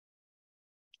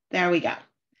There we go.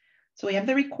 So we have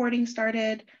the recording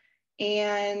started,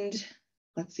 and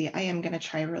let's see, I am going to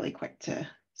try really quick to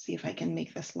see if I can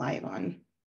make this live on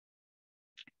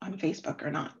Facebook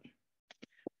or not.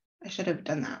 I should have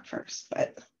done that first,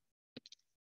 but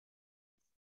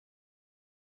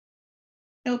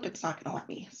nope, it's not going to let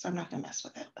me, so I'm not going to mess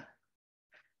with it.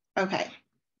 Okay.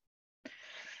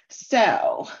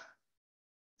 So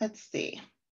let's see.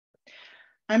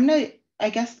 I'm going to, I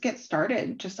guess, get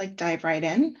started, just like dive right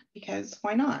in, because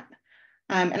why not?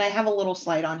 And I have a little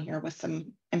slide on here with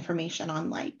some information on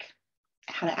like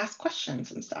how to ask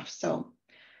questions and stuff. So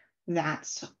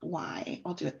that's why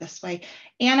I'll do it this way.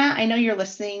 Anna, I know you're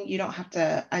listening. You don't have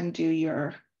to undo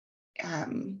your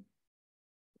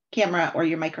camera or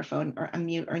your microphone or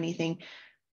unmute or anything,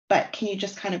 but can you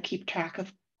just kind of keep track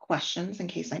of questions in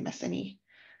case I miss any?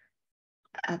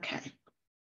 Okay.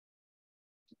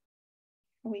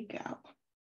 Here we go.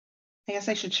 I guess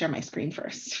I should share my screen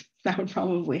first. That would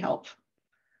probably help.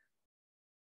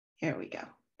 Here we go.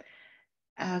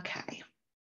 Okay.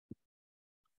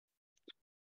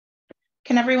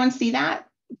 Can everyone see that?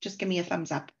 Just give me a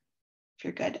thumbs up if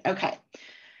you're good. Okay.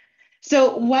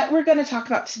 So what we're going to talk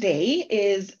about today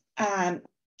is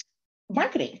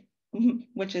marketing,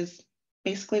 which is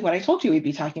basically what I told you we'd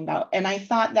be talking about. And I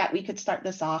thought that we could start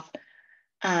this off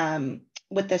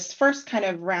with this first kind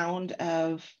of round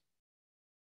of,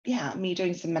 me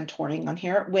doing some mentoring on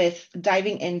here with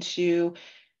diving into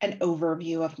an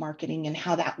overview of marketing and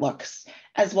how that looks,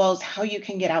 as well as how you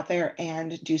can get out there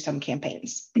and do some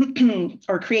campaigns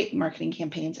or create marketing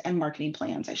campaigns and marketing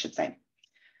plans, I should say.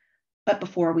 But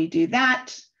before we do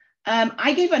that,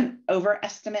 I gave an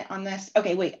overestimate on this.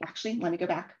 Okay, wait, actually, let me go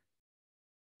back.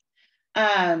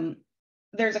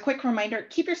 There's a quick reminder,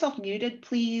 keep yourself muted,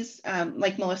 please.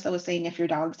 Like Melissa was saying, if your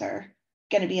dogs are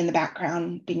going to be in the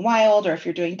background being wild, or if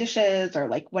you're doing dishes or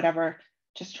like whatever,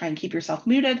 just try and keep yourself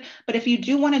muted. But if you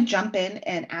do want to jump in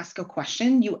and ask a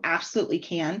question, you absolutely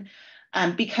can.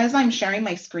 Because I'm sharing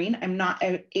my screen, I'm not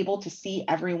able to see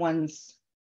everyone's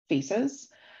faces.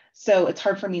 So it's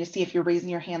hard for me to see if you're raising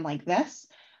your hand like this.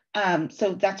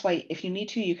 So that's why if you need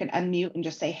to, you can unmute and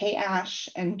just say, hey, Ash,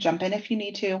 and jump in if you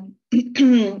need to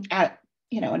at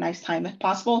a nice time if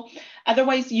possible.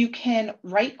 Otherwise, you can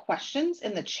write questions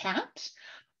in the chat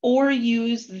or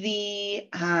use the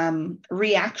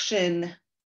reaction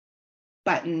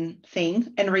button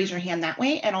thing and raise your hand that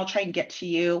way, and I'll try and get to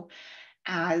you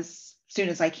as soon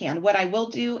as I can. What I will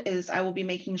do is I will be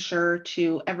making sure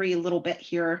to every little bit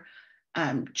here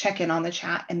check in on the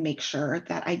chat and make sure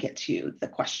that I get to the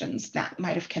questions that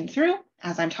might have come through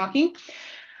as I'm talking.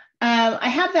 I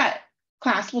have that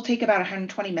class will take about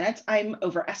 120 minutes. I'm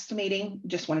overestimating,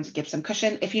 just wanted to give some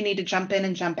cushion. If you need to jump in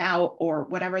and jump out or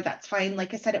whatever, that's fine.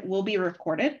 Like I said, it will be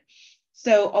recorded.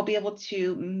 So I'll be able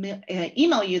to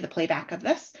email you the playback of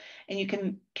this, and you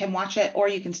can watch it, or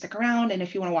you can stick around. And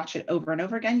if you want to watch it over and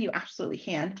over again, you absolutely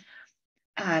can.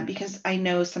 Because I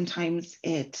know sometimes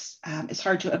it's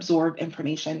hard to absorb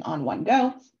information on one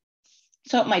go.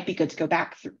 So it might be good to go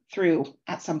back through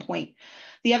at some point.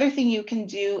 The other thing you can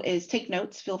do is take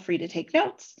notes. Feel free to take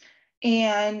notes.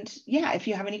 And if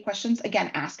you have any questions,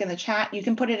 again, ask in the chat. You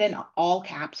can put it in all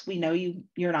caps. We know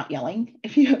you're not yelling.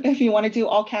 If you want to do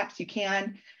all caps, you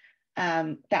can.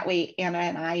 That way, Anna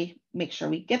and I make sure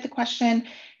we get the question.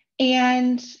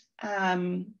 And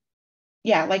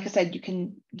like I said, you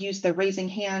can use the raising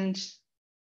hand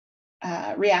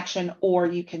reaction, or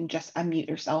you can just unmute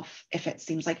yourself if it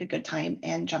seems like a good time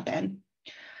and jump in.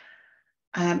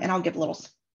 And I'll give little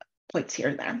points here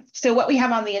and there. So what we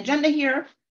have on the agenda here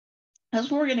is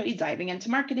we're going to be diving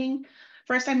into marketing.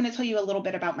 First, I'm going to tell you a little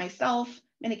bit about myself.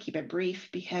 I'm going to keep it brief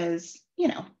because,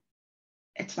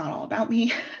 it's not all about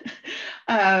me.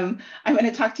 I'm going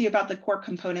to talk to you about the core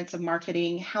components of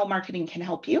marketing, how marketing can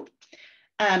help you,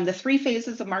 the 3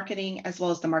 phases of marketing, as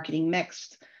well as the marketing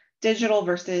mix, digital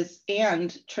versus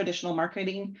and traditional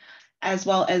marketing, as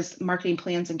well as marketing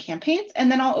plans and campaigns.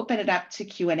 And then I'll open it up to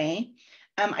Q&A.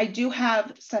 I do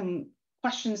have some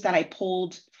questions that I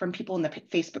pulled from people in the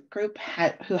Facebook group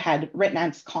who had written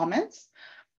as comments.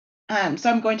 So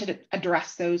I'm going to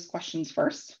address those questions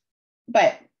first.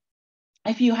 But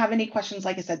if you have any questions,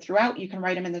 like I said, throughout, you can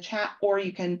write them in the chat, or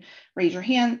you can raise your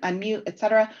hand, unmute,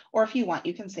 etc. Or if you want,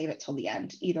 you can save it till the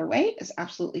end. Either way is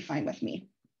absolutely fine with me.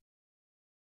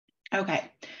 Okay,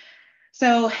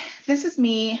 so this is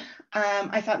me.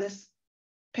 I thought this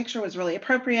picture was really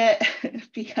appropriate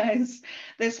because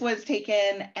this was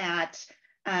taken at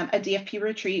a DFP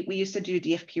retreat. We used to do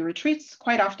DFP retreats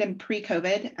quite often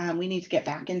pre-COVID. We need to get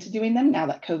back into doing them now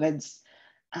that COVID's,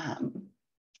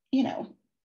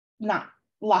 not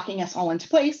locking us all into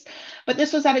place. But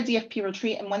this was at a DFP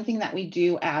retreat. And one thing that we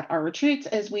do at our retreats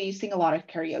is we sing a lot of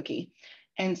karaoke.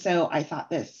 And so I thought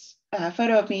this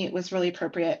photo of me was really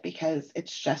appropriate because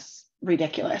it's just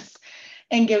ridiculous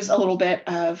and gives a little bit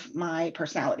of my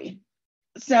personality.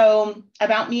 So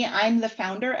about me, I'm the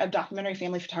founder of Documentary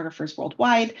Family Photographers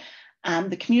Worldwide,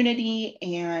 the community,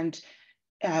 and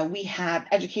we have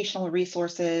educational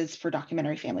resources for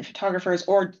documentary family photographers,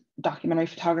 or documentary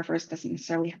photographers, doesn't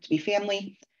necessarily have to be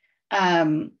family.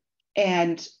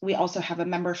 And we also have a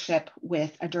membership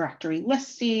with a directory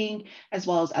listing, as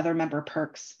well as other member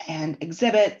perks and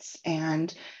exhibits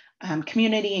and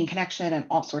community and connection and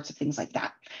all sorts of things like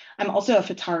that. I'm also a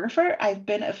photographer. I've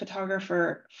been a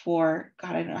photographer for,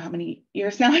 God, I don't know how many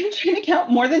years now. I'm trying to count,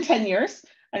 more than 10 years.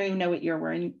 I don't even know what year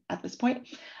we're in at this point.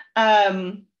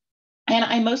 And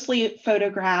I mostly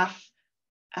photograph,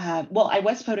 well, I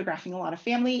was photographing a lot of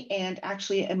family, and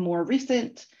actually in more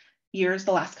recent years,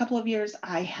 the last couple of years,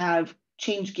 I have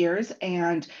changed gears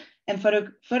and am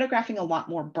photographing a lot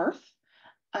more birth,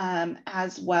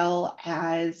 as well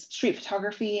as street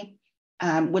photography,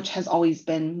 which has always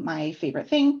been my favorite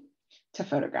thing to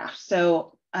photograph.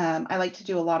 So I like to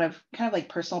do a lot of kind of like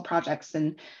personal projects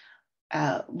and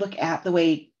look at the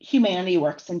way humanity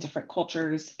works in different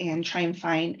cultures and try and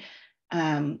find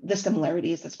the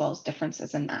similarities as well as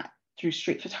differences in that through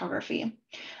street photography.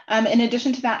 In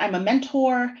addition to that, I'm a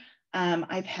mentor.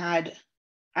 I've had,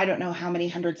 I don't know how many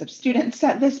hundreds of students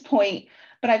at this point,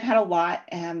 but I've had a lot,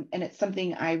 and it's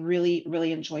something I really,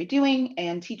 really enjoy doing.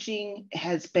 And teaching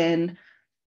has been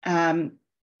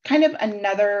kind of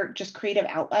another just creative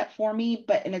outlet for me.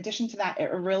 But in addition to that,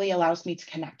 it really allows me to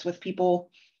connect with people.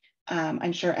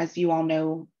 I'm sure, as you all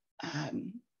know,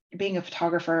 being a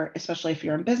photographer, especially if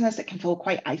you're in business, it can feel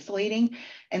quite isolating.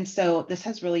 And so this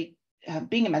has really,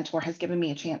 being a mentor has given me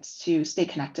a chance to stay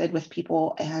connected with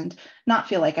people and not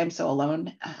feel like I'm so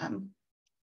alone,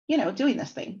 you know, doing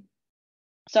this thing.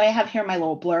 So I have here my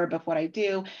little blurb of what I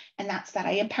do, and that's that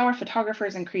I empower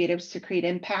photographers and creatives to create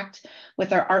impact with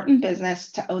their art and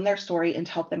business, to own their story and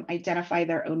to help them identify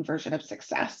their own version of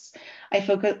success. I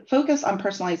focus on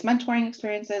personalized mentoring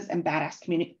experiences and badass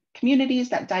communities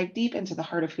that dive deep into the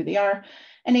heart of who they are,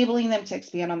 enabling them to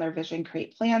expand on their vision,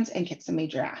 create plans, and kick some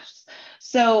major ass.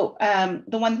 So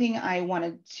the one thing I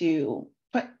wanted to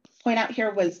point out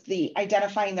here was the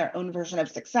identifying their own version of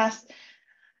success.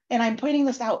 And I'm pointing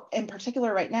this out in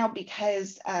particular right now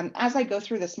because as I go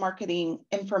through this marketing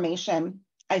information,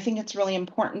 I think it's really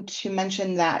important to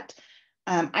mention that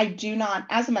I do not,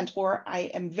 as a mentor, I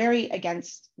am very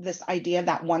against this idea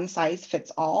that one size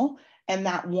fits all, and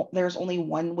that there's only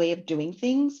one way of doing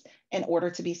things in order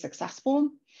to be successful.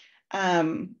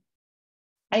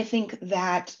 I think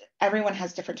that everyone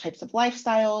has different types of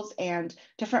lifestyles and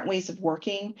different ways of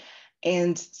working.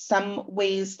 And some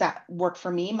ways that work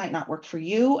for me might not work for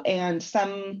you. And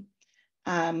some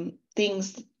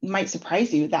things might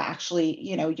surprise you that actually,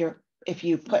 you know, if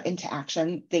you put into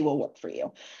action, they will work for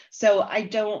you. So I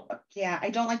don't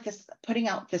like this, putting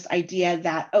out this idea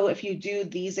that, oh, if you do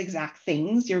these exact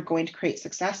things, you're going to create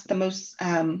success. The most,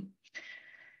 I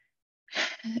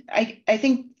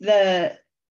think the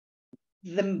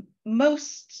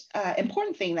most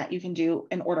important thing that you can do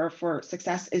in order for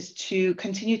success is to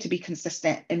continue to be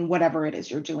consistent in whatever it is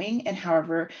you're doing and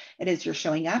however it is you're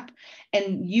showing up.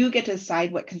 And you get to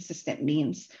decide what consistent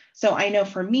means. So I know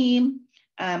for me,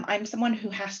 I'm someone who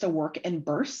has to work in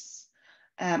bursts.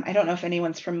 I don't know if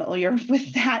anyone's familiar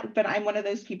with that, but I'm one of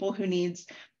those people who needs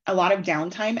a lot of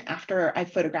downtime after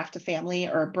I've photographed a family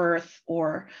or a birth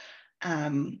or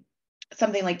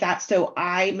something like that. So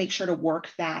I make sure to work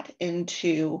that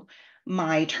into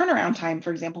my turnaround time,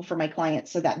 for example, for my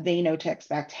clients, so that they know to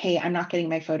expect, hey, I'm not getting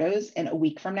my photos in a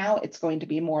week from now. It's going to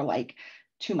be more like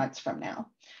 2 months from now,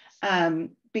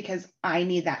 because I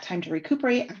need that time to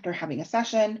recuperate after having a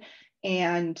session.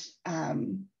 And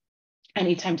I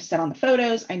need time to sit on the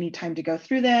photos. I need time to go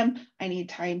through them. I need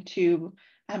time to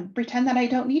pretend that I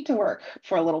don't need to work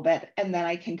for a little bit. And then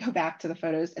I can go back to the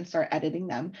photos and start editing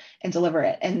them and deliver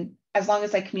it. And as long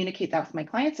as I communicate that with my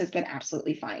clients, it's been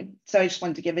absolutely fine. So I just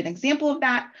wanted to give an example of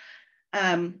that.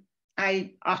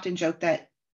 I often joke that,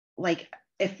 like,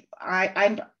 if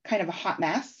I'm kind of a hot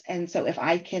mess. And so if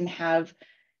I can have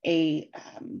a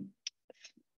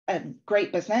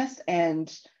great business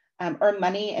and earn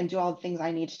money and do all the things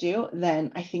I need to do,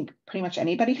 then I think pretty much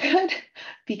anybody could,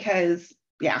 because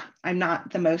yeah, I'm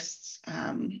not the most,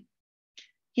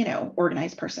 you know,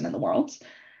 organized person in the world.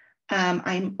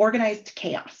 I'm organized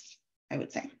chaos, I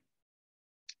would say.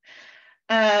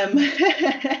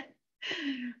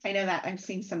 I know that I've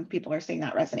seen some people are saying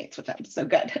that resonates with them. So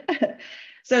good.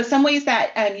 So some ways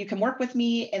that you can work with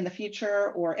me in the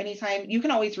future or anytime, you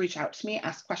can always reach out to me,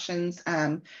 ask questions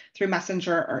through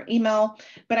Messenger or email.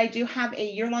 But I do have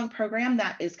a year-long program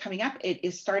that is coming up. It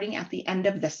is starting at the end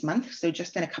of this month, so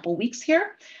just in a couple weeks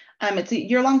here. It's a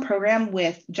year-long program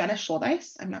with Jenna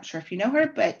Schuldeis. I'm not sure if you know her,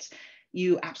 but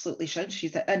you absolutely should.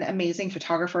 She's an amazing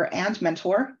photographer and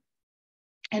mentor.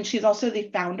 And she's also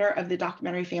the founder of the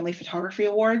Documentary Family Photography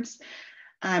Awards.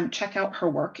 Check out her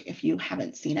work if you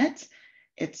haven't seen it.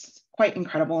 It's quite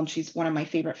incredible, and she's one of my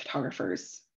favorite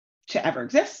photographers to ever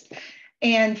exist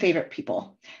and favorite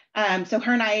people. So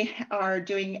her and I are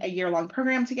doing a year-long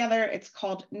program together. It's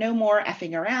called No More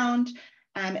Effing Around,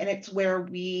 and it's where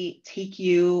we take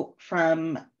you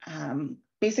from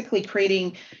basically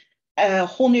creating a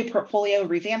whole new portfolio,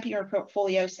 revamping your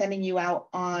portfolio, sending you out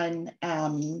on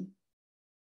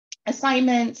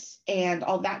assignments and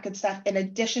all that good stuff, in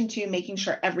addition to making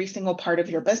sure every single part of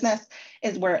your business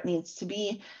is where it needs to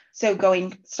be. So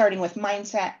starting with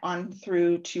mindset on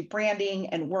through to branding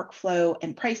and workflow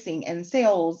and pricing and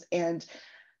sales and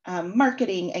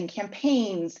marketing and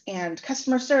campaigns and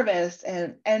customer service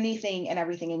and anything and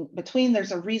everything in between.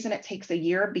 There's a reason it takes a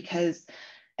year, and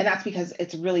that's because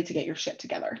it's really to get your shit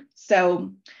together.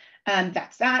 So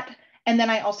that's that. And then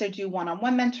I also do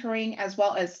one-on-one mentoring, as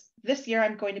well as this year,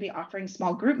 I'm going to be offering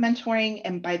small group mentoring.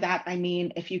 And by that, I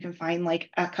mean, if you can find like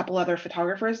a couple other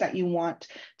photographers that you want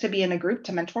to be in a group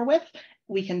to mentor with,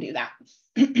 we can do that.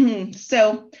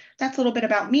 So that's a little bit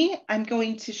about me. I'm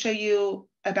going to show you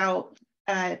about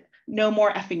No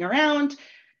More Effing Around.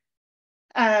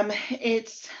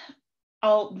 It's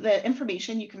all the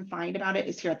information you can find about it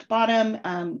is here at the bottom.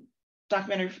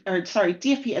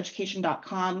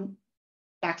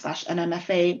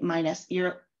 dfpeducation.com/NMFA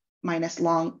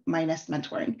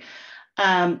 -long-mentoring.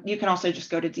 You can also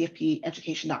just go to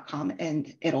dfpeducation.com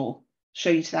and it'll show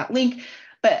you to that link.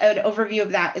 But an overview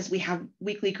of that is we have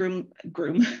weekly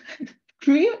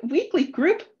weekly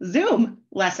group Zoom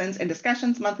lessons and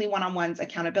discussions, monthly one-on-ones,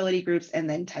 accountability groups, and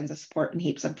then tons of support and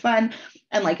heaps of fun.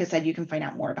 And like I said, you can find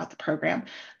out more about the program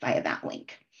via that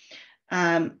link.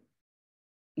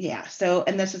 Yeah, so,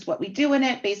 and this is what we do in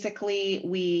it. Basically,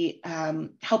 we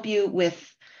help you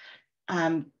with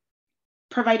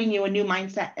providing you a new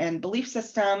mindset and belief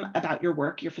system about your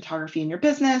work, your photography, and your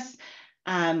business.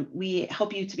 We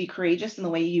help you to be courageous in the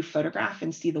way you photograph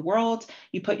and see the world.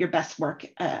 You put your best work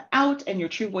out and your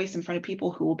true voice in front of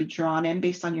people who will be drawn in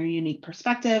based on your unique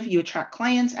perspective. You attract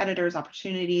clients, editors,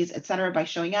 opportunities, etc. by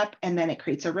showing up, and then it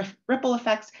creates a ripple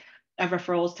effects of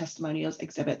referrals, testimonials,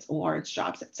 exhibits, awards,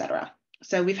 jobs, etc.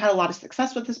 So we've had a lot of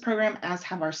success with this program, as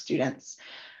have our students.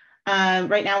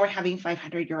 Right now, we're having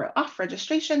 €500 off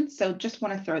registration, so just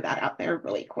want to throw that out there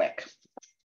really quick.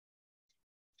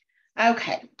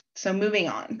 Okay, so moving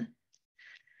on.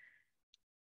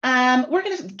 We're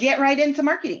going to get right into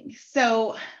marketing.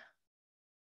 So,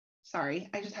 sorry,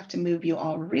 I just have to move you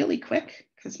all really quick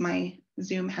because my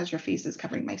Zoom has your faces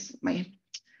covering my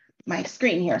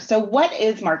screen here. So what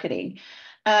is marketing?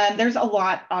 There's a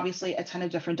lot, obviously, a ton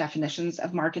of different definitions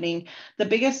of marketing. The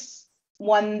biggest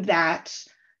one that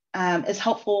is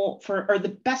helpful or the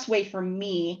best way for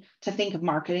me to think of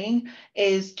marketing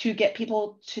is to get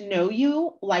people to know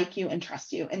you, like you, and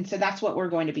trust you. And so that's what we're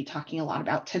going to be talking a lot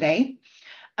about today.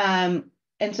 And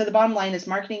so the bottom line is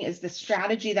marketing is the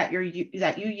strategy that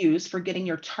you use for getting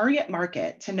your target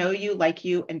market to know you, like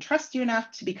you, and trust you enough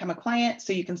to become a client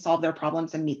so you can solve their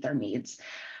problems and meet their needs.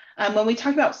 When we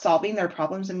talk about solving their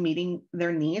problems and meeting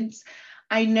their needs,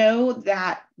 I know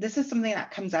that this is something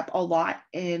that comes up a lot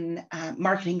in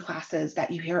marketing classes that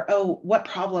you hear, oh, what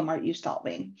problem are you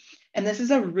solving? And this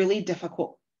is a really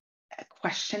difficult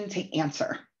question to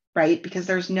answer, right? Because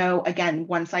there's no, again,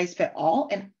 one size fit all.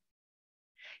 And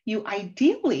you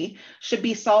ideally should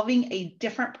be solving a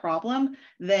different problem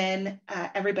than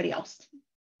everybody else,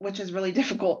 which is really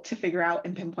difficult to figure out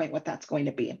and pinpoint what that's going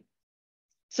to be.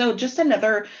 So just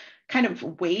another kind of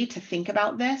way to think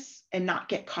about this and not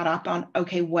get caught up on,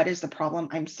 okay, what is the problem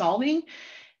I'm solving,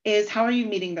 is how are you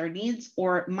meeting their needs?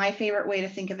 Or my favorite way to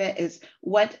think of it is,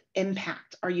 what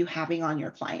impact are you having on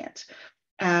your client?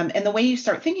 And the way you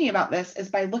start thinking about this is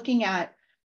by looking at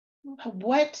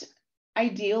what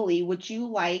ideally would you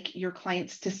like your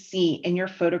clients to see in your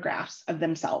photographs of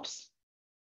themselves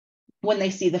when they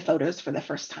see the photos for the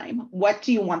first time? What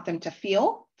do you want them to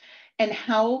feel? And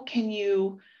how can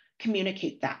you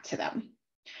communicate that to them?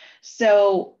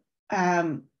 So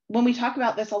when we talk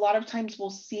about this, a lot of times we'll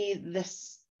see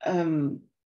this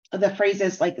the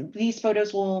phrases like these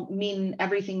photos will mean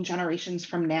everything generations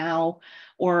from now,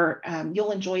 or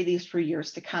you'll enjoy these for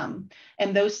years to come.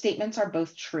 And those statements are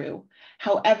both true.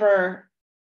 However,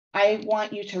 I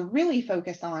want you to really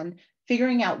focus on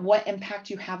figuring out what impact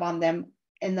you have on them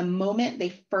in the moment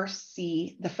they first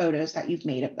see the photos that you've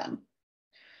made of them.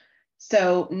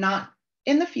 So not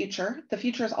in the future. The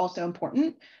future is also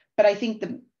important, but I think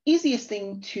the easiest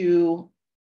thing to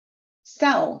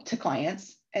sell to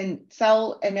clients, and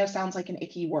sell, I know sounds like an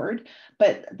icky word,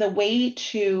 but the way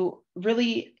to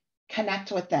really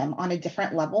connect with them on a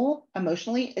different level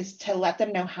emotionally is to let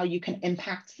them know how you can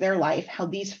impact their life, how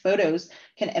these photos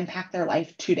can impact their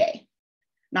life today,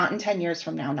 not in 10 years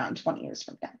from now, not in 20 years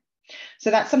from now.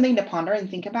 So that's something to ponder and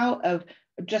think about, of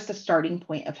just a starting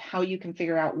point of how you can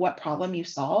figure out what problem you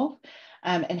solve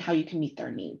and how you can meet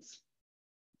their needs.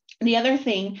 The other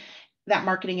thing that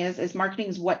marketing is marketing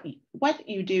is what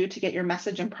you do to get your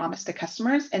message and promise to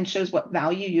customers and shows what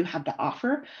value you have to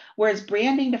offer, whereas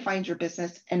branding defines your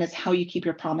business and is how you keep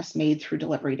your promise made through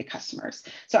delivery to customers.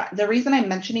 So the reason I'm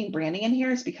mentioning branding in here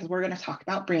is because we're going to talk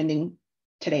about branding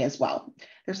today as well.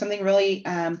 There's something really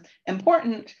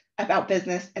important about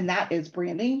business, and that is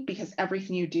branding, because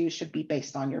everything you do should be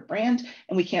based on your brand,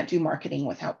 and we can't do marketing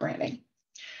without branding.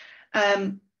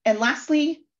 And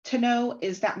lastly, to know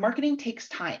is that marketing takes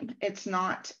time. It's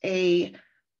not a,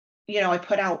 I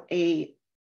put out a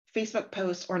Facebook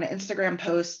post or an Instagram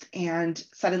post and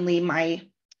suddenly my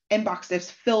inbox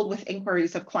is filled with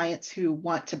inquiries of clients who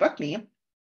want to book me.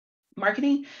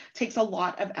 Marketing takes a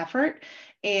lot of effort,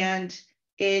 and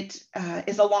it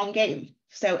is a long game.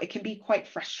 So it can be quite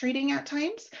frustrating at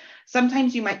times.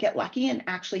 Sometimes you might get lucky and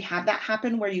actually have that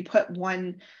happen where you put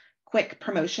one quick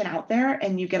promotion out there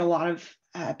and you get a lot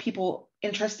of people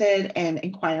interested and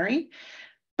inquiring,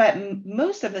 but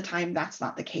most of the time that's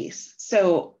not the case.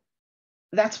 So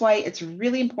that's why it's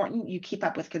really important you keep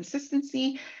up with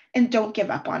consistency and don't give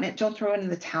up on it. Don't throw it in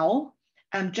the towel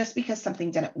just because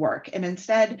something didn't work. And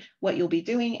instead, what you'll be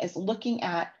doing is looking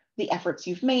at the efforts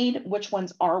you've made, which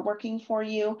ones are working for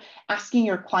you, asking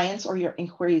your clients or your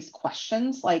inquiries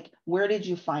questions like, where did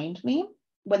you find me?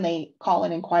 When they call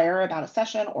and inquire about a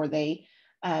session, or they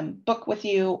book with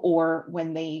you, or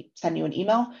when they send you an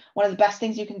email, one of the best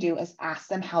things you can do is ask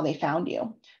them how they found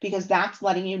you, because that's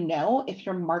letting you know if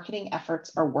your marketing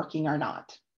efforts are working or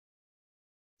not.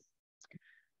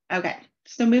 Okay,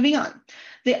 so moving on.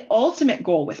 The ultimate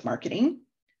goal with marketing,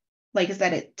 like I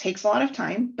said, it takes a lot of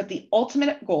time, but the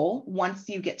ultimate goal, once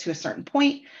you get to a certain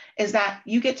point, is that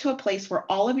you get to a place where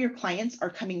all of your clients are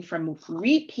coming from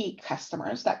repeat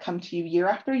customers that come to you year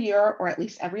after year, or at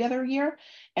least every other year,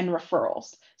 and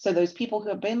referrals. So those people who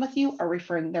have been with you are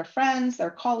referring their friends,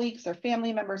 their colleagues, their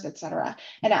family members, etc.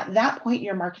 And at that point,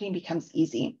 your marketing becomes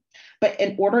easy. But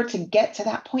in order to get to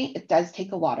that point, it does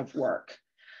take a lot of work.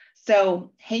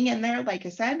 So hang in there, like I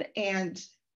said, and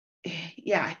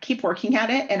yeah, keep working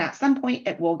at it. And at some point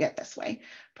it will get this way.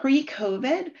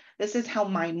 Pre-COVID, this is how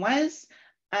mine was.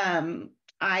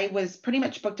 I was pretty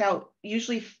much booked out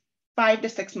usually 5 to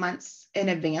 6 months in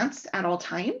advance at all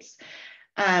times.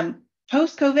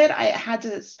 Post-COVID, I had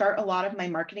to start a lot of my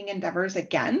marketing endeavors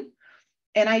again.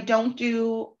 And I don't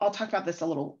do, I'll talk about this a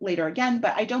little later again,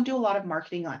 but I don't do a lot of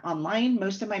marketing online.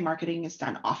 Most of my marketing is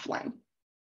done offline.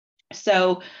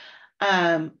 So,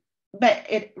 but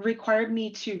it required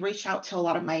me to reach out to a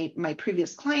lot of my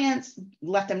previous clients,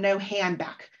 let them know, hey, I'm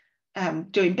back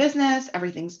doing business,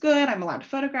 everything's good, I'm allowed to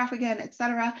photograph again,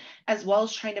 etc., as well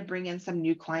as trying to bring in some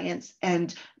new clients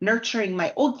and nurturing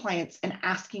my old clients and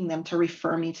asking them to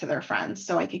refer me to their friends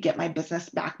so I could get my business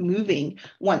back moving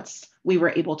once we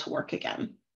were able to work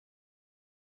again.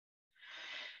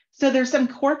 So there's some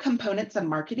core components of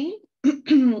marketing,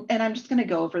 and I'm just going to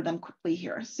go over them quickly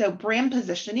here. So brand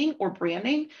positioning or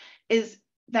branding is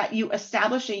that you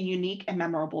establish a unique and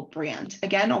memorable brand.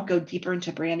 Again, I'll go deeper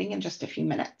into branding in just a few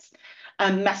minutes.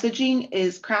 Messaging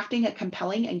is crafting a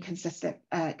compelling and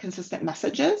consistent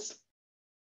messages.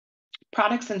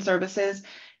 Products and services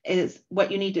is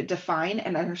what you need to define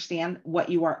and understand what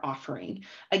you are offering.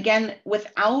 Again,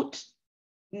 without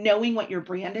knowing what your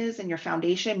brand is and your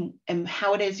foundation and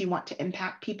how it is you want to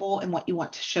impact people and what you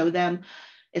want to show them,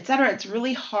 et cetera, it's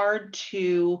really hard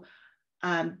to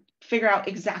figure out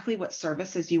exactly what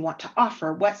services you want to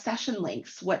offer, what session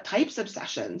lengths, what types of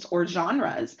sessions or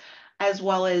genres, as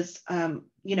well as, are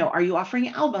you offering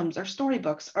albums or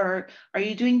storybooks, or are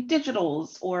you doing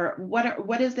digitals, or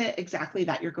what is it exactly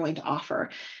that you're going to offer?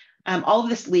 All of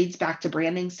this leads back to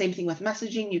branding. Same thing with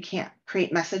messaging. You can't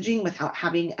create messaging without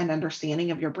having an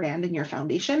understanding of your brand and your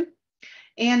foundation.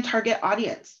 And target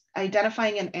audience.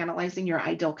 identifying and analyzing your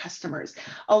ideal customers.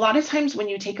 A lot of times when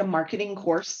you take a marketing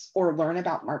course or learn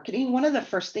about marketing, one of the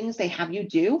first things they have you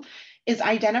do is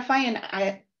identify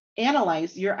and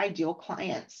analyze your ideal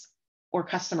clients or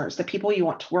customers, the people you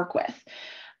want to work with.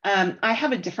 I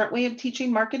have a different way of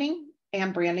teaching marketing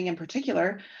and branding in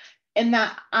particular, in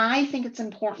that I think it's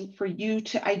important for you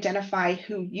to identify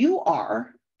who you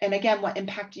are, and again, what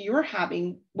impact you're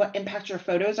having, what impact your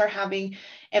photos are having.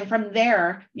 And from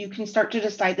there, you can start to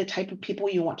decide the type of people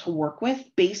you want to work with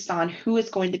based on who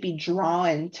is going to be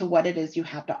drawn to what it is you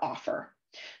have to offer.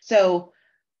 So,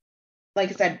 like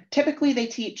I said, typically they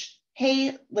teach,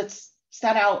 hey, let's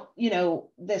set out,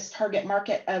 this target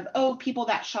market of, people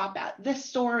that shop at this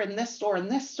store and this store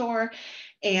and this store,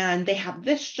 and they have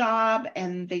this job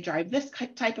and they drive this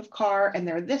type of car and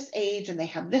they're this age and they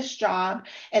have this job.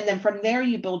 And then from there,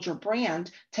 you build your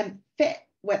brand to fit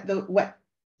what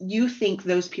you think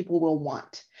those people will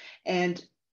want. And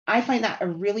I find that a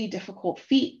really difficult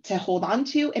feat to hold on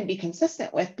to and be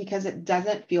consistent with, because it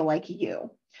doesn't feel like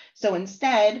you. So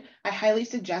instead, I highly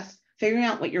suggest figuring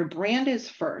out what your brand is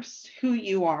first, who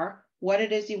you are, what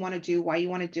it is you want to do, why you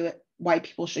want to do it, why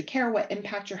people should care, what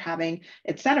impact you're having,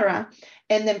 etc.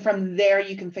 And then from there,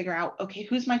 you can figure out, okay,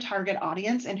 who's my target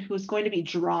audience and who's going to be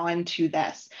drawn to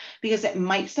this, because it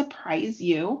might surprise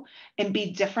you and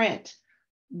be different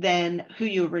than who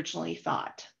you originally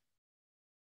thought.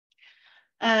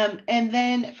 And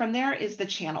then from there is the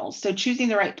channels. So choosing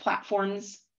the right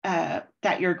platforms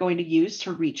that you're going to use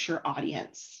to reach your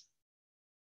audience.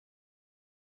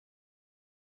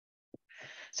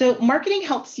 So marketing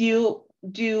helps you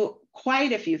do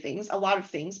quite a few things, a lot of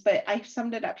things, but I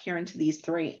summed it up here into these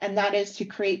three, and that is to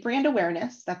create brand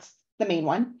awareness. That's the main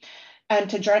one.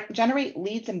 To generate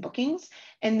leads and bookings,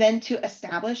 and then to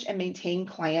establish and maintain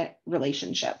client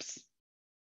relationships.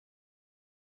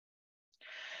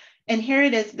 And here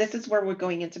it is. This is where we're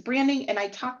going into branding. And I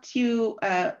talked to you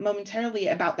momentarily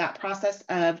about that process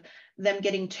of them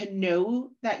getting to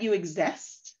know that you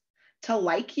exist, to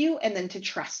like you, and then to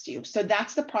trust you. So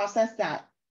that's the process that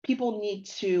people need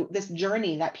to, this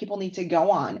journey that people need to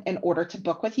go on in order to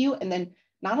book with you. And then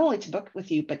not only to book with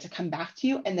you, but to come back to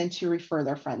you and then to refer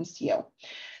their friends to you.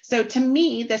 So to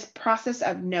me, this process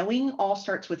of knowing all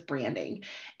starts with branding.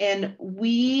 And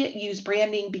we use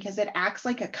branding because it acts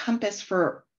like a compass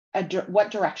for what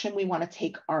direction we want to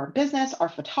take our business, our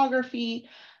photography,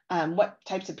 what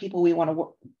types of people we want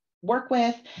to work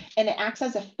with, and it acts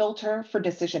as a filter for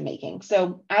decision making.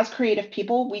 So as creative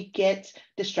people, we get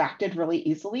distracted really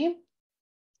easily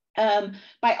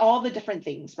by all the different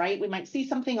things, right? We might see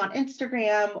something on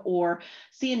Instagram or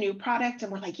see a new product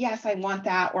and we're like, yes, I want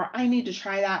that, or I need to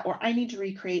try that, or I need to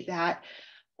recreate that,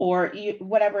 or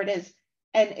whatever it is.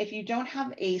 And if you don't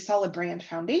have a solid brand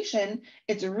foundation,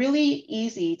 it's really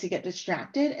easy to get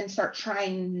distracted and start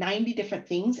trying 90 different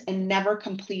things and never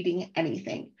completing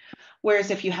anything.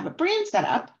 Whereas if you have a brand set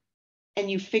up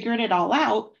and you figured it all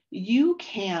out, you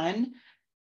can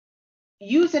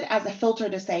use it as a filter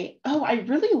to say, oh, I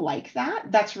really like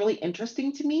that. That's really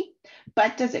interesting to me,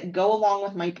 but does it go along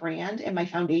with my brand and my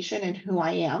foundation and who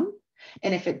I am?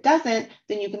 And if it doesn't,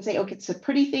 then you can say, okay, it's a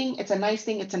pretty thing, it's a nice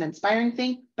thing, it's an inspiring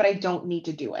thing, but I don't need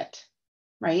to do it,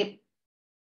 right?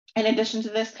 In addition to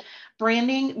this,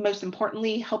 branding, most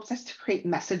importantly, helps us to create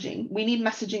messaging. We need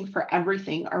messaging for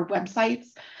everything, our websites,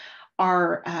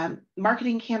 our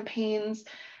marketing campaigns,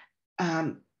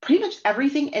 pretty much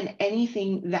everything and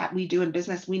anything that we do in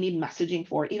business, we need messaging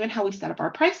for. Even how we set up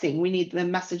our pricing, we need the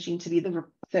messaging to be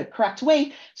the correct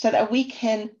way so that we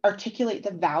can articulate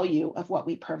the value of what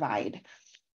we provide.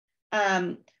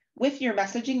 With your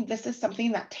messaging, this is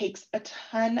something that takes a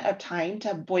ton of time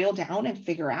to boil down and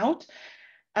figure out,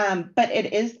 but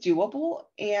it is doable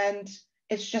and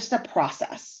it's just a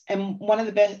process. And one of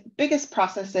the biggest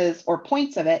processes or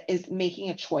points of it is making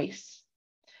a choice.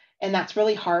 And that's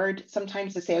really hard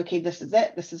sometimes to say, okay, this is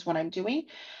it. This is what I'm doing.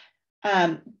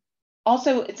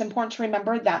 Also, it's important to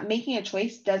remember that making a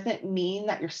choice doesn't mean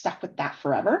that you're stuck with that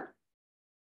forever.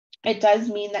 It does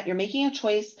mean that you're making a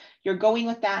choice, you're going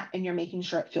with that, and you're making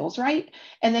sure it feels right.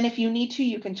 And then if you need to,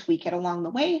 you can tweak it along the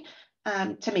way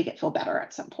to make it feel better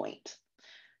at some point.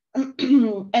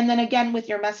 And then again, with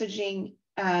your messaging,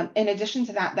 in addition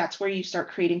to that, that's where you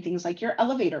start creating things like your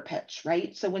elevator pitch,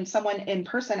 right? So when someone in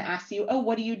person asks you, oh,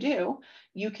 what do?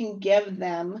 You can give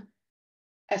them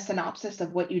a synopsis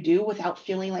of what you do without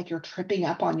feeling like you're tripping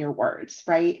up on your words,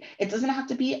 right? It doesn't have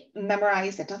to be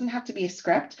memorized. It doesn't have to be a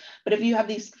script, but if you have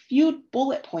these few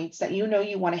bullet points that you know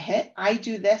you want to hit, I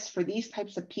do this for these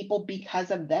types of people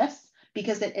because of this,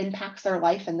 because it impacts their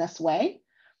life in this way,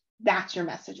 that's your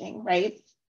messaging, right?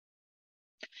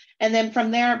 And then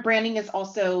from there, branding is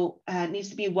also needs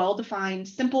to be well-defined,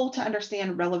 simple to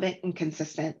understand, relevant, and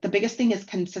consistent. The biggest thing is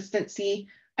consistency.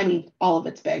 I mean, all of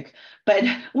it's big, but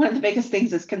one of the biggest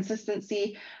things is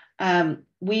consistency.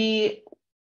 We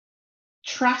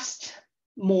trust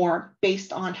more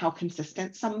based on how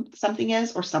consistent something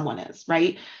is or someone is,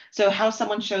 right? So how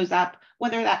someone shows up,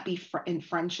 whether that be in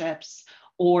friendships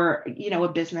or, a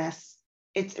business,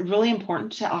 it's really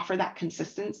important to offer that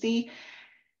consistency.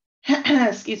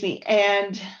 Excuse me.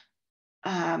 And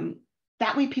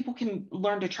that way people can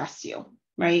learn to trust you,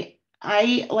 right?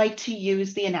 I like to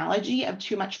use the analogy of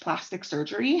too much plastic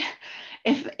surgery.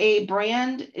 If a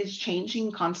brand is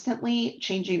changing constantly,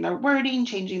 changing their wording,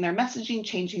 changing their messaging,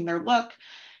 changing their look,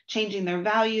 changing their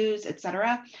values,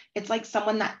 etc., it's like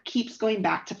someone that keeps going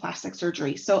back to plastic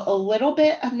surgery. So a little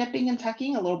bit of nipping and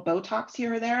tucking, a little Botox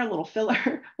here or there, a little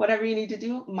filler, whatever you need to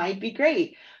do might be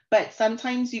great. But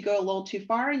sometimes you go a little too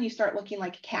far and you start looking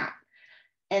like a cat.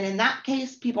 And in that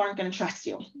case, people aren't going to trust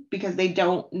you because they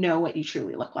don't know what you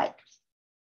truly look like.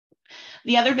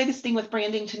 The other biggest thing with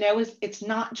branding to know is it's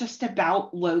not just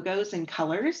about logos and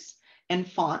colors and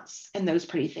fonts and those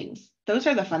pretty things. Those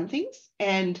are the fun things.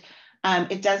 And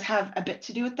it does have a bit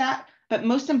to do with that. But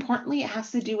most importantly, it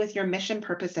has to do with your mission,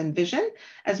 purpose, and vision,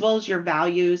 as well as your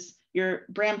values, your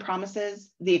brand promises,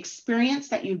 the experience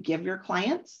that you give your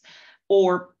clients,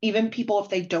 or even people if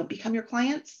they don't become your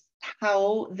clients,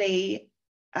 how they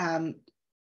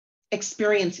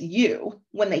experience you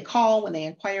when they call, when they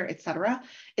inquire, etc.,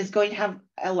 is going to have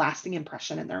a lasting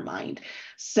impression in their mind.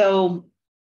 So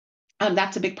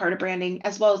that's a big part of branding,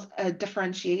 as well as a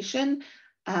differentiation.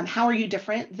 How are you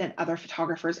different than other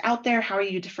photographers out there? How are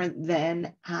you different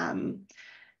than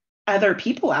other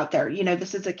people out there?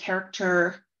 This is a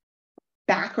character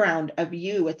background of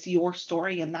you. It's your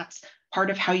story, and that's part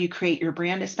of how you create your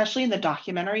brand, especially in the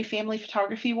documentary family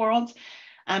photography world.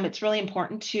 It's really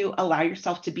important to allow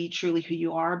yourself to be truly who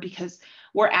you are, because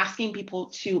we're asking people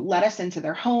to let us into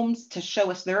their homes, to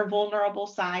show us their vulnerable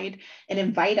side and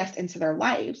invite us into their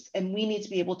lives. And we need to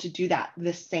be able to do that in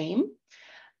the same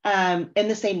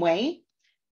way,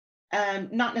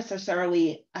 not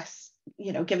necessarily us,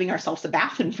 giving ourselves a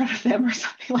bath in front of them or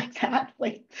something like that,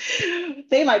 like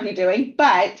they might be doing,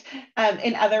 but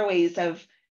in other ways of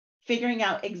figuring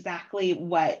out exactly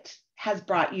what has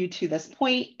brought you to this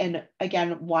point, and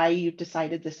again, why you've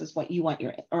decided this is what you want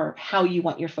or how you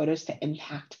want your photos to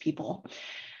impact people.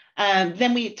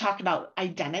 Then we talked about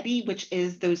identity, which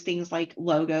is those things like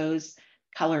logos,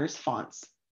 colors, fonts,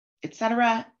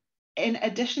 etc. In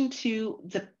addition to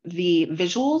the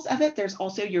visuals of it, there's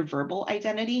also your verbal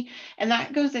identity, and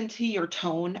that goes into your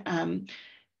tone, how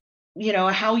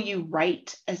you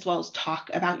write as well as talk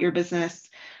about your business.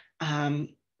 Are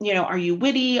you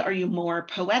witty? Are you more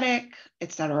poetic,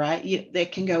 etc.? They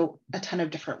can go a ton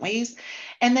of different ways.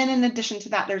 And then in addition to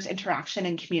that, there's interaction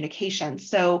and communication.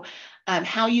 So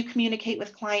how you communicate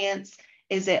with clients,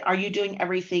 are you doing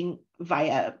everything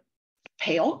via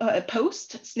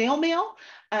post, snail mail?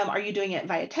 Are you doing it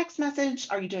via text message?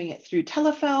 Are you doing it through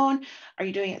telephone? Are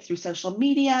you doing it through social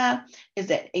media?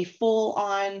 Is it a full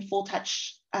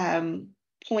touch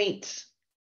point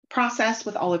process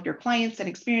with all of your clients and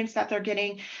experience that they're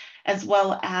getting, as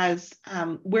well as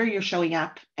where you're showing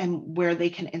up and where they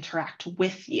can interact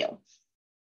with you?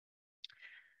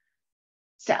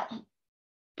 So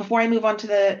before I move on to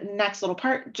the next little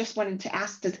part, just wanted to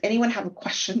ask, does anyone have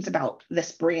questions about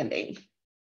this branding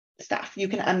stuff? You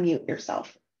can unmute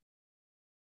yourself.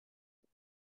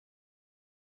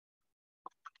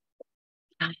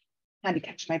 I had to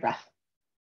catch my breath.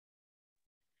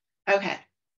 Okay,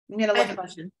 I'm gonna look at a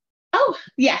question. Oh,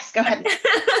 yes, go ahead.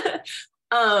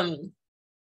 And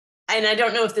I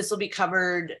don't know if this will be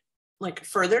covered like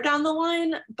further down the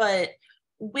line, but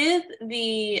with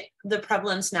the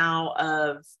prevalence now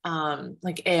of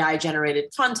like AI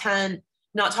generated content,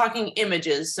 not talking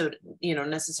images, so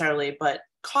necessarily, but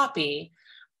copy.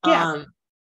 Yeah.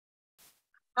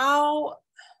 How,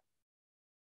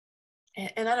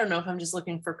 and I don't know if I'm just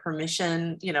looking for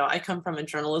permission. I come from a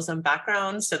journalism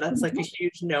background, so that's like a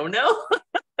huge no-no.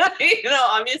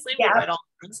 Obviously we write all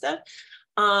the stuff.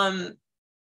 How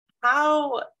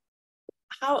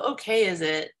okay is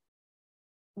it,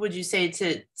 would you say,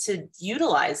 to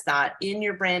utilize that in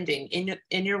your branding,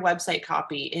 in your website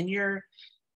copy, in your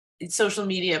social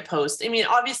media posts? I mean,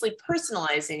 obviously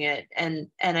personalizing it, and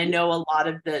I know a lot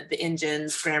of the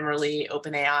engines, Grammarly,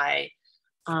 OpenAI,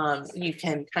 you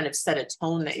can kind of set a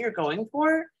tone that you're going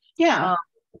for. Yeah.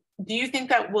 Do you think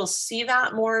that we'll see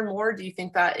that more and more? Do you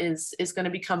think that is going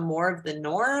to become more of the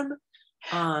norm?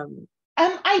 I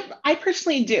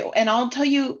personally do. And I'll tell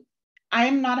you,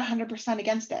 I'm not 100%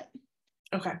 against it.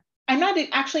 Okay. I'm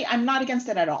not against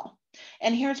it at all.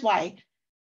 And here's why.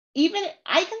 Even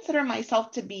I consider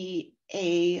myself to be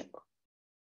a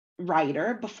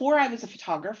writer. Before I was a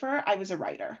photographer, I was a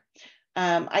writer.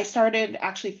 I started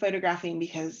actually photographing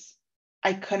because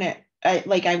I couldn't, I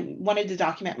wanted to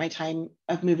document my time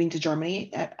of moving to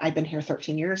Germany. I've been here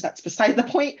 13 years. That's beside the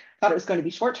point. Thought it was going to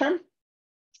be short term.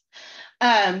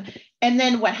 And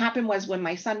then what happened was when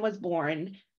my son was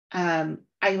born,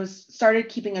 I started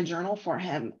keeping a journal for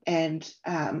him. And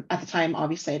at the time,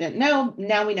 obviously I didn't know.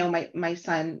 Now we know my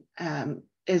son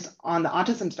is on the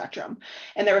autism spectrum.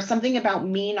 And there was something about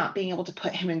me not being able to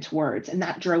put him into words. And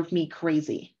that drove me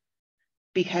crazy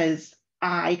because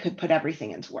I could put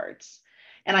everything into words.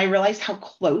 And I realized how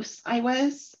close I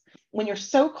was. When you're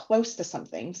so close to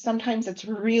something, sometimes it's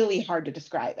really hard to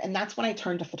describe. And that's when I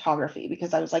turned to photography,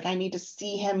 because I was like, I need to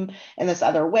see him in this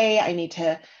other way. I need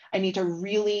to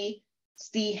really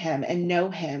see him and know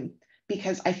him,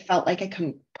 because I felt like I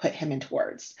couldn't put him into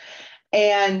words.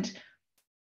 And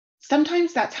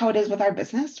sometimes that's how it is with our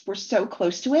business. We're so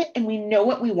close to it and we know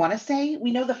what we want to say.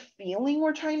 We know the feeling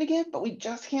we're trying to give, but we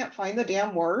just can't find the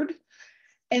damn word.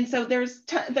 And so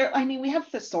we have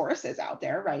thesauruses out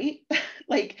there, right?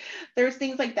 Like there's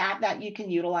things like that you can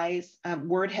utilize.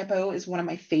 Word Hippo is one of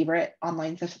my favorite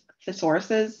online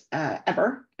thesauruses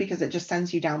ever, because it just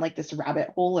sends you down like this rabbit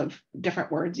hole of different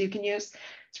words you can use.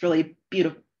 It's really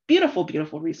beautiful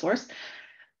resource.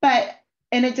 But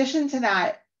in addition to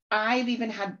that, I've even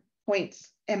had points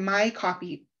in my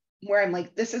copy where I'm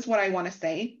like, this is what I want to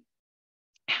say.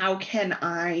 How can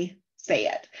I say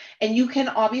it? And you can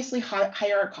obviously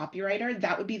hire a copywriter.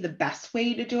 That would be the best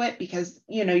way to do it, because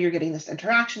you're getting this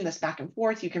interaction, this back and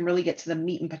forth. You can really get to the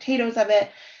meat and potatoes of it,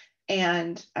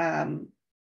 and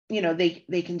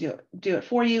they can do it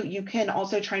for you. You can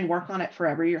also try and work on it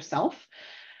forever yourself.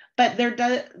 But there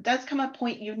does come a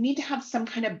point you need to have some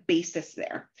kind of basis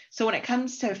there. So when it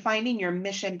comes to finding your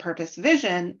mission, purpose,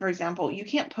 vision, for example, you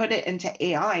can't put it into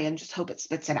AI and just hope it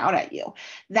spits it out at you.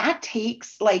 That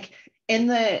takes, like,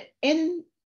 in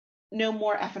No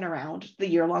More Effing Around, the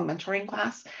year-long mentoring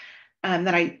class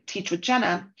that I teach with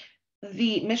Jenna,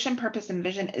 the mission, purpose, and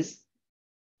vision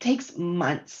takes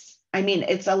months. I mean,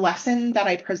 it's a lesson that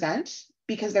I present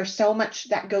because there's so much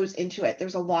that goes into it.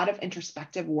 There's a lot of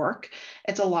introspective work.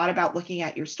 It's a lot about looking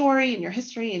at your story and your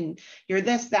history and your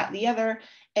this, that, the other,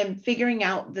 and figuring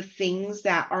out the things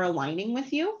that are aligning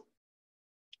with you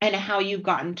and how you've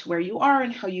gotten to where you are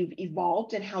and how you've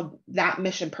evolved and how that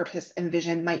mission, purpose, and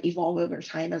vision might evolve over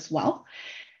time as well.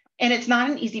 And it's not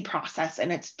an easy process,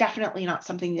 and it's definitely not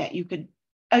something that you could,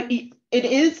 it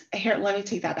is, here, let me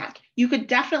take that back. You could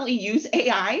definitely use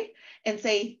AI and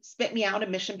say, spit me out a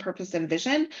mission, purpose, and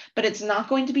vision, but it's not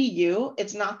going to be you.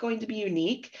 It's not going to be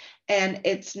unique, and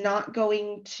it's not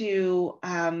going to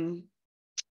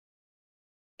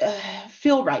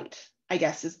feel right, I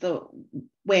guess is the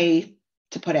way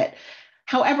to put it.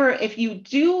 However, if you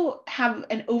do have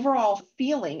an overall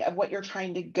feeling of what you're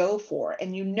trying to go for,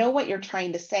 and you know what you're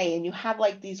trying to say, and you have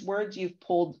like these words you've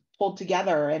pulled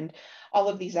together and all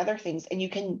of these other things, and you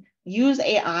can use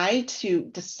AI to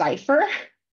decipher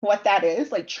what that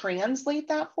is, like translate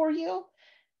that for you,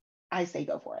 I say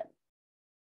go for it.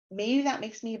 Maybe that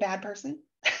makes me a bad person,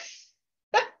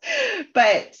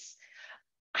 but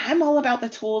I'm all about the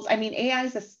tools. I mean, AI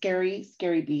is a scary,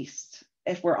 scary beast,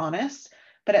 if we're honest.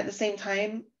 But at the same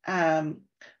time,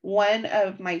 one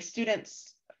of my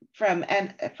students from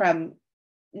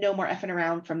No More Effing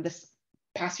Around from this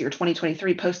past year,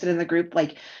 2023, posted in the group,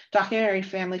 like, documentary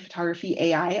family photography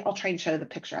AI. I'll try and show the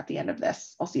picture at the end of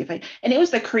this. I'll see if and it was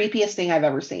the creepiest thing I've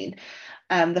ever seen.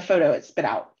 The photo it spit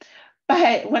out.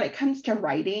 But when it comes to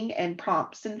writing and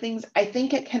prompts and things, I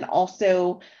think it can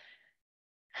also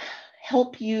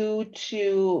help you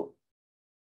to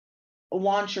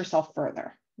launch yourself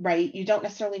further, right? You don't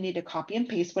necessarily need to copy and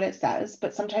paste what it says,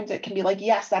 but sometimes it can be like,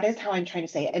 yes, that is how I'm trying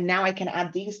to say it. And now I can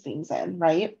add these things in,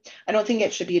 right? I don't think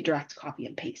it should be a direct copy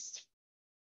and paste.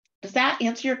 Does that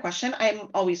answer your question? I'm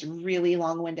always really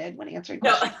long-winded when answering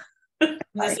questions. No,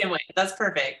 the same way. That's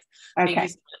perfect. Okay. Thank you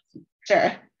so much.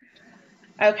 Sure.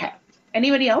 Okay.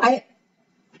 Anybody else?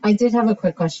 I did have a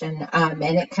quick question, and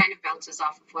it kind of bounces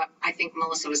off of what I think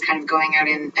Melissa was kind of going at,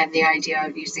 and the idea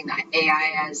of using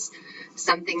AI as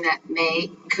something that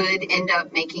could end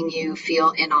up making you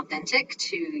feel inauthentic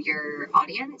to your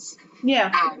audience.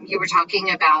 Yeah. You were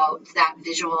talking about that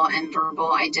visual and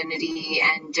verbal identity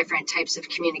and different types of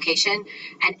communication,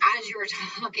 and as you were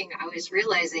talking, I was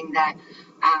realizing that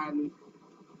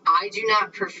I do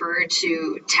not prefer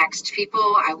to text people.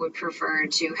 I would prefer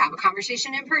to have a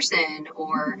conversation in person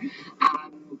or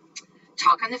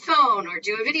talk on the phone or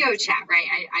do a video chat,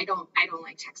 right? I don't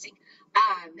like texting.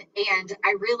 And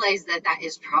I realized that that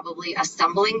is probably a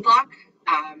stumbling block.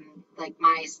 Like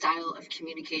my style of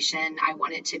communication, I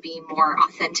want it to be more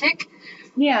authentic.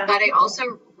 Yeah. But I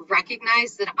also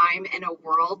recognize that I'm in a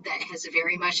world that has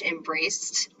very much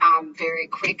embraced very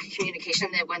quick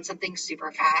communication, that wants something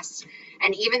super fast.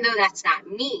 And even though that's not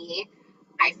me,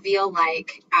 I feel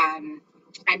like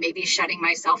I may be shutting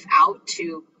myself out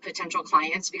to potential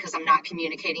clients because I'm not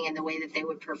communicating in the way that they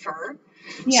would prefer.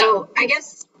 Yeah. So I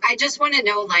guess I just want to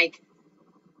know, like,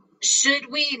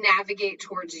 should we navigate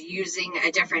towards using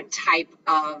a different type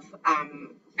of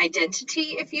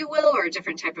identity, if you will, or a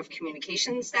different type of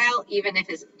communication style, even if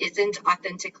it isn't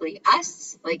authentically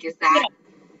us? Like, is that,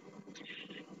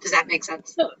 does that make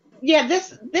sense? So, yeah,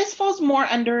 this falls more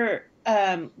under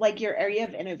like your area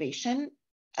of innovation.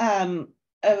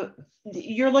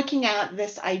 You're looking at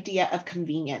this idea of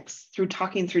convenience through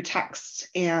talking through text,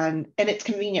 and it's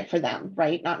convenient for them,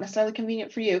 right? Not necessarily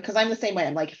convenient for you, because I'm the same way.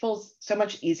 I'm like, it feels so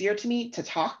much easier to me to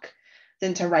talk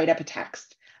than to write up a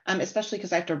text, especially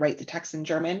because I have to write the text in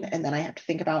German, and then I have to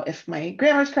think about if my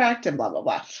grammar is correct and blah, blah,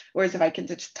 blah. Whereas if I can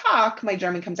just talk, my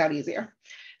German comes out easier.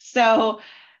 So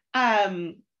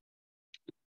to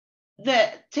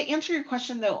answer your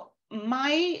question though,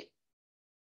 my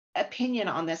opinion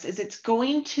on this is it's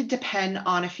going to depend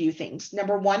on a few things.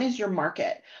 Number one is your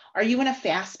market. Are you in a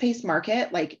fast-paced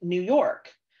market like New York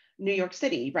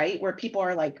City, right? Where people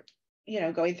are like,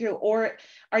 going through, or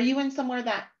are you in somewhere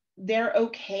that they're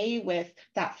okay with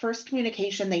that first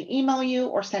communication? They email you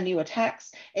or send you a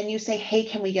text and you say, hey,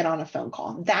 can we get on a phone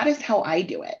call? That is how I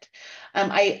do it.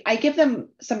 I give them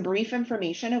some brief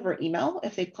information over email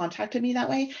if they've contacted me that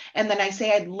way. And then I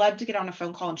say, I'd love to get on a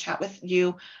phone call and chat with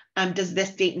you. Does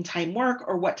this date and time work,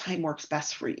 or what time works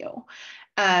best for you?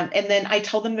 And then I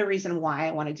tell them the reason why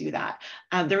I want to do that.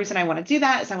 The reason I want to do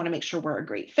that is I want to make sure we're a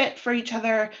great fit for each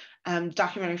other.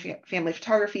 Documentary family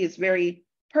photography is very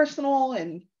personal,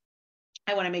 and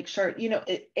I want to make sure,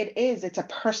 it's a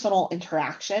personal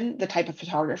interaction, the type of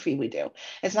photography we do.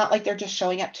 It's not like they're just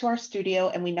showing up to our studio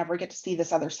and we never get to see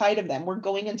this other side of them. We're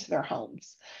going into their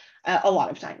homes a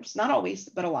lot of times, not always,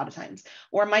 but a lot of times.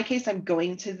 Or in my case, I'm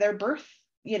going to their birth,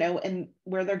 and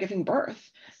where they're giving birth.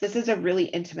 This is a really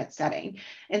intimate setting.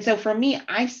 And so for me,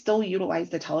 I still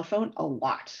utilize the telephone a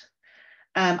lot.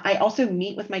 I also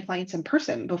meet with my clients in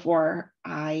person before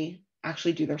I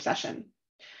actually do their session.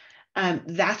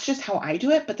 That's just how I do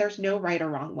it, but there's no right or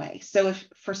wrong way. So if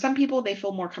for some people, they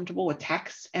feel more comfortable with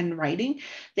text and writing,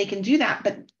 they can do that,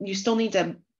 but you still need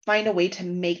to find a way to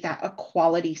make that a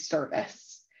quality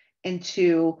service and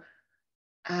to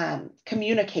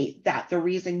communicate that the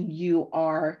reason you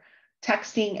are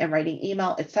texting and writing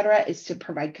email, et cetera, is to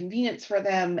provide convenience for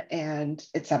them and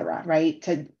et cetera, right?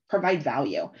 To provide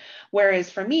value. Whereas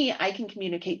for me, I can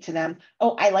communicate to them,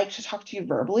 oh, I like to talk to you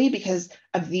verbally because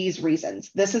of these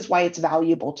reasons. This is why it's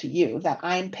valuable to you that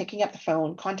I'm picking up the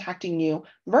phone, contacting you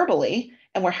verbally,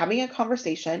 and we're having a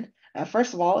conversation.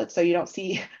 First of all, it's so you don't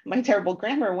see my terrible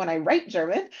grammar when I write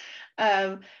German.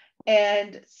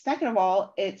 And second of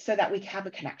all, it's so that we have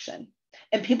a connection.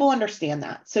 And people understand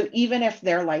that. So even if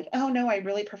they're like, oh no, I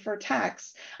really prefer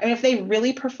text. I mean, if they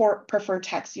really prefer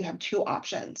text, you have two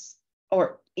options,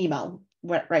 or email,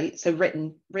 right? So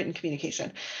written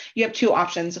communication. You have two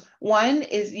options. One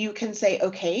is you can say,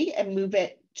 okay, and move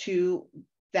it to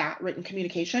that written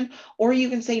communication, or you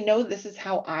can say, no, this is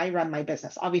how I run my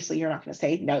business. Obviously, you're not going to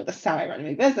say, no, this is how I run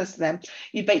my business to them.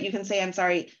 But you can say, I'm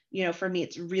sorry, for me,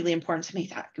 it's really important to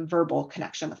make that verbal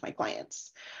connection with my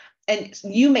clients. And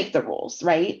you make the rules,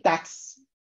 right? That's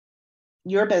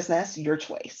your business, your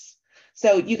choice.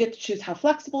 So you get to choose how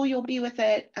flexible you'll be with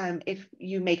it. If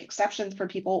you make exceptions for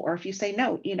people, or if you say,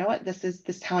 no, you know what, this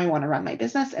is how I want to run my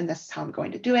business, and this is how I'm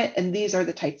going to do it. And these are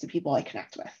the types of people I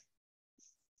connect with.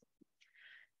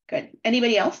 Good.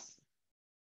 Anybody else?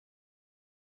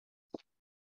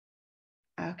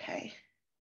 Okay.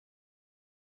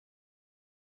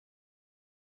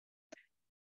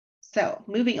 So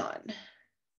moving on.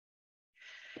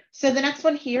 So the next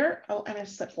one here, oh, I'm going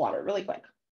to sip water really quick.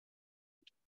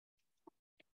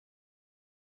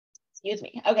 Excuse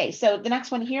me. Okay, so the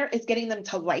next one here is getting them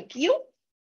to like you.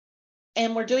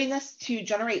 And we're doing this to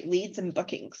generate leads and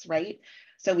bookings, right?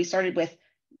 So we started with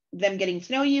them getting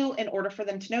to know you. In order for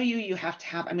them to know you, you have to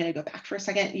have, I'm going to go back for a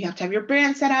second. You have to have your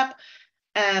brand set up,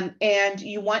 and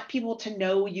you want people to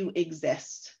know you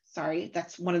exist. Sorry,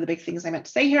 that's one of the big things I meant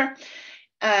to say here.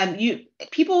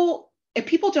 If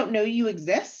people don't know you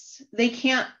exist, they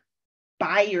can't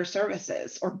buy your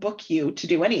services or book you to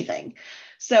do anything.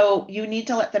 So you need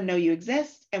to let them know you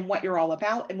exist and what you're all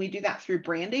about. And we do that through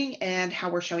branding and how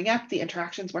we're showing up, the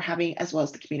interactions we're having, as well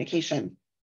as the communication.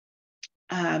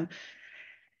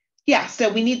 Yeah,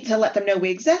 so we need to let them know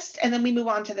we exist. And then we move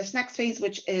on to this next phase,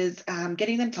 which is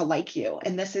getting them to like you.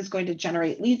 And this is going to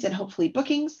generate leads and hopefully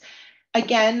bookings.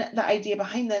 Again, the idea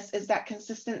behind this is that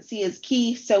consistency is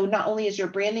key. So not only is your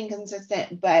branding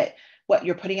consistent, but what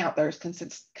you're putting out there is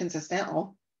consistent.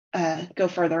 I'll go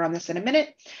further on this in a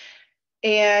minute.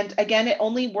 And again, it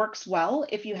only works well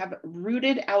if you have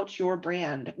rooted out your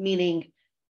brand, meaning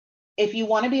if you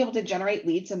want to be able to generate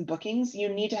leads and bookings, you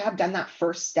need to have done that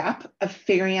first step of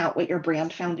figuring out what your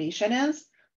brand foundation is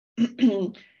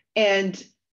and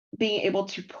being able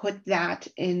to put that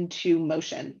into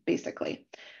motion, basically.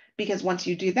 Because once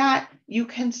you do that, you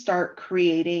can start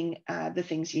creating the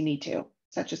things you need to,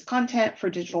 such as content for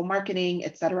digital marketing,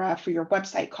 et cetera, for your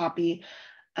website copy,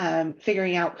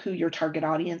 figuring out who your target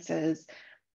audience is,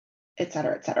 et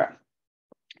cetera, et cetera.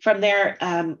 From there,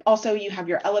 also you have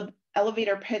your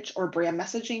elevator pitch or brand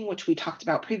messaging, which we talked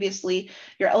about previously.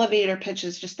 Your elevator pitch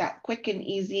is just that quick and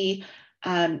easy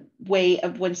way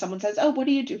of when someone says, oh, what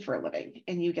do you do for a living?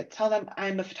 And you get to tell them,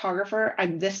 I'm a photographer.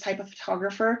 I'm this type of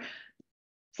photographer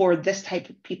for this type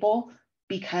of people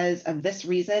because of this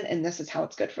reason, and this is how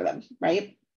it's good for them,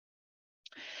 right?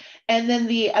 And then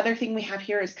the other thing we have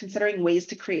here is considering ways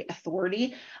to create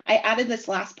authority. I added this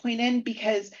last point in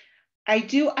because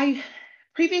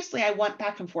previously I went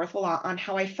back and forth a lot on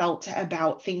how I felt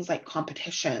about things like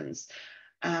competitions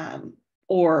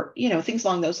or, things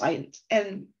along those lines.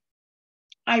 And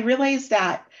I realized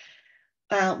that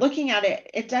looking at it,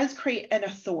 it does create an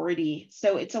authority.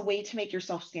 So it's a way to make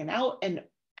yourself stand out and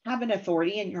have an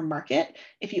authority in your market.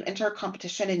 If you enter a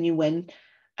competition and you win,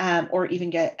 or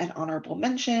even get an honorable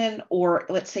mention, or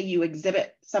let's say you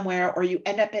exhibit somewhere, or you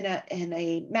end up in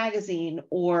a magazine,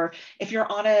 or if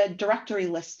you're on a directory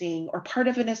listing or part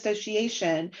of an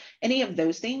association, any of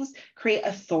those things create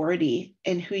authority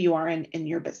in who you are in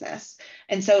your business.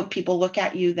 And so people look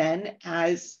at you then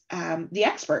as the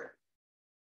expert.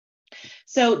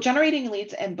 So generating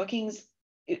leads and bookings,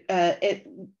 it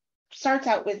starts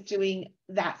out with doing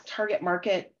that target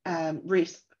market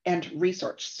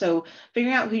research. So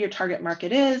figuring out who your target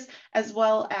market is, as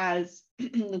well as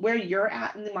where you're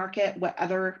at in the market, what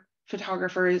other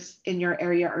photographers in your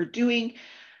area are doing,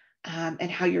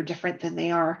 and how you're different than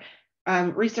they are.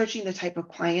 Researching the type of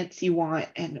clients you want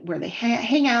and where they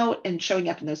hang out and showing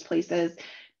up in those places.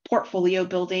 Portfolio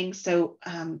building. So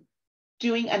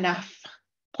doing enough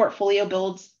portfolio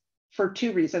builds for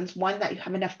two reasons. One, that you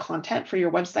have enough content for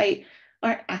your website,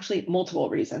 or actually multiple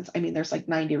reasons. I mean, there's like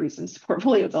 90 reasons to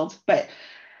portfolio build, but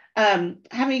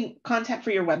having content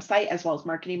for your website as well as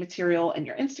marketing material and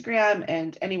your Instagram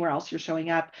and anywhere else you're showing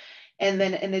up. And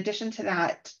then in addition to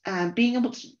that, being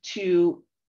able to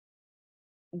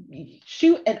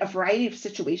shoot in a variety of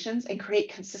situations and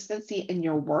create consistency in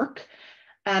your work,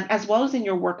 as well as in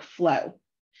your workflow.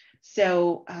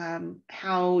 So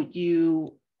how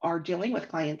you are dealing with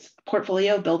clients,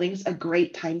 portfolio building is a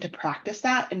great time to practice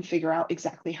that and figure out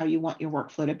exactly how you want your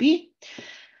workflow to be.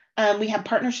 We have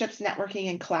partnerships, networking,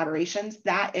 and collaborations.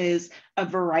 That is a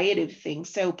variety of things.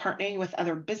 So partnering with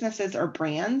other businesses or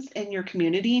brands in your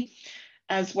community,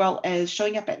 as well as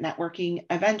showing up at networking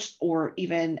events or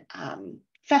even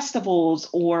festivals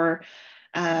or,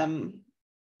 God,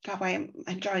 why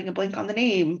I'm drawing a blank on the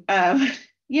name,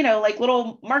 like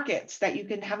little markets that you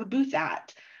can have a booth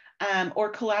at. Or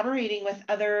collaborating with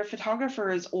other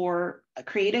photographers or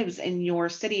creatives in your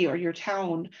city or your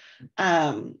town,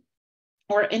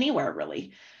 or anywhere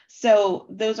really. So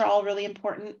those are all really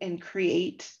important and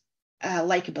create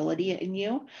likability in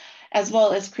you, as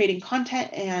well as creating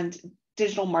content and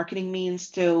digital marketing means.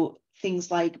 So things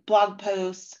like blog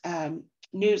posts,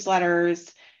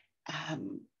 newsletters,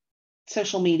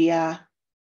 social media,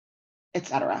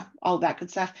 etc. All that good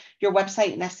stuff. Your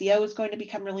website and SEO is going to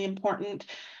become really important.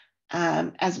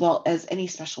 As well as any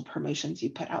special promotions you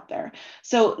put out there.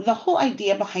 So the whole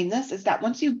idea behind this is that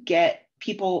once you get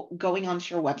people going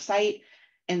onto your website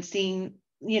and seeing,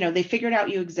 they figured out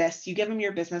you exist, you give them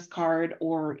your business card,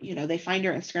 or, they find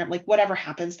your Instagram, like whatever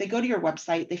happens, they go to your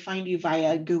website, they find you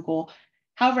via Google,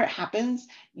 however it happens,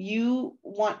 you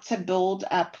want to build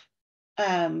up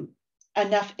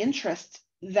enough interest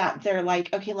that they're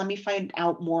like, okay, let me find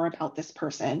out more about this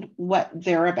person, what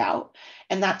they're about.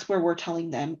 And that's where we're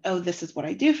telling them, oh, this is what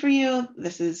I do for you.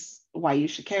 This is why you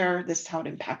should care. This is how it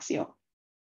impacts you.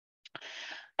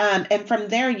 And from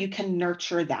there, you can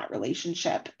nurture that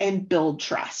relationship and build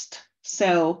trust.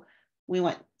 So we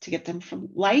want to get them from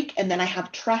like, and then I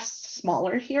have trust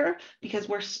smaller here because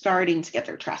we're starting to get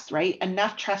their trust, right?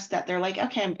 Enough trust that they're like,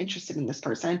 okay, I'm interested in this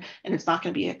person and it's not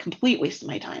going to be a complete waste of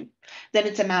my time. Then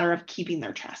it's a matter of keeping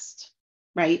their trust,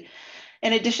 right?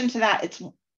 In addition to that, it's,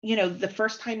 you know, the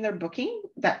first time they're booking,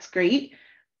 that's great,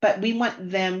 but we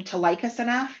want them to like us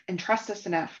enough and trust us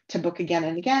enough to book again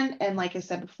and again. And like I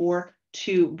said before,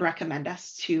 to recommend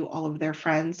us to all of their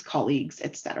friends, colleagues,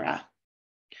 etc.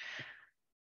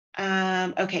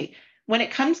 Okay, when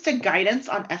it comes to guidance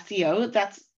on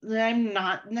SEO, I'm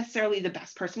not necessarily the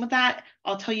best person with that.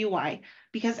 I'll tell you why.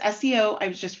 Because SEO, I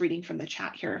was just reading from the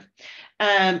chat here.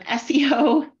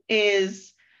 SEO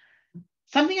is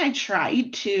something I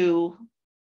tried to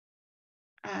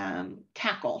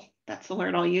tackle. That's the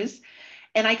word I'll use.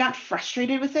 And I got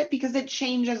frustrated with it because it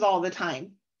changes all the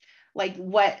time. Like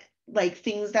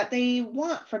things that they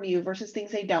want from you versus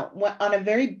things they don't. On a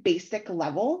very basic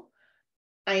level,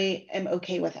 I am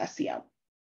okay with SEO.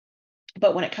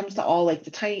 But when it comes to all like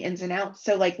the tiny ins and outs,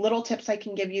 so like little tips I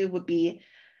can give you would be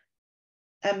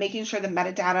making sure the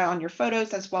metadata on your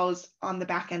photos as well as on the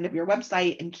back end of your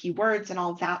website and keywords and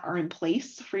all of that are in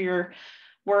place for your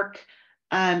work.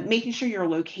 Making sure your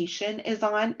location is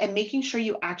on and making sure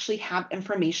you actually have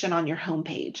information on your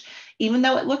homepage. Even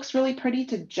though it looks really pretty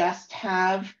to just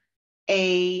have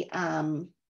a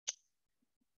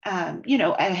you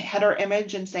know, a header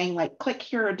image and saying like, click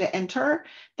here to enter,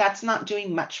 that's not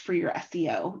doing much for your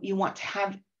SEO. You want to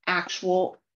have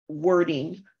actual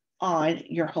wording on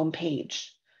your homepage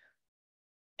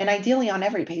and ideally on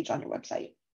every page on your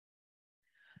website.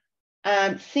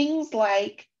 Things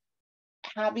like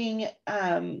having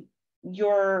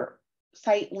your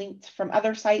site linked from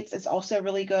other sites is also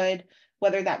really good,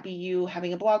 whether that be you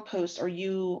having a blog post or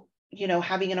you know,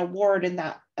 having an award in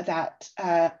that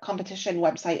competition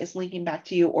website is linking back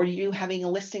to you, or you having a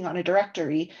listing on a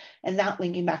directory and that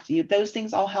linking back to you. Those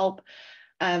things all help.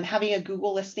 Having a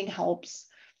Google listing helps,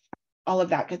 all of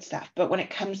that good stuff. But when it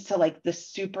comes to like the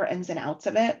super ins and outs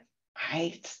of it,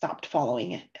 I stopped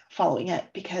following it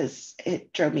because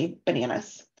it drove me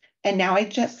bananas. And now I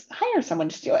just hire someone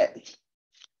to do it.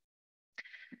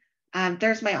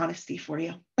 There's my honesty for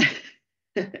you.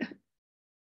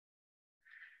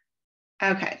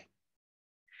 Okay.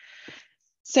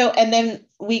 So, and then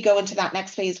we go into that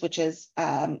next phase, which is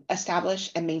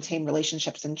establish and maintain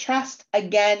relationships and trust.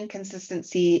 Again,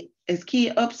 consistency is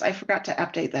key. Oops, I forgot to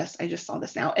update this. I just saw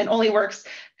this now. It only works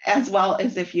as well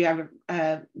as if you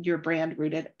have your brand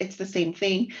rooted. It's the same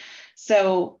thing.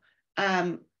 So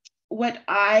what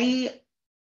I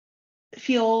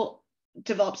feel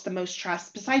develops the most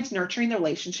trust besides nurturing the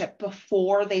relationship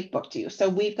before they've booked you. So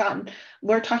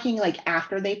we're talking like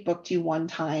after they've booked you one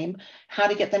time, how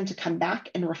to get them to come back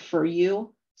and refer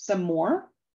you some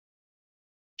more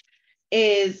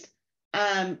is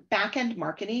back-end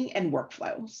marketing and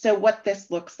workflow. So what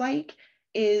this looks like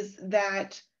is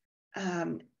that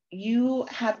you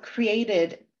have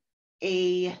created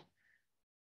an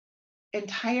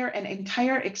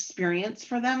entire experience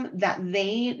for them that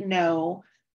they know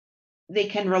they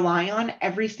can rely on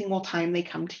every single time they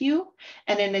come to you.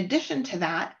 And in addition to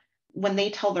that, when they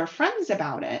tell their friends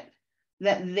about it,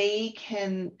 that they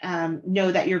can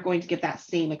know that you're going to give that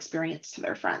same experience to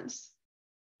their friends.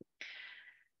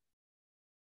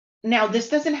 Now, this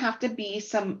doesn't have to be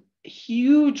some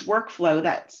huge workflow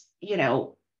that's, you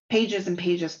know, pages and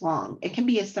pages long. It can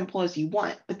be as simple as you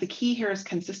want, but the key here is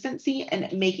consistency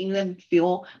and making them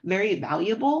feel very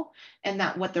valuable and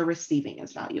that what they're receiving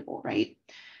is valuable, right?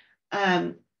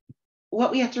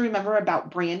 What we have to remember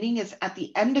about branding is at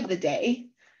the end of the day,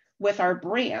 with our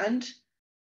brand,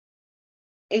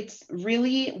 it's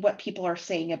really what people are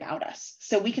saying about us.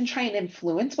 So we can try and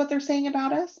influence what they're saying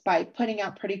about us by putting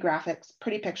out pretty graphics,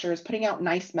 pretty pictures, putting out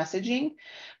nice messaging.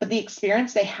 But the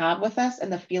experience they have with us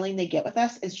and the feeling they get with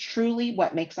us is truly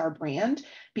what makes our brand,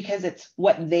 because it's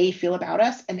what they feel about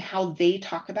us and how they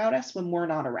talk about us when we're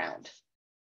not around.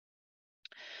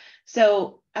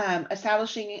 So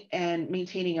establishing and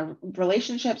maintaining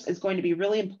relationships is going to be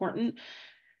really important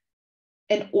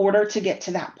in order to get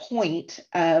to that point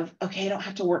of, okay, I don't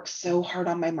have to work so hard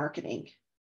on my marketing,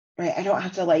 right? I don't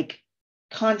have to like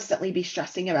constantly be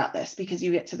stressing about this, because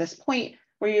you get to this point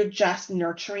where you're just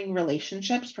nurturing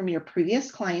relationships from your previous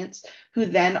clients who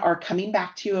then are coming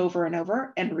back to you over and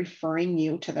over and referring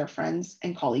you to their friends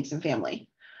and colleagues and family.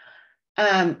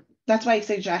 That's why I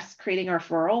suggest creating a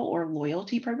referral or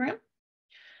loyalty program.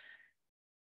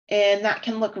 And that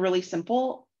can look really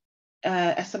simple,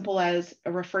 as simple as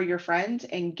refer your friend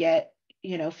and get,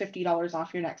 you know, $50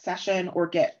 off your next session, or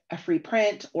get a free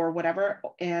print or whatever.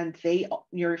 And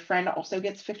your friend also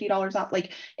gets $50 off.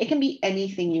 Like, it can be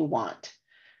anything you want.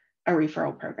 a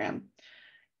referral program.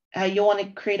 You'll want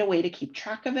to create a way to keep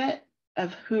track of it,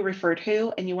 of who referred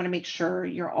who, and you want to make sure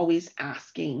you're always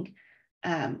asking,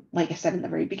 like I said in the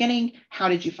very beginning, how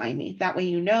did you find me? That way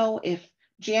you know if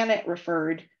Janet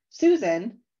referred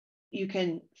Susan, you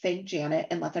can thank Janet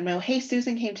and let them know, hey,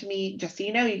 Susan came to me, just so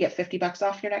you know, you get $50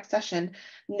 off your next session.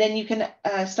 And then you can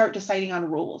start deciding on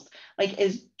rules. Like,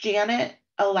 is Janet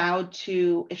allowed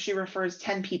to, if she refers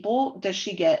 10 people, does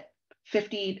she get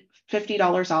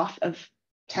 $50 off of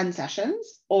 10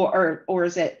 sessions? Or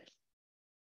is it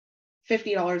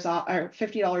 $50 off, or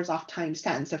 $50 off times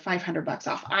 10, so $500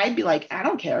 off? I'd be like, I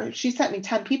don't care. If she sent me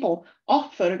 10 people, I'll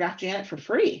photograph Janet for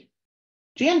free.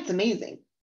 Janet's amazing,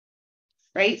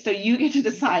 right? So you get to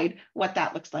decide what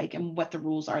that looks like and what the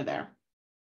rules are there.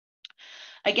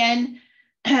 Again,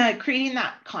 creating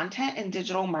that content and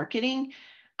digital marketing.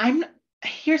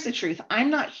 Here's the truth. I'm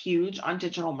not huge on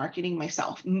digital marketing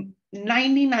myself.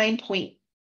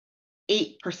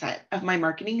 99.8% of my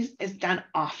marketing is done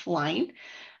offline.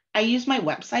 I use my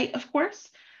website, of course,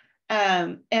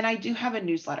 and I do have a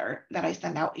newsletter that I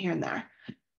send out here and there.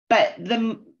 But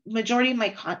the majority of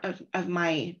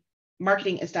my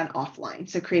marketing is done offline.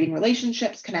 So creating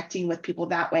relationships, connecting with people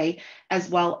that way, as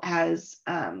well as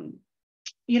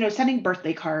sending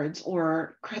birthday cards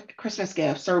or Christmas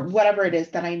gifts or whatever it is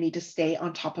that I need to stay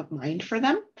on top of mind for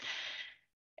them.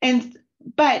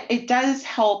 But it does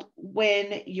help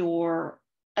when you're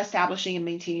establishing and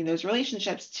maintaining those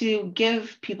relationships to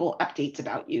give people updates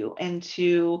about you and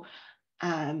to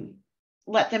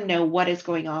let them know what is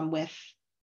going on with,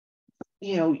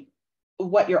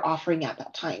 what you're offering at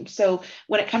that time. So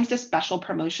when it comes to special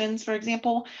promotions, for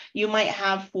example, you might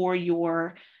have for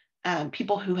your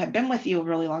people who have been with you a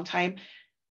really long time,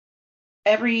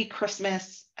 every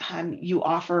Christmas, you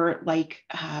offer like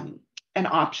an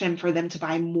option for them to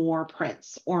buy more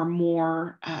prints or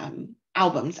more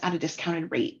albums at a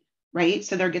discounted rate, right?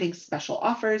 So they're getting special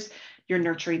offers, you're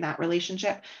nurturing that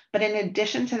relationship. But in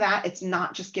addition to that, it's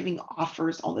not just giving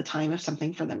offers all the time of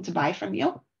something for them to buy from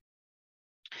you.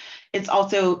 It's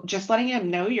also just letting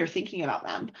them know you're thinking about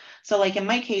them. So like in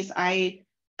my case, I,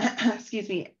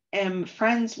 am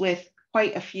friends with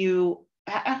quite a few,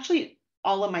 actually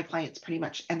all of my clients pretty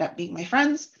much end up being my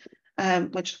friends,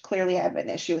 which clearly I have an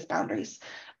issue with boundaries,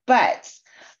 but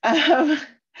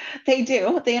they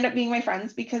end up being my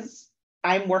friends because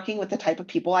I'm working with the type of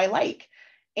people I like.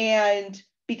 And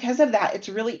because of that, it's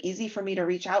really easy for me to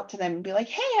reach out to them and be like,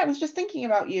 hey, I was just thinking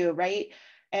about you, right?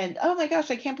 And oh my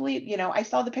gosh, I can't believe, I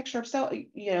saw the picture of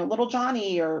little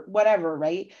Johnny or whatever,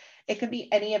 right? It could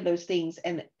be any of those things.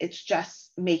 And it's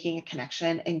just making a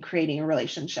connection and creating a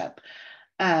relationship,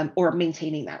 or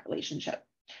maintaining that relationship.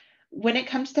 When it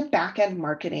comes to back-end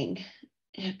marketing,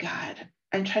 oh God,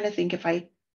 I'm trying to think if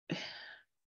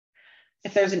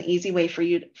there's an easy way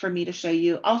for me to show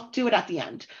you. I'll do it at the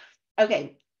end.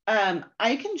 Okay.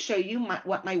 I can show you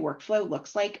what my workflow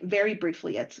looks like very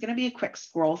briefly. It's going to be a quick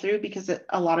scroll through because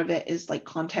a lot of it is like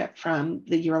content from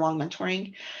the year-long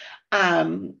mentoring.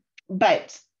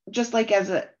 But just like as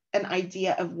an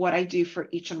idea of what I do for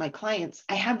each of my clients,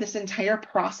 I have this entire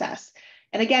process.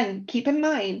 And again, keep in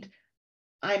mind,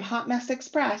 I'm Hot Mess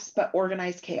Express, but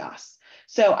organized chaos.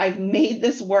 So I've made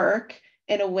this work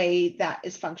in a way that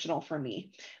is functional for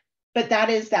me. But that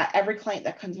is that every client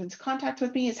that comes into contact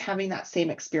with me is having that same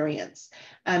experience.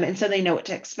 And so they know what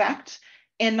to expect.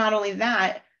 And not only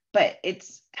that, but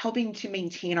it's helping to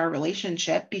maintain our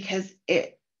relationship because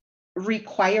it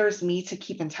requires me to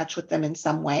keep in touch with them in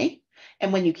some way.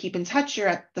 And when you keep in touch, you're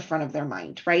at the front of their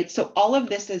mind, right? So all of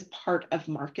this is part of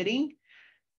marketing.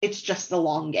 It's just the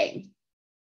long game.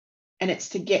 And it's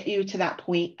to get you to that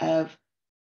point of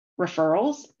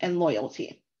referrals and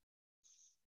loyalty.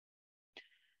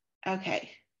 Okay,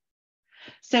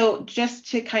 so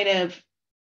just to kind of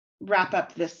wrap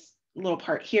up this little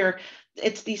part here,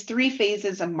 it's these 3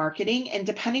 phases of marketing, and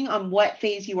depending on what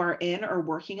phase you are in or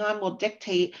working on will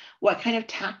dictate what kind of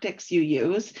tactics you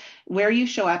use, where you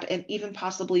show up, and even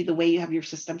possibly the way you have your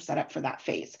system set up for that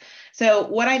phase. So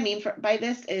what I mean by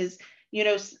this is,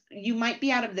 you might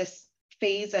be out of this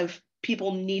phase of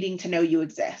people needing to know you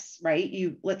exist, right?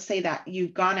 Let's say that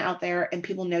you've gone out there and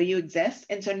people know you exist.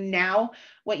 And so now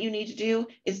what you need to do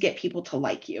is get people to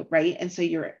like you, right? And so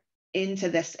you're into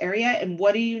this area. And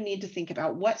what do you need to think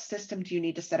about? What system do you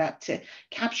need to set up to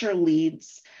capture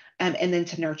leads, and then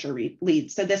to nurture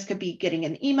leads? So this could be getting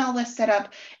an email list set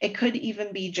up. It could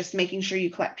even be just making sure you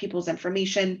collect people's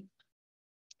information,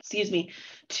 to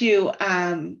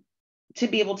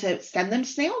be able to send them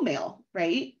snail mail,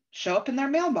 right? Show up in their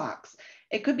mailbox.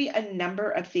 It could be a number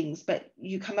of things, but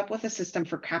you come up with a system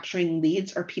for capturing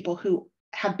leads or people who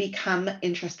have become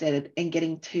interested in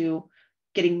getting to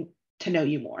know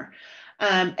you more.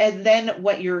 And then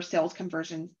what your sales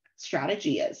conversion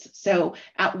strategy is. So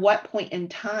at what point in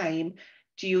time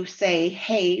do you say,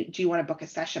 hey, do you want to book a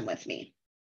session with me?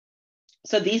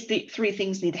 So these three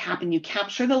things need to happen. You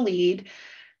capture the lead.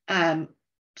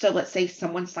 So let's say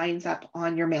someone signs up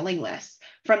on your mailing list.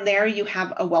 From there, you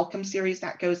have a welcome series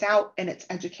that goes out, and it's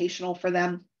educational for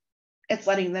them. It's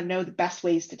letting them know the best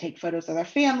ways to take photos of their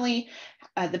family,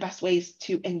 the best ways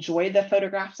to enjoy the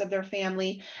photographs of their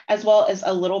family, as well as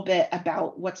a little bit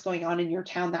about what's going on in your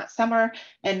town that summer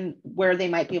and where they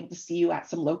might be able to see you at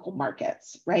some local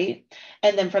markets, right?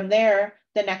 And then from there,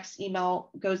 the next email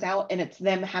goes out and it's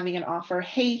them having an offer.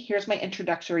 Hey, here's my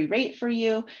introductory rate for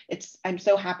you. I'm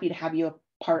so happy to have you a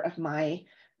part of my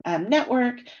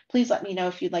network. Please let me know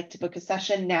if you'd like to book a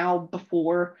session now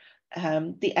before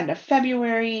the end of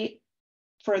February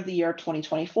for the year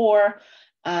 2024.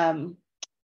 And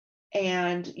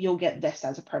you'll get this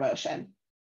as a promotion,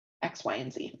 X, Y,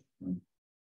 and Z.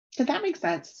 Did that make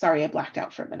sense? Sorry, I blacked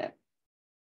out for a minute.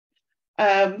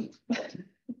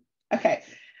 Okay,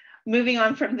 moving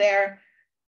on from there.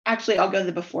 Actually, I'll go to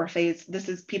the before phase. This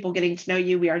is people getting to know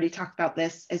you. We already talked about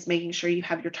this, is making sure you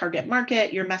have your target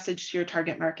market, your message to your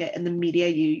target market, and the media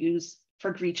you use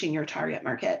for reaching your target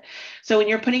market. So when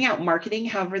you're putting out marketing,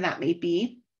 however that may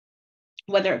be,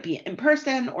 whether it be in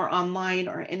person or online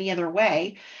or any other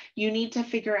way, you need to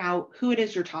figure out who it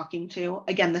is you're talking to.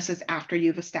 Again, this is after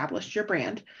you've established your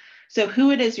brand. So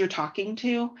who it is you're talking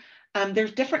to.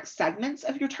 There's different segments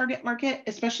of your target market,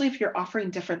 especially if you're offering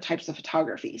different types of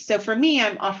photography. So for me,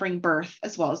 I'm offering birth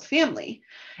as well as family.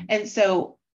 And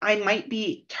so I might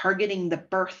be targeting the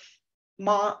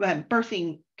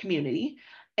birthing community.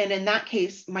 And in that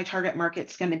case, my target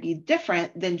market's going to be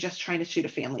different than just trying to shoot a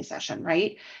family session,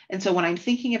 right? And so when I'm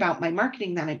thinking about my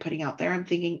marketing that I'm putting out there, I'm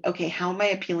thinking, okay, how am I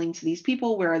appealing to these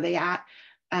people? Where are they at?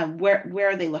 Where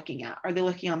are they looking at? Are they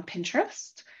looking on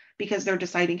Pinterest because they're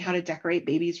deciding how to decorate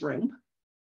baby's room?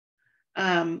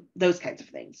 Those kinds of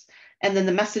things. And then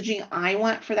the messaging I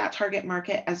want for that target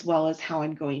market, as well as how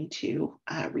I'm going to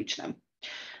reach them.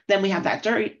 Then we have that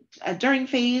during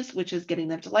phase, which is getting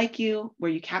them to like you,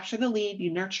 where you capture the lead,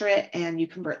 you nurture it, and you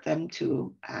convert them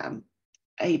to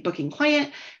a booking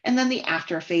client. And then the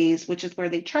after phase, which is where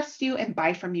they trust you and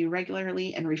buy from you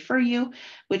regularly and refer you,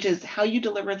 which is how you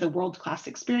deliver the world-class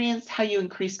experience, how you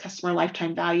increase customer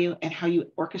lifetime value, and how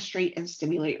you orchestrate and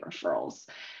stimulate referrals.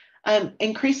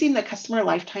 Increasing the customer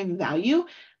lifetime value,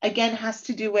 again, has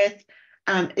to do with,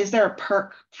 is there a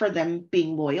perk for them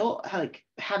being loyal, like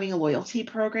having a loyalty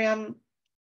program?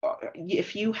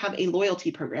 If you have a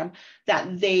loyalty program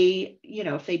that they,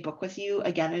 if they book with you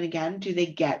again and again, do they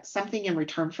get something in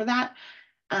return for that?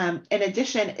 In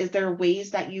addition, is there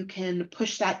ways that you can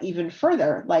push that even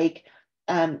further? Like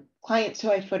clients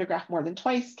who I photograph more than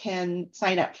twice can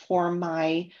sign up for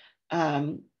my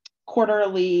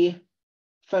quarterly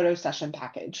photo session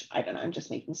package. I don't know, I'm just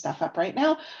making stuff up right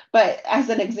now. But as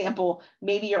an example,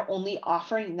 maybe you're only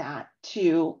offering that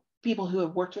to people who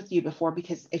have worked with you before,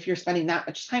 because if you're spending that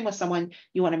much time with someone,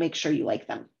 you want to make sure you like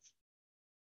them.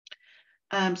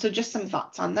 So just some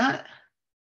thoughts on that.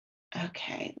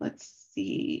 Okay, let's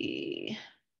see.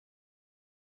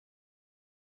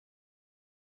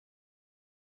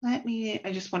 I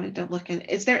just wanted to look in.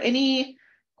 Is there any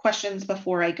questions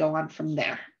before I go on from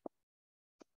there?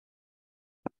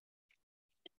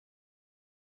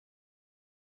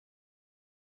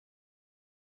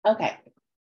 Okay.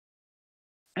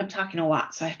 I'm talking a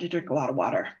lot, so I have to drink a lot of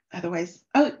water. Otherwise,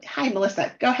 oh, hi,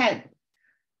 Melissa, go ahead.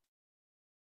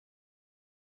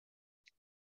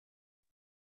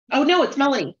 Oh, no, it's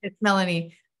Melanie. It's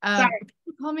Melanie. Sorry.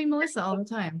 People call me Melissa all the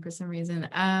time for some reason.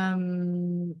 Her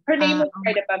name is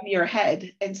right above your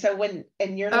head. And so you're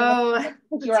you're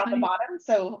on the bottom.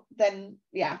 So then,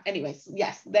 yeah, anyways,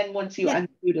 yes. Then once you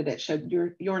unmuted, it showed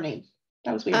your name.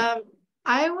 That was weird.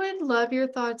 I would love your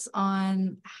thoughts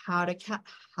on how to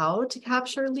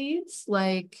capture leads.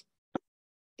 Like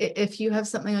if you have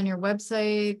something on your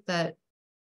website that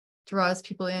draws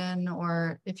people in,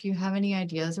 or if you have any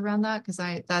ideas around that, because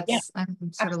I'm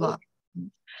sort of lost.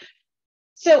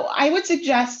 So I would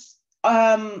suggest,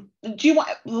 let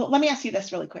me ask you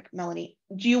this really quick, Melanie.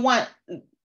 Do you want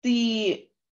the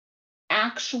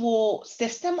actual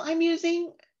system I'm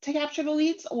using to capture the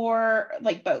leads, or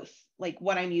like both? Like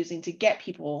what I'm using to get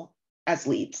people as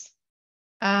leads?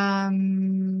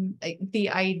 The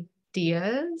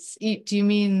ideas. Do you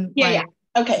mean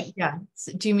okay. Yeah.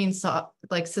 So do you mean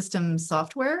system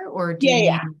software, or do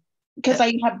you mean? Because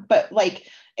I have, but like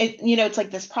it, it's like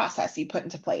this process you put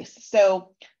into place.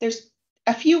 So there's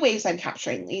a few ways I'm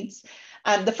capturing leads.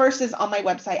 The first is on my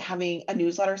website having a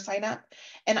newsletter sign up.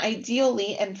 And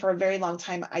ideally, and for a very long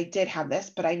time, I did have this,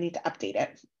 but I need to update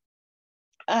it.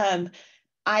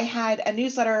 I had a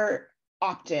newsletter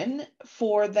opt-in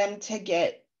for them to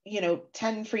get,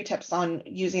 10 free tips on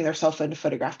using their cell phone to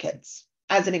photograph kids,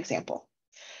 as an example.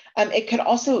 It could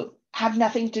also have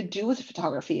nothing to do with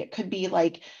photography. It could be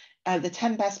like the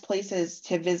 10 best places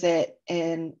to visit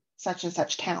in such and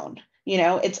such town.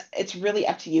 It's really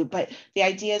up to you, but the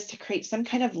idea is to create some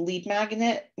kind of lead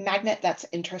magnet that's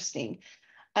interesting.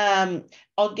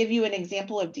 I'll give you an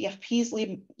example of DFP's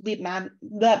lead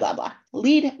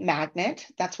magnet.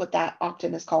 That's what that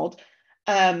opt-in is called.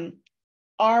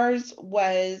 Ours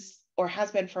was, or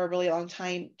has been for a really long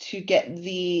time, to get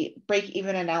the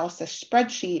break-even analysis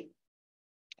spreadsheet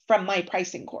from my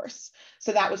pricing course.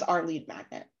 So that was our lead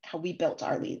magnet, how we built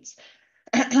our leads.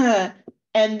 And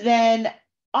then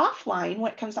offline,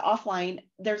 when it comes to offline,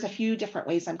 there's a few different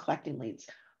ways I'm collecting leads.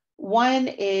 One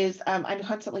is I'm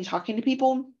constantly talking to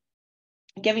people,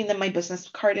 giving them my business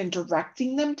card and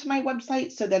directing them to my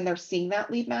website. So then they're seeing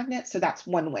that lead magnet. So that's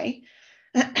one way.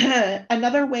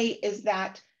 Another way is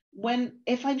that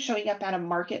if I'm showing up at a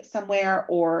market somewhere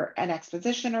or an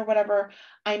exposition or whatever,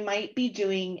 I might be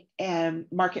doing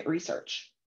market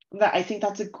research. That I think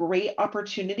that's a great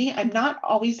opportunity. I'm not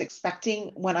always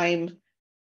expecting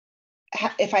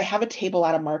if I have a table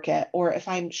at a market or if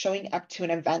I'm showing up to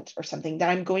an event or something, that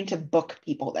I'm going to book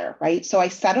people there, right? So I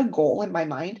set a goal in my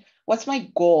mind. What's my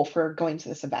goal for going to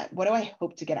this event? What do I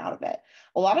hope to get out of it?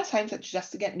 A lot of times it's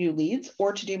just to get new leads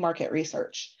or to do market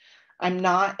research. I'm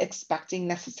not expecting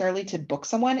necessarily to book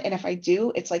someone. And if I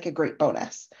do, it's like a great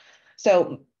bonus.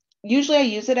 So usually I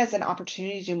use it as an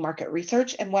opportunity to do market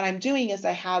research. And what I'm doing is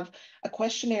I have a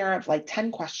questionnaire of like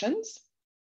 10 questions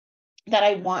that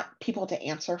I want people to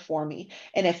answer for me.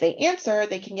 And if they answer,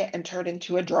 they can get entered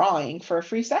into a drawing for a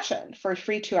free session, for a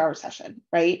free 2-hour session,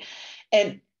 right?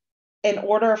 And in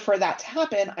order for that to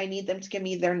happen, I need them to give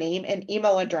me their name and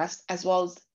email address, as well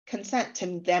as consent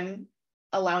to them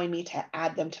allowing me to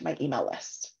add them to my email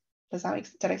list. Does that make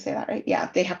sense? Did I say that right? Yeah,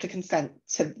 they have to consent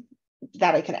to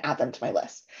that I can add them to my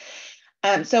list.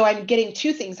 So I'm getting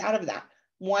two things out of that.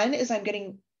 One is I'm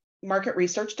getting market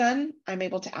research done. I'm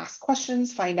able to ask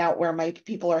questions, find out where my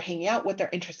people are hanging out, what they're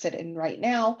interested in right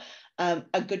now.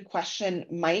 A good question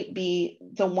might be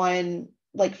the one,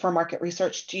 like for market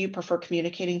research, do you prefer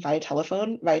communicating via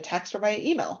telephone, via text, or via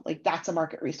email? Like that's a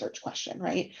market research question,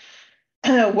 right?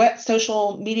 What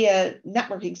social media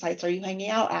networking sites are you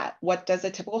hanging out at? What does a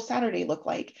typical Saturday look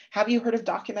like? Have you heard of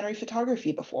documentary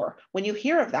photography before? When you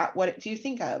hear of that, what do you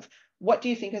think of? What do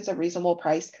you think is a reasonable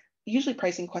price? Usually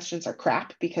pricing questions are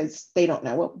crap because they don't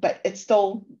know, but it's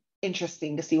still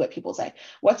interesting to see what people say.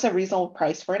 What's a reasonable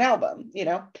price for an album?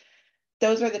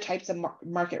 Those are the types of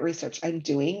market research I'm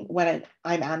doing when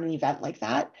I'm at an event like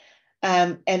that.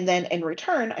 And then in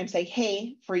return, I'm saying,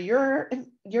 hey, for your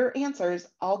answers,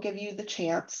 I'll give you the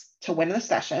chance to win the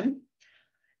session.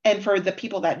 And for the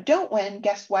people that don't win,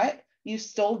 guess what? You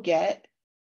still get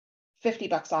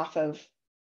 $50 off of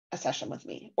a session with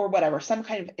me or whatever, some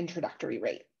kind of introductory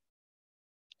rate.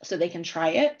 So they can try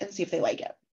it and see if they like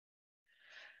it.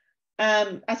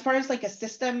 As far as like a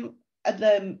system,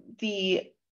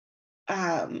 the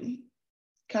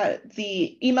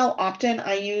email opt-in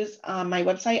I use on my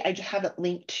website, I just have it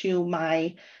linked to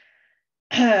my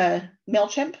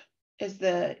MailChimp is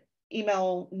the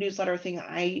email newsletter thing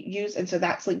I use. And so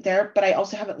that's linked there, but I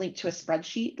also have it linked to a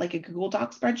spreadsheet, like a Google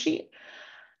Doc spreadsheet,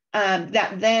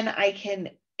 that then I can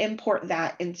import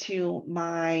that into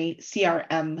my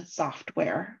CRM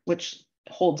software, which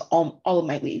holds all of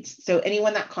my leads. So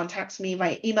anyone that contacts me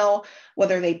via email,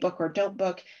 whether they book or don't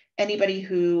book, anybody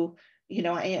who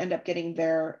I end up getting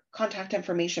their contact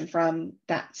information from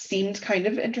that seemed kind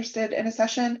of interested in a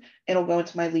session, it'll go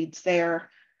into my leads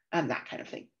there, that kind of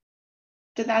thing.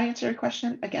 Did that answer your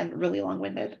question? Again, really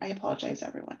long-winded. I apologize,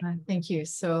 everyone. Thank you.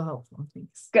 So helpful.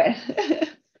 Thanks. Good.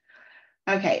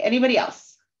 Okay, anybody else?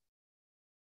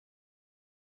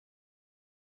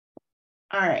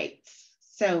 All right,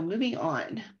 so moving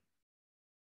on.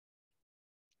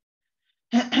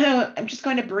 I'm just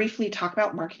going to briefly talk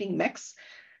about marketing mix.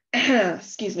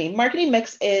 Excuse me. Marketing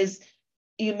mix is,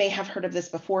 you may have heard of this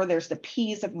before, there's the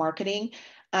P's of marketing.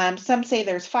 Some say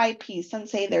there's 5 P's, some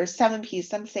say there's 7 P's,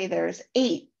 some say there's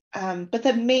 8. But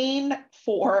the main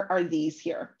 4 are these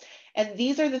here. And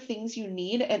these are the things you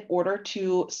need in order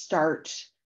to start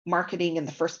marketing in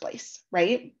the first place,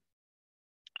 right?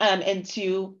 And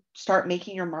to start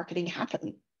making your marketing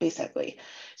happen, basically.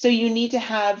 So you need to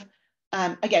have,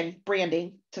 again,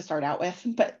 branding to start out with,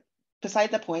 but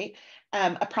beside the point,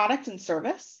 a product and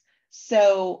service.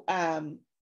 So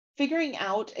figuring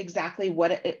out exactly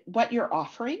what you're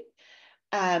offering,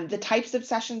 the types of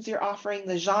sessions you're offering,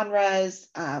 the genres,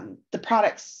 the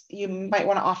products you might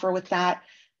want to offer with that,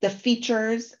 the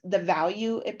features, the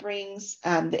value it brings,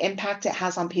 the impact it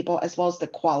has on people, as well as the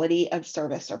quality of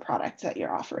service or product that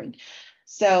you're offering.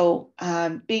 So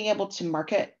being able to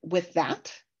market with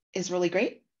that is really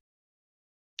great.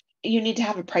 You need to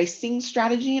have a pricing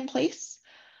strategy in place.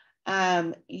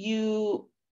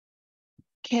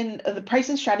 The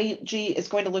pricing strategy is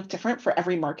going to look different for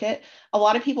every market. A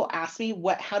lot of people ask me,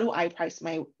 how do I price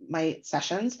my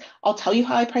sessions? I'll tell you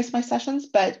how I price my sessions,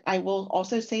 but I will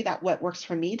also say that what works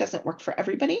for me doesn't work for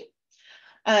everybody.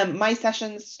 My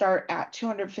sessions start at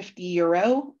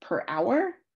 €250 per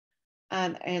hour,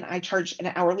 and I charge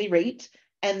an hourly rate,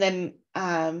 and then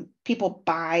people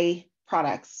buy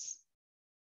products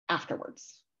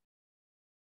afterwards.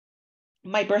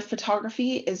 My birth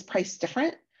photography is priced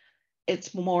different.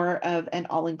 It's more of an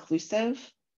all-inclusive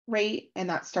rate, and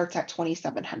that starts at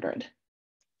 $2,700.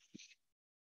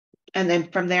 And then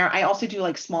from there, I also do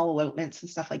like small elopements and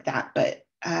stuff like that. But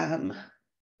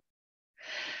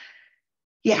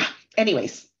yeah,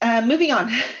 anyways, moving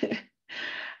on.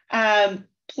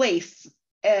 Place.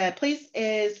 Place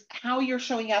is how you're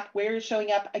showing up, where you're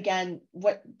showing up. Again,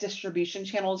 what distribution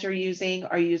channels you're using.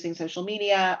 Are you using social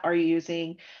media? Are you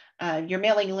using your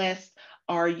mailing list?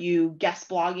 Are you guest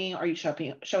blogging? Are you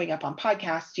showing up on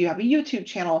podcasts? Do you have a YouTube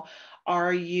channel?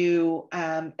 Are you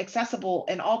accessible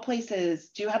in all places?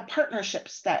 Do you have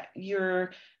partnerships that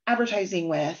you're advertising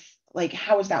with? Like,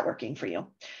 how is that working for you?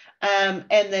 And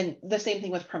then the same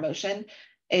thing with promotion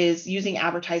is using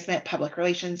advertisement, public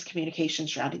relations, communication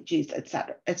strategies, et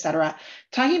cetera.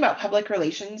 Talking about public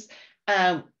relations,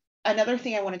 another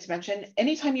thing I wanted to mention,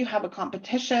 anytime you have a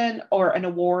competition or an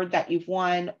award that you've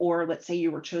won, or let's say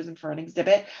you were chosen for an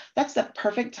exhibit, that's the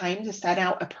perfect time to send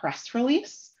out a press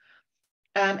release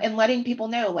and letting people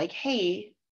know, like,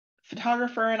 hey,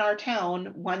 photographer in our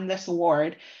town won this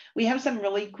award. We have some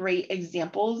really great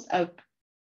examples of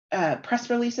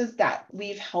press releases that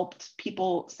we've helped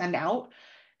people send out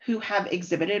who have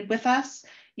exhibited with us.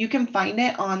 You can find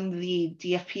it on the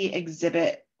DFP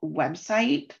exhibit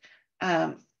website.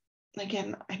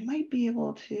 Again, I might be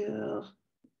able to,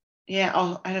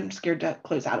 yeah, I'm scared to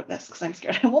close out of this because I'm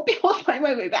scared I won't be able to find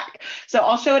my way back. So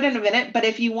I'll show it in a minute, but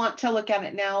if you want to look at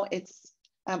it now, it's,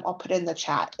 I'll put it in the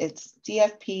chat. It's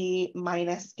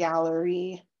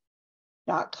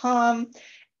dfp-gallery.com.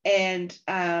 And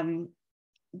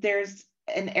there's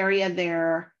an area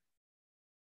there,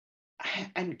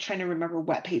 I'm trying to remember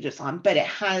what page it's on, but it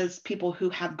has people who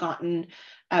have gotten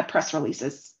press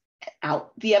releases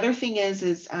out. The other thing is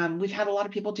we've had a lot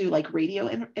of people do like radio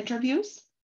interviews.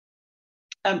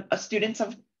 Students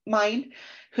of mine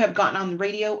who have gotten on the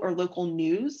radio or local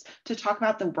news to talk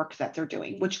about the work that they're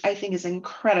doing, which I think is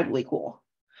incredibly cool.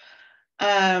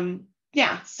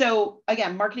 Yeah, so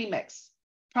again, marketing mix,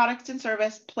 products and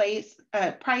service, price,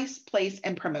 place,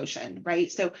 and promotion,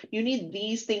 right? So you need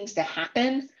these things to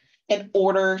happen in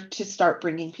order to start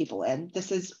bringing people in.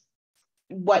 This is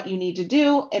what you need to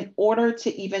do in order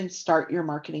to even start your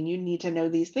marketing. You need to know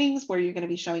these things, where you're going to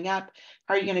be showing up,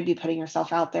 how are you going to be putting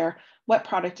yourself out there, what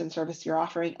product and service you're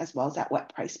offering, as well as at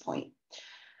what price point.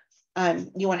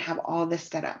 You want to have all this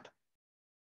set up.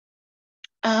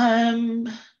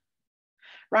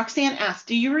 Roxanne asked,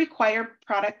 do you require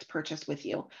product purchase with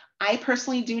you? I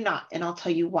personally do not, and I'll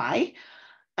tell you why.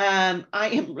 I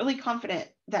am really confident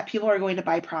that people are going to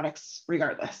buy products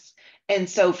regardless. And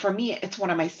so for me, it's one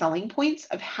of my selling points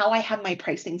of how I have my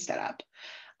pricing set up.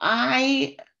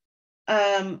 I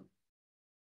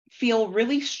feel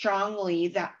really strongly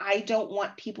that I don't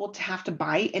want people to have to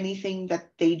buy anything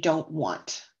that they don't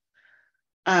want.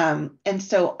 And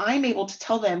so I'm able to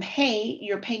tell them, hey,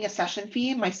 you're paying a session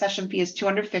fee. My session fee is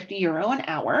 €250 an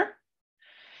hour.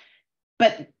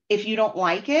 But if you don't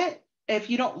like it, if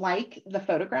you don't like the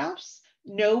photographs,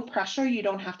 no pressure, you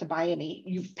don't have to buy any.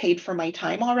 You've paid for my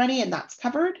time already and that's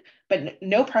covered, but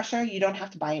no pressure, you don't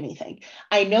have to buy anything.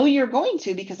 I know you're going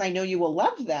to because I know you will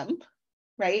love them,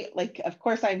 right? Like, of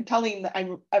course, I'm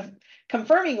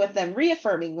confirming with them,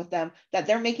 reaffirming with them that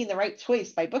they're making the right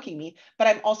choice by booking me, but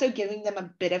I'm also giving them a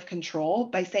bit of control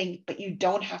by saying, but you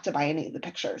don't have to buy any of the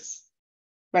pictures,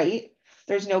 right?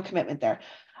 There's no commitment there.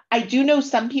 I do know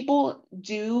some people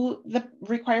do the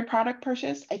required product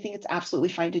purchase. I think it's absolutely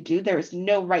fine to do. There is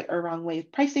no right or wrong way of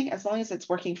pricing as long as it's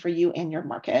working for you and your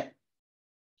market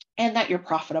and that you're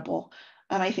profitable.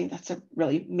 I think that's a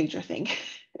really major thing.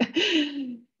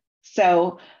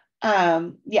 So,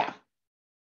 yeah.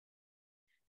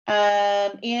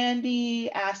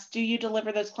 Andy asked, do you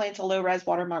deliver those clients a low-res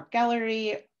watermark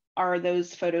gallery? Are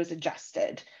those photos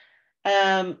adjusted?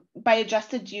 By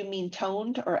adjusted, do you mean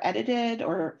toned or edited,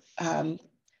 or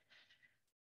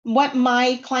what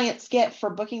my clients get for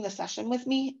booking the session with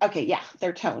me? Okay, yeah,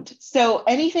 they're toned. So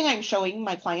anything I'm showing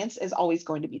my clients is always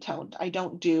going to be toned. I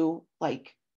don't do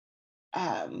like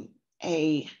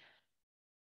a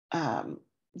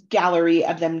gallery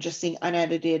of them just seeing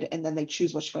unedited and then they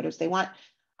choose which photos they want.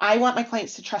 I want my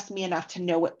clients to trust me enough to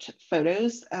know what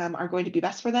photos are going to be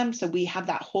best for them. So we have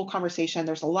that whole conversation.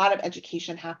 There's a lot of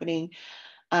education happening.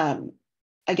 Again,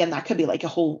 that could be like a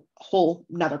whole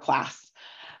another class.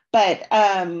 But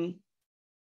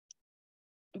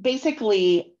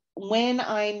basically, when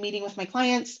I'm meeting with my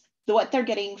clients, what they're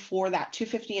getting for that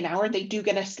 $250 an hour, they do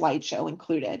get a slideshow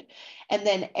included. And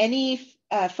then any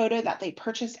photo that they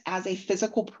purchase as a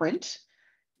physical print,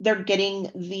 they're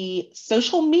getting the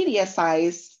social media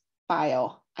size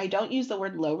file. I don't use the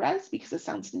word low res because it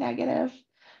sounds negative.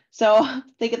 So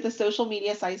they get the social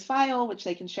media size file, which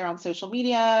they can share on social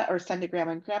media or send to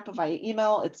grandma and grandpa via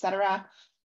email, etc.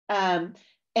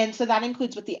 And so that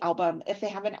includes with the album. If they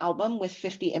have an album with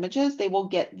 50 images, they will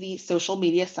get the social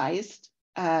media sized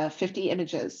 50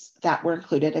 images that were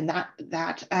included in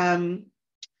that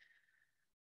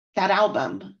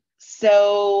album.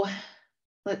 So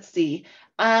let's see.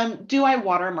 Do I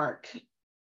watermark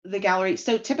the gallery?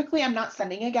 So typically I'm not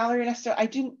sending a gallery necessarily. I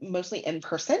do mostly in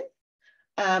person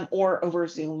or over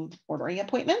Zoom ordering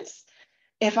appointments.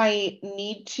 If I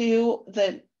need to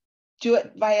do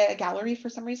it via a gallery for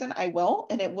some reason, I will,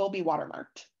 and it will be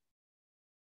watermarked.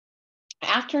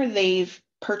 After they've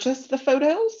purchased the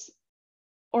photos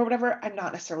or whatever, I'm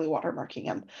not necessarily watermarking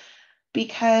them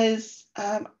because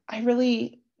I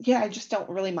just don't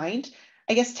really mind.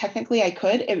 I guess technically I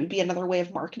could. It would be another way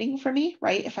of marketing for me,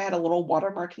 right? If I had a little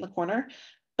watermark in the corner.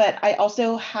 But I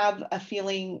also have a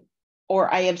feeling,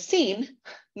 or I have seen,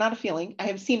 not a feeling, I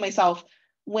have seen myself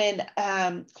when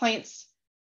clients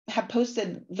have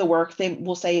posted the work, they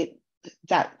will say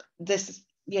that this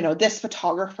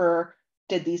photographer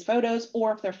did these photos,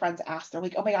 or if their friends ask, they're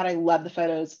like, oh my God, I love the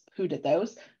photos. Who did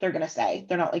those? They're going to say,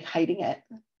 they're not like hiding it.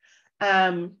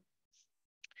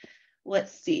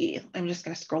 Let's see. I'm just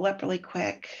going to scroll up really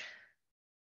quick.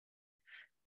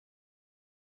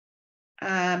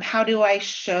 How do I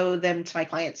show them to my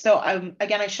clients? So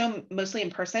again, I show them mostly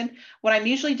in person. What I'm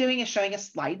usually doing is showing a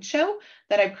slideshow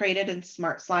that I've created in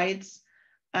Smart Slides.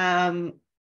 When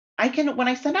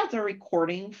I send out the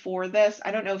recording for this,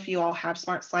 I don't know if you all have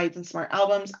Smart Slides and Smart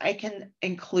Albums, I can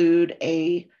include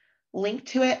a link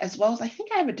to it, as well as I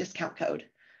think I have a discount code.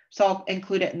 So I'll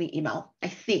include it in the email. I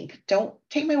think, don't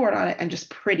take my word on it. I'm just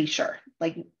pretty sure,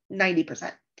 like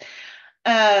 90%.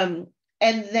 And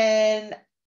then,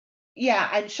 yeah,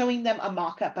 I'm showing them a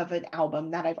mock-up of an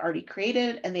album that I've already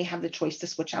created, and they have the choice to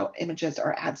switch out images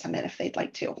or add some in if they'd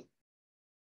like to.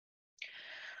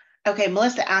 Okay,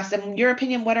 Melissa asked, in your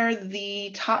opinion, what are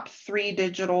the top 3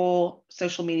 digital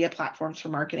social media platforms for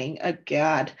marketing? Oh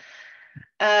God.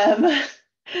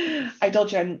 I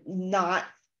told you I'm not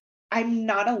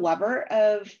a lover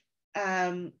of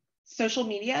social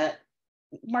media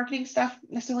marketing stuff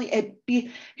necessarily.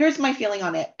 Here's my feeling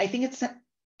on it. I think it's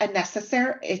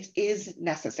it is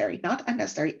necessary, not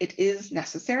unnecessary. It is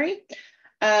necessary.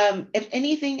 If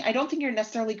anything, I don't think you're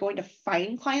necessarily going to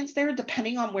find clients there,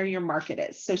 depending on where your market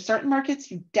is. So certain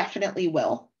markets, you definitely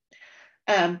will.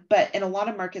 But in a lot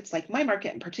of markets, like my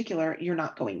market in particular, you're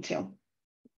not going to.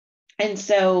 And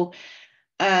so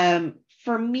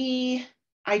for me,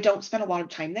 I don't spend a lot of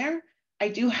time there. I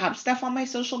do have stuff on my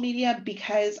social media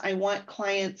because I want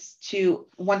clients to,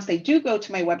 once they do go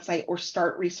to my website or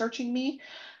start researching me,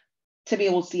 to be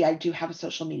able to see I do have a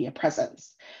social media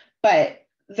presence. But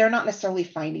they're not necessarily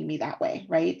finding me that way,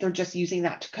 right? They're just using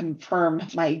that to confirm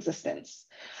my existence.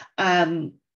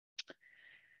 But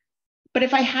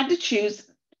if I had to choose,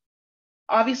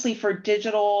 obviously for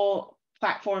digital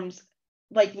platforms,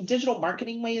 like digital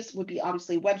marketing ways would be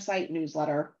obviously website,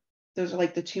 newsletter. Those are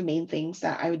like the 2 main things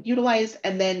that I would utilize.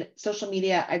 And then social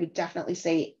media, I would definitely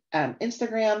say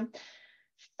Instagram.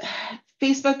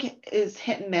 Facebook is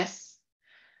hit and miss.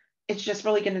 It's just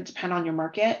really going to depend on your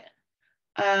market.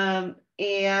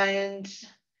 And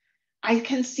I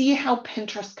can see how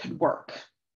Pinterest could work,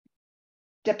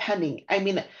 depending. I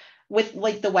mean, with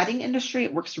like the wedding industry,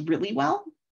 it works really well.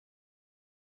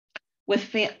 With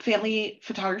family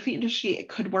photography industry, it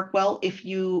could work well if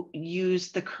you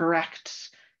use the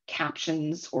correct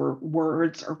captions or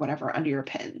words or whatever under your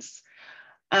pins.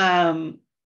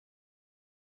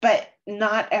 but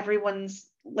not everyone's,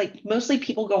 like, mostly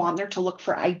people go on there to look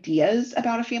for ideas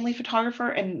about a family photographer,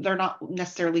 and they're not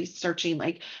necessarily searching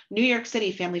like New York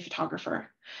City family photographer.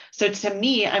 So to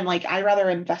me, I'm like, I'd rather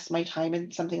invest my time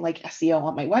in something like SEO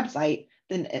on my website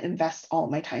than invest all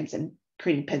my time in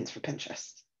creating pins for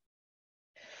Pinterest.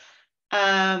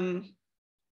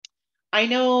 I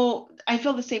know I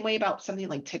feel the same way about something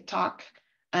like TikTok.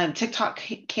 TikTok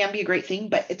can be a great thing,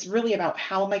 but it's really about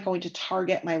how am I going to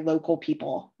target my local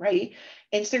people, right?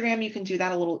 Instagram, you can do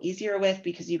that a little easier with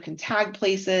because you can tag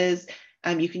places.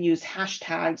 You can use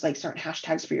hashtags, like certain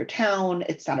hashtags for your town,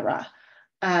 etc.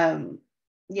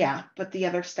 Yeah, but the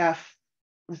other stuff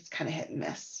is kind of hit and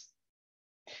miss.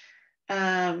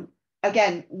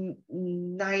 Again,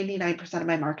 99% of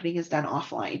my marketing is done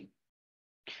offline.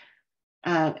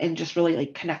 And just really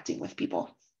like connecting with people.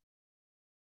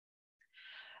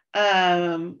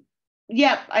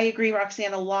 Yeah, I agree,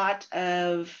 Roxanne. A lot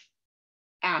of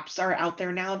apps are out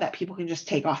there now that people can just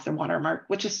take off their watermark,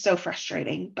 which is so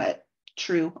frustrating, but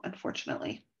true,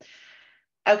 unfortunately.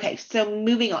 Okay, so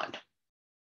moving on.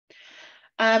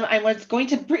 I was going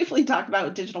to briefly talk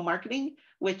about digital marketing,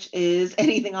 which is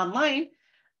anything online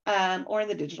or in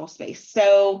the digital space.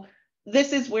 So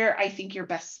this is where I think you're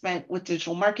best spent with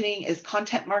digital marketing is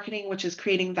content marketing, which is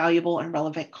creating valuable and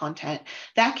relevant content.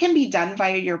 That can be done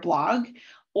via your blog,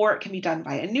 or it can be done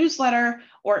via a newsletter,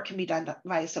 or it can be done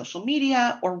via social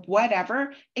media or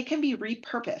whatever. It can be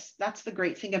repurposed. That's the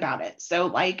great thing about it. So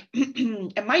like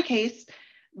in my case,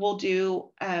 we'll do,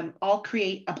 I'll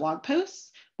create a blog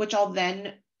post, which I'll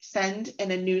then send in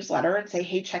a newsletter and say,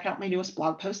 hey, check out my newest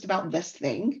blog post about this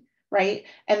thing, right?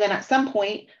 And then at some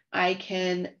point I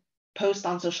can post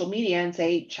on social media and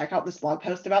say, check out this blog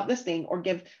post about this thing, or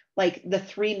give like the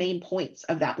 3 main points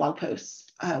of that blog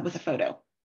post with a photo.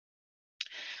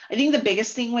 I think the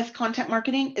biggest thing with content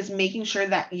marketing is making sure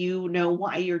that you know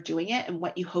why you're doing it and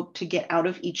what you hope to get out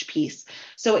of each piece.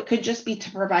 So it could just be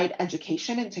to provide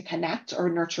education and to connect or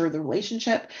nurture the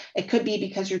relationship. It could be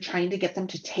because you're trying to get them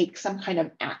to take some kind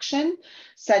of action,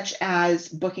 such as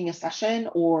booking a session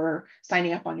or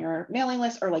signing up on your mailing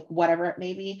list or like whatever it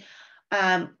may be.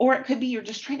 Or it could be you're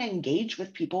just trying to engage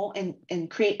with people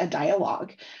and create a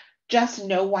dialogue. Just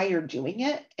know why you're doing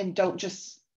it and don't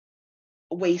just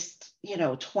waste,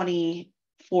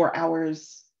 24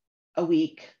 hours a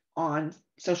week on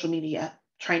social media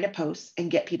trying to post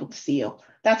and get people to see you.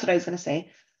 That's what I was going to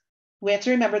say. We have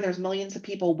to remember there's millions of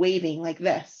people waving like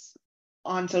this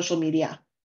on social media.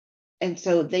 And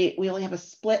so we only have a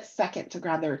split second to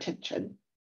grab their attention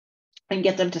and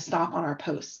get them to stop on our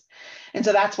posts. And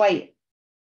so that's why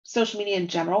social media in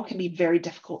general can be very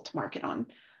difficult to market on.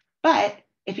 But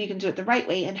if you can do it the right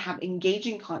way and have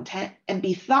engaging content and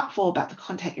be thoughtful about the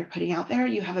content you're putting out there,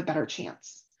 you have a better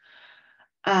chance.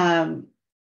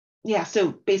 Yeah,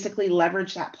 so basically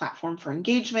leverage that platform for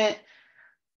engagement,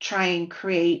 try and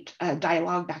create a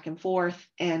dialogue back and forth,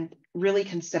 and really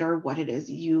consider what it is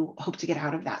you hope to get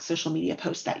out of that social media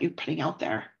post that you're putting out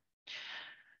there.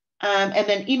 And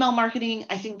then email marketing,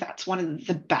 I think that's one of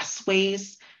the best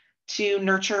ways to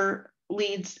nurture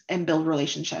leads and build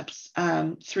relationships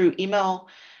through email.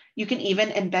 You can even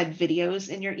embed videos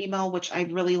in your email, which I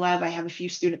really love. I have a few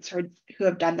students who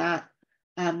have done that,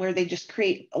 where they just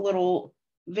create a little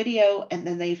video and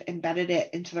then they've embedded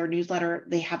it into their newsletter.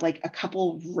 They have like a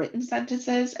couple written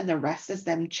sentences and the rest is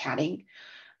them chatting.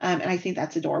 And I think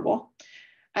that's adorable.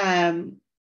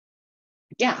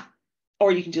 Yeah.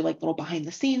 Or you can do like little behind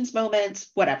the scenes moments,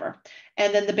 whatever.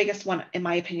 And then the biggest one, in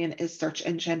my opinion, is search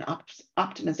engine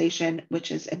optimization,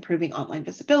 which is improving online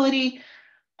visibility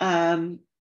and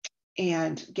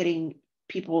getting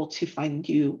people to find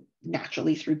you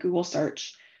naturally through Google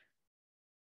search.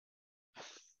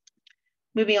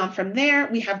 Moving on from there,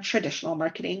 we have traditional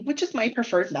marketing, which is my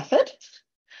preferred method.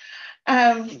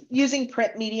 Using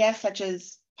print media such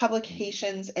as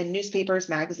publications and newspapers,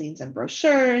 magazines, and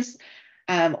brochures,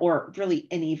 or really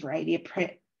any variety of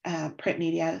print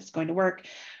media is going to work.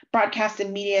 Broadcast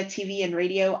and media, TV and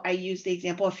radio. I use the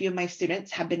example, a few of my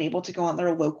students have been able to go on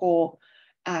their local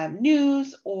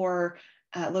news or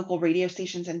local radio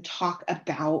stations and talk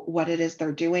about what it is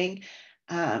they're doing.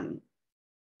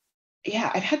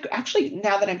 Yeah, I've had actually,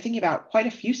 now that I'm thinking about, quite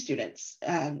a few students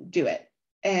do it.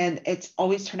 And it's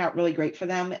always turned out really great for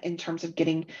them in terms of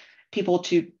getting people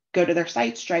to go to their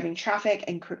sites, driving traffic,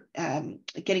 and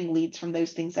getting leads from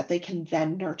those things that they can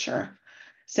then nurture.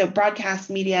 So broadcast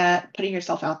media, putting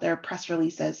yourself out there, press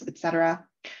releases, etc.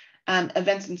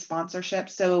 Events and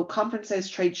sponsorships. So conferences,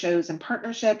 trade shows, and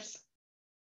partnerships.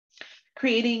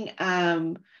 Creating,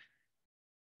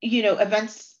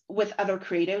 events with other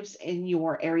creatives in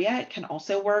your area. It can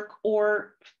also work,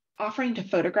 or offering to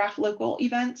photograph local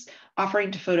events,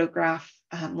 offering to photograph,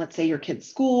 let's say your kid's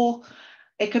school.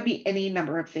 It could be any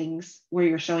number of things where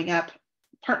you're showing up.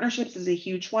 Partnerships is a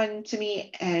huge one to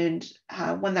me, and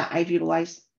one that I've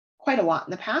utilized quite a lot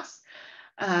in the past.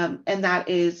 And that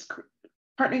is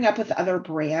partnering up with other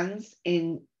brands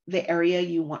in the area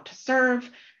you want to serve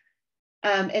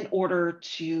in order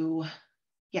to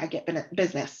get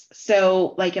business.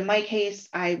 So like in my case,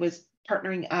 I was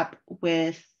partnering up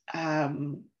with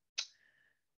I'm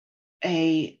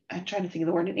trying to think of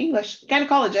the word in English,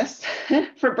 gynecologist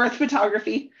for birth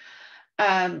photography.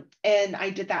 And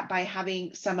I did that by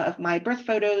having some of my birth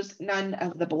photos, none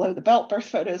of the below the belt birth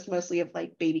photos, mostly of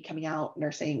like baby coming out,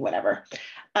 nursing, whatever.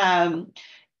 I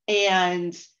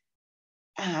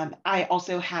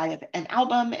also had an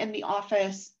album in the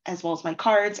office, as well as my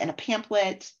cards and a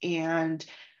pamphlet and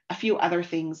a few other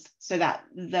things, so that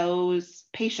those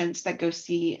patients that go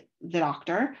see the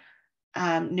doctor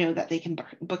know that they can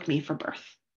book me for birth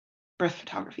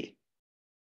photography.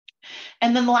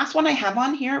 And then the last one I have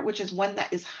on here, which is one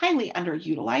that is highly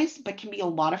underutilized, but can be a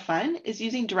lot of fun, is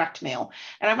using direct mail.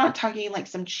 And I'm not talking like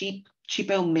some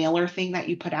cheapo mailer thing that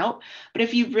you put out, but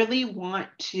if you really want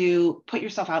to put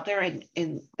yourself out there,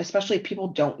 and especially if people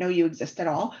don't know you exist at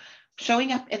all,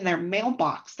 showing up in their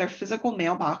mailbox, their physical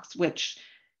mailbox, which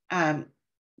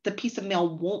the piece of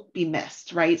mail won't be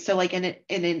missed, right? So like in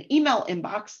an email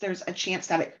inbox, there's a chance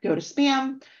that it could go to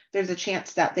spam. There's a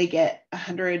chance that they get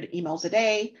 100 emails a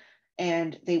day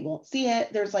and they won't see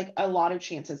it. There's like a lot of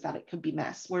chances that it could be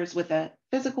missed. Whereas with a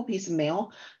physical piece of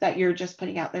mail that you're just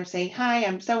putting out there saying, hi,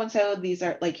 I'm so-and-so, these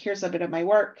are like, here's a bit of my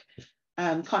work,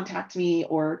 contact me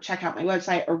or check out my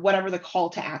website, or whatever the call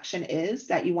to action is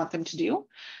that you want them to do.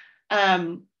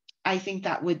 I think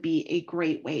that would be a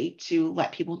great way to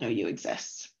let people know you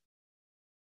exist.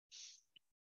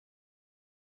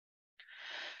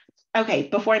 Okay,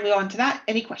 before I move on to that,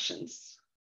 any questions?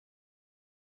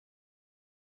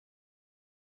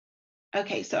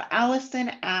 Okay, so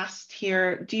Allison asked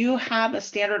here, do you have a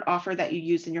standard offer that you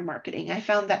use in your marketing? I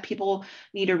found that people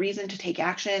need a reason to take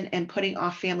action, and putting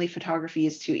off family photography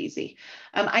is too easy.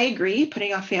 I agree,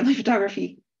 putting off family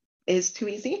photography is too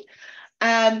easy.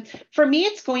 For me,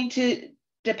 it's going to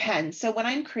depend. So when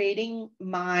I'm creating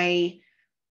my,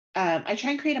 I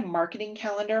try and create a marketing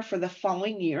calendar for the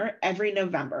following year. Every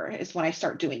November is when I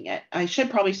start doing it. I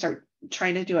should probably start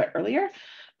trying to do it earlier,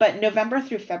 but November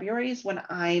through February is when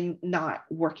I'm not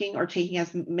working or taking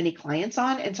as many clients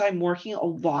on. And so I'm working a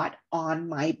lot on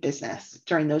my business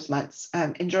during those months.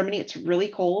 In Germany, it's really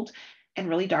cold and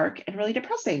really dark and really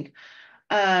depressing.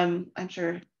 I'm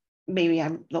sure maybe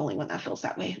I'm the only one that feels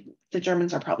that way. The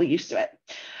Germans are probably used to it,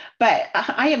 but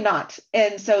I am not.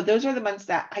 And so those are the months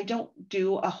that I don't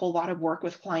do a whole lot of work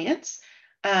with clients.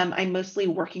 I'm mostly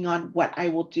working on what I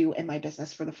will do in my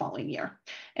business for the following year.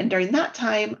 And during that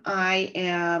time, I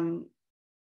am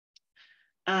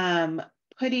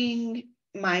putting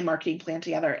my marketing plan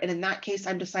together. And in that case,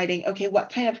 I'm deciding, okay,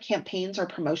 what kind of campaigns or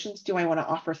promotions do I want to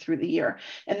offer through the year?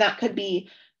 And that could be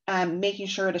making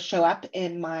sure to show up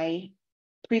in my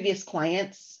previous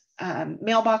clients'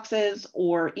 mailboxes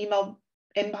or email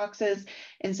inboxes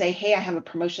and say, hey, I have a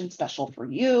promotion special for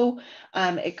you.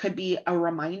 It could be a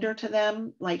reminder to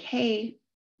them like, hey,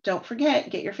 don't forget,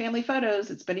 get your family photos.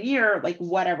 It's been a year, like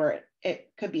whatever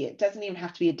it could be. It doesn't even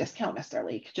have to be a discount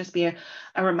necessarily. It could just be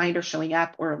a reminder showing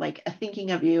up, or like a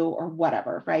thinking of you, or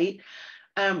whatever, right?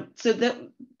 So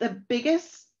the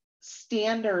biggest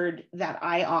standard that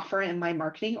I offer in my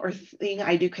marketing, or thing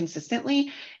I do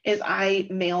consistently, is I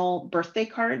mail birthday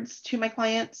cards to my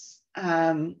clients.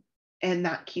 And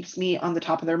that keeps me on the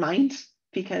top of their mind,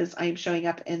 because I'm showing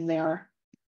up in their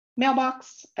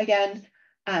mailbox again.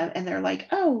 And they're like,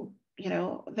 oh,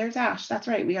 there's Ash. That's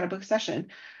right. We got to book a session.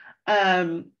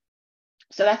 So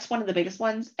that's one of the biggest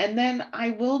ones. And then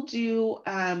I will do,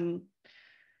 God,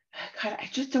 I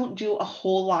just don't do a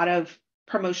whole lot of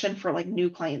promotion for like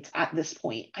new clients at this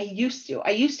point. I used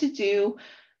to do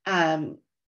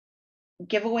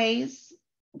giveaways,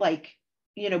 like,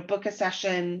 book a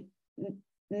session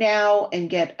now and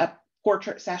get a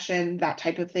portrait session, that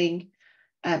type of thing,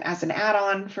 as an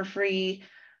add-on for free.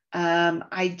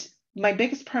 My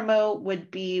biggest promo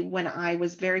would be when I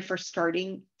was very first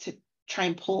starting to try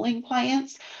and pull in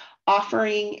clients,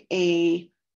 offering a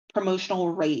promotional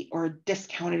rate or a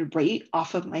discounted rate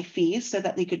off of my fees so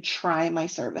that they could try my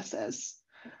services.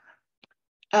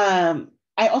 I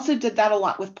also did that a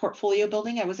lot with portfolio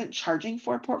building. I wasn't charging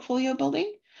for portfolio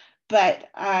building, but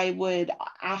I would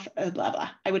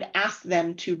ask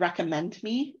them to recommend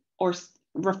me or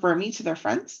refer me to their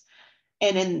friends.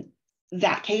 And in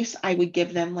that case, I would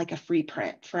give them like a free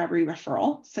print for every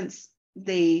referral, since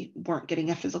they weren't getting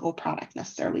a physical product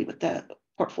necessarily with the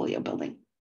portfolio building.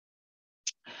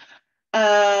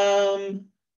 I'm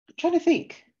trying to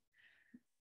think.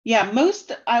 Yeah,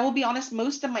 I will be honest,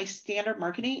 most of my standard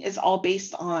marketing is all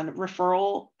based on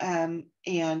referral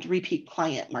and repeat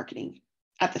client marketing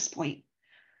at this point.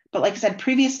 But like I said,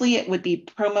 previously it would be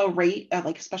promo rate,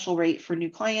 like a special rate for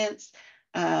new clients.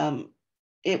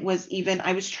 It was even,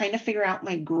 I was trying to figure out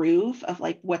my groove of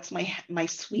like, what's my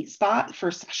sweet spot for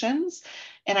sessions.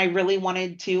 And I really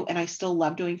wanted to, and I still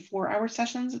love doing 4-hour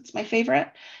sessions. It's my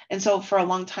favorite. And so for a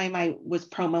long time, I was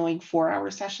promoting 4-hour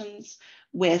sessions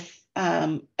with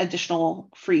additional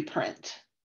free print.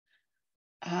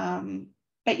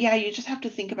 But yeah, you just have to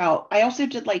think about, I also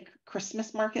did like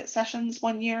Christmas market sessions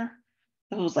one year.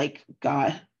 It was like,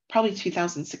 God, probably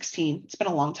 2016. It's been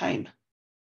a long time.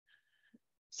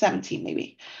 17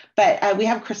 maybe. But we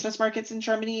have Christmas markets in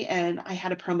Germany, and I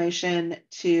had a promotion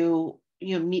to,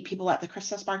 meet people at the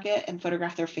Christmas market and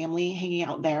photograph their family hanging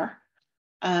out there.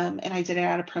 And I did it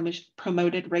at a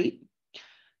promoted rate.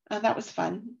 That was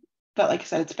fun. But like I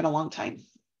said, it's been a long time.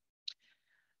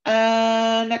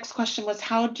 Next question was,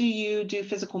 how do you do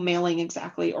physical mailing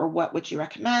exactly, or what would you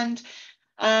recommend?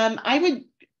 I would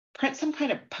print some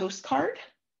kind of postcard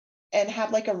and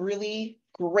have like a really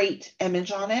great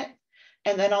image on it.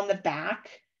 And then on the back,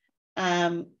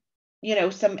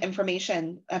 some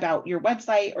information about your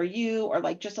website or you, or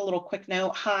like just a little quick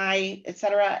note, hi,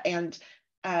 etc. And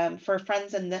for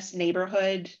friends in this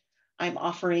neighborhood, I'm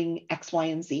offering X, Y,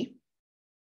 and Z,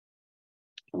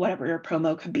 whatever your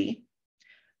promo could be.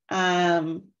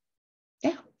 Yeah,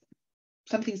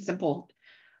 something simple.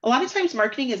 A lot of times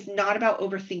marketing is not about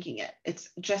overthinking it. It's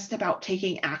just about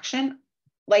taking action.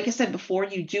 Like I said before,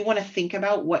 you do want to think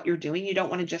about what you're doing. You don't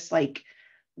want to just like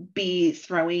be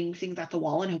throwing things at the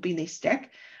wall and hoping they stick.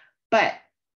 But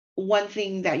one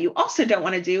thing that you also don't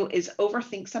want to do is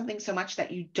overthink something so much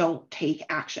that you don't take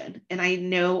action. And I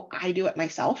know I do it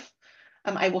myself.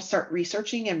 I will start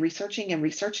researching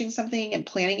something and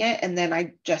planning it, and then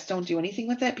I just don't do anything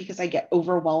with it because I get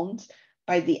overwhelmed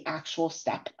by the actual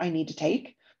step I need to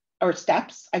take, or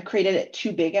steps. I've created it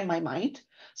too big in my mind.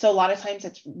 So a lot of times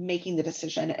it's making the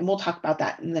decision, and we'll talk about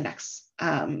that in the next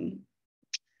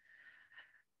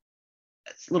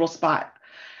little spot.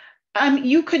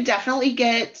 You could definitely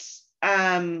get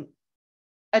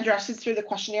addresses through the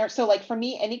questionnaire. So like for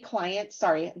me, any client,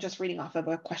 sorry, I'm just reading off of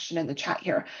a question in the chat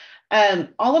here.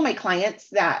 All of my clients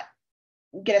that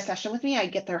get a session with me, I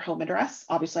get their home address.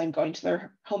 Obviously, I'm going to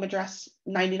their home address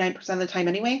 99% of the time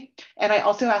anyway. And I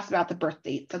also ask about the birth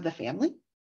dates of the family.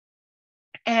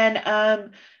 And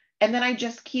then I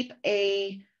just keep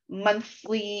a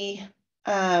monthly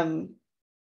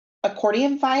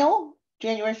accordion file,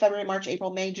 January, February, March,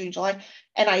 April, May, June, July.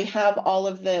 And I have all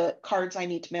of the cards I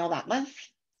need to mail that month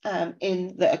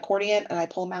in the accordion, and I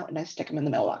pull them out and I stick them in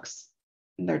the mailbox,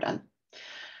 and they're done.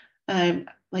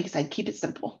 Like I said, keep it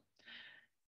simple.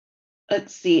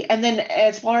 Let's see. And then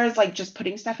as far as like just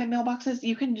putting stuff in mailboxes,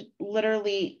 you can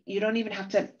literally, you don't even have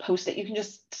to post it. You can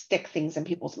just stick things in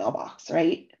people's mailbox,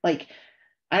 right? Like,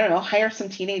 I don't know, hire some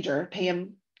teenager, pay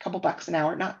him a couple bucks an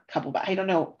hour, not a couple, but I don't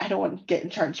know. I don't want to get in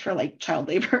charge for like child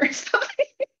labor or something.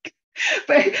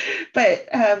 but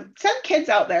send kids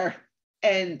out there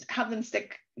and have them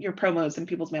stick your promos in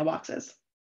people's mailboxes.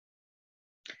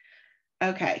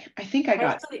 Okay, I think I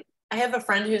got it. I have a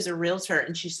friend who's a realtor,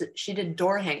 and she did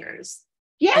door hangers.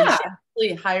 Yeah. And she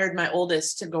actually hired my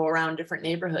oldest to go around different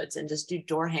neighborhoods and just do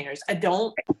door hangers. I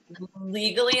don't,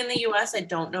 legally in the US, I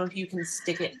don't know if you can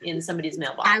stick it in somebody's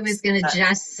mailbox. I was going to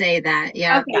just say that.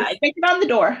 Yeah. Okay, yeah, stick it on the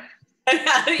door.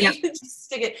 You can just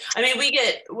stick it. I mean,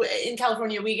 in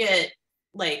California, we get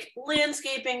like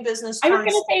landscaping business. I was going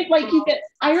to say, like,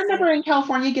 I remember in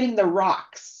California getting the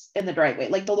rocks in the driveway,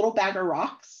 like the little bag of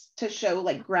rocks to show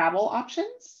like gravel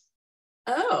options.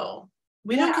 Oh,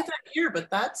 we don't get that here, but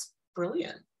that's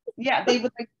brilliant. Yeah, they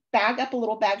would like bag up a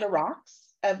little bag of rocks,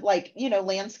 of like,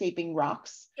 landscaping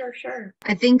rocks. Sure.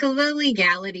 I think the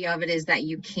legality of it is that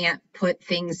you can't put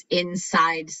things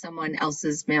inside someone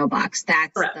else's mailbox.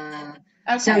 That's correct.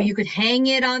 Okay. So you could hang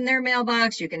it on their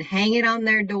mailbox, you can hang it on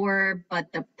their door,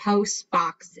 but the post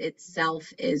box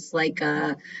itself is like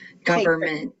a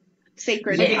government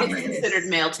sacred. I think it's considered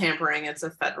mail tampering. It's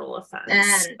a federal offense.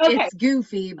 It's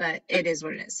goofy, but it is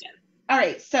what it is. Yeah. All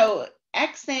right. So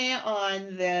X-nay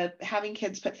on the having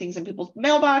kids put things in people's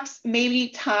mailbox, maybe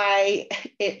tie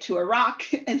it to a rock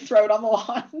and throw it on the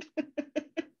lawn.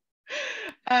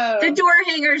 The door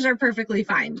hangers are perfectly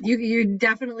fine. You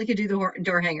definitely could do the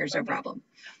door hangers, no problem.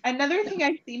 Another thing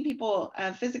I've seen people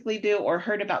physically do or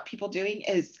heard about people doing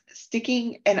is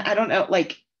sticking, and I don't know,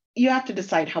 like you have to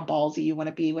decide how ballsy you want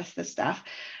to be with this stuff.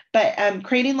 But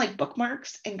creating like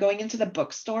bookmarks and going into the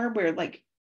bookstore where like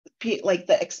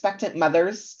the expectant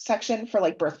mothers section for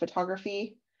like birth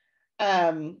photography.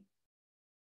 Yeah,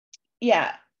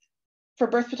 for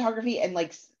birth photography, and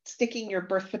like sticking your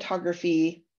birth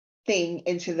photography thing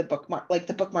into the bookmark, like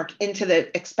the bookmark into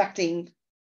the expecting.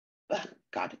 Oh,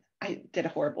 God, I did a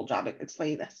horrible job at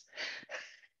explaining this.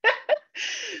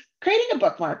 Creating a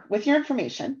bookmark with your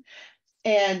information,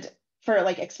 and for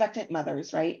like expectant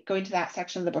mothers, right? Going to that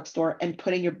section of the bookstore and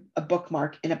putting a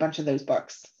bookmark in a bunch of those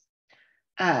books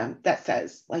that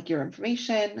says like your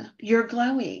information, you're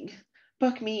glowing,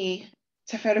 book me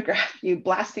to photograph you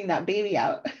blasting that baby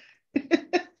out.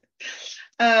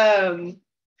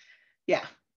 Yeah,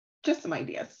 just some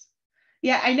ideas.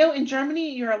 Yeah, I know in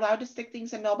Germany, you're allowed to stick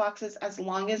things in mailboxes as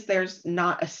long as there's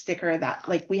not a sticker that,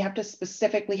 like, we have to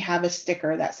specifically have a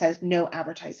sticker that says no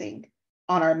advertising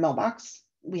on our mailbox.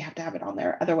 We have to have it on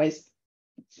there. Otherwise,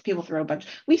 people throw a bunch.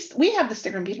 We have the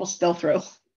sticker and people still throw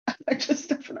just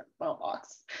stuff in our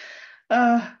mailbox.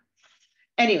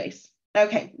 Anyways,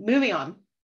 okay, moving on.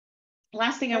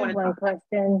 Last thing I want to one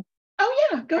question. Oh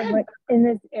yeah, go ahead. In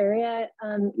this area,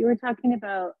 you were talking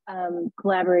about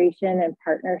collaboration and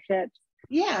partnerships.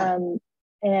 Yeah.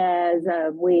 As a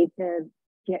way to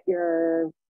get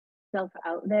yourself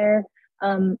out there.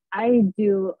 I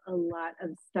do a lot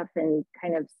of stuff in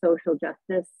kind of social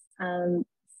justice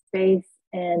space,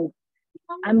 and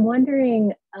I'm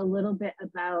wondering a little bit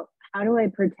about how do I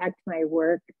protect my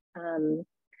work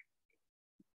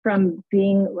from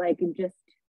being like just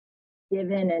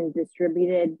given and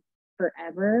distributed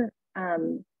forever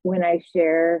when I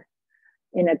share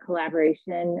in a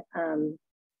collaboration. I'm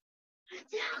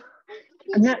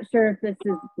not sure if this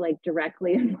is like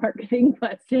directly a marketing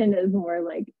question, is more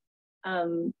like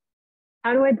how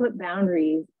do I put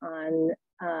boundaries on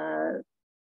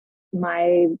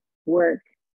my work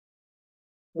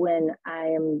when I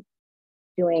am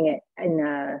doing it in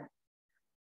a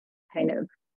kind of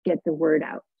get the word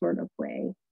out sort of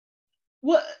way?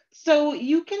 Well, so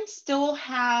you can still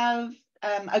have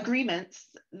agreements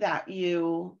that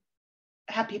you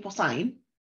have people sign.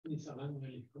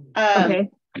 Okay.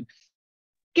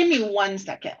 Give me 1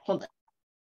 second. Hold on.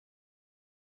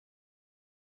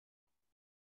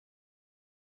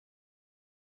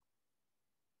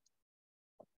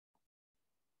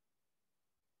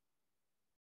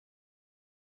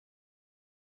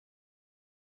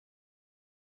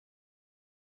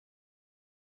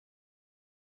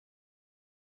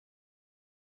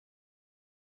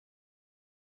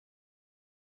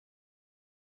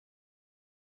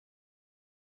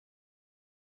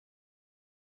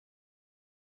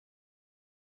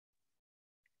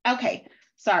 Okay,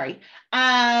 sorry.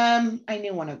 I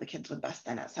knew one of the kids would bust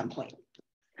in at some point.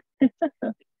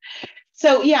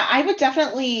 So yeah, I would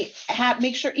definitely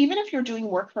make sure, even if you're doing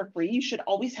work for free, you should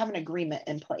always have an agreement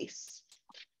in place.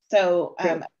 So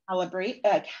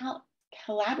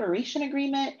collaboration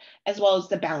agreement, as well as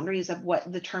the boundaries of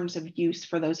what the terms of use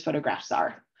for those photographs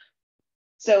are.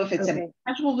 So if it's in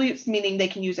perpetual use, meaning they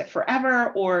can use it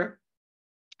forever, or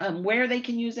where they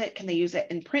can use it, can they use it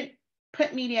in print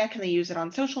media, can they use it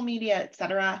on social media,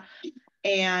 etc.,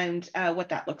 and what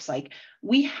that looks like.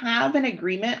 We have an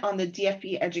agreement on the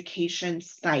DFB education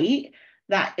site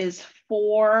that is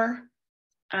for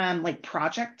like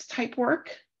project type work.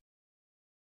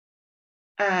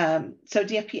 So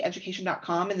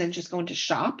dfpeducation.com, and then just go into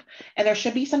shop, and there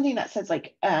should be something that says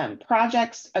like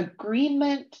projects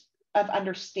agreement of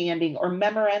understanding, or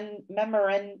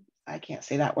memorandum, I can't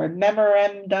say that word,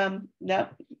 memorandum, no,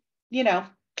 you know,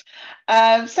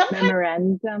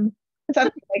 memorandum,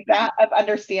 something like that, of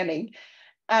understanding.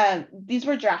 These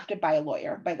were drafted by a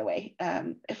lawyer, by the way,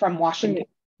 from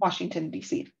Washington,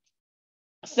 D.C.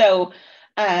 So,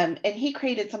 and he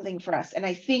created something for us. And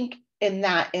I think in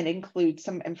that it includes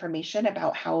some information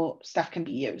about how stuff can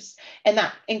be used. And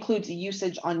that includes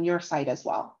usage on your site as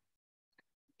well.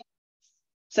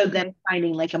 So then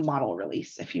finding like a model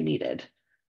release if you needed.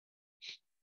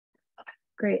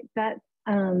 Great. That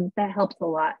helps a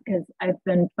lot, because I've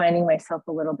been finding myself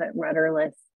a little bit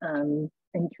rudderless in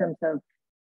terms of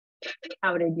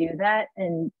how to do that,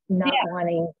 and not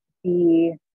wanting to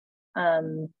be,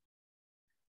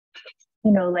 you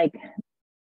know, like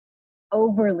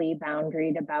overly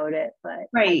boundaried about it. But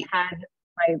I had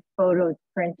my photos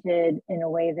printed in a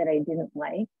way that I didn't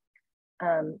like,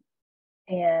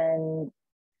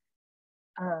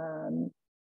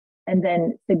 and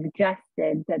then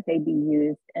suggested that they be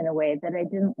used in a way that I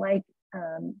didn't like.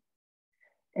 And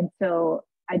so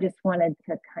I just wanted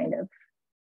to kind of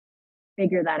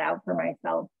figure that out for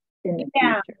myself in the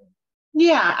future.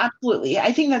 Yeah, absolutely.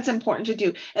 I think that's important to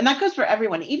do. And that goes for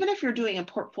everyone. Even if you're doing a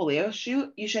portfolio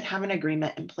shoot, you should have an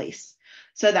agreement in place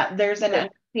so that there's an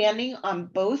understanding on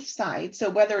both sides. So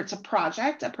whether it's a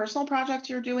project, a personal project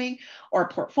you're doing, or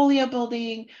portfolio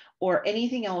building, or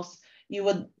anything else,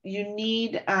 you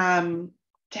need to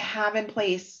have in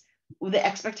place the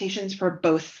expectations for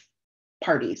both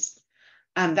parties.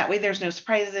 That way there's no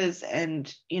surprises,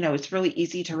 and it's really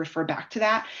easy to refer back to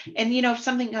that. And if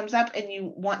something comes up and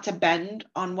you want to bend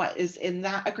on what is in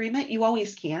that agreement, you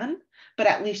always can, but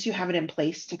at least you have it in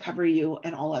place to cover you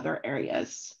in all other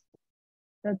areas.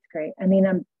 That's great. I mean,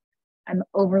 I'm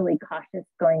overly cautious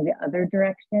going the other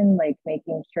direction, like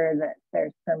making sure that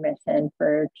there's permission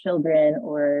for children,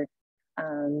 or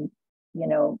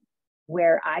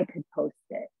where I could post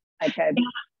it. Like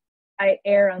I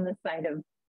err on the side of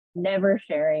never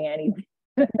sharing anything.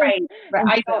 Right.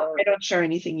 I don't share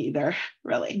anything either,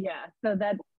 really. Yeah. So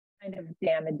that's kind of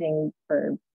damaging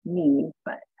for me,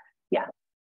 but yeah.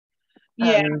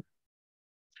 Yeah.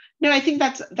 No, I think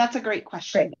that's a great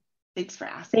question. Great. Thanks for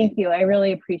asking. Thank you. I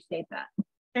really appreciate that.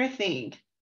 Sure thing.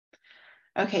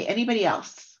 Okay. Anybody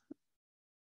else?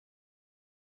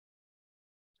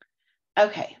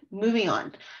 Okay, moving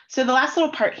on. So the last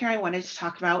little part here I wanted to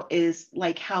talk about is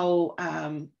like how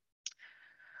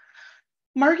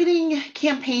marketing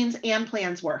campaigns and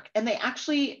plans work. And they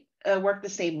actually work the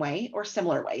same way or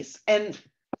similar ways. And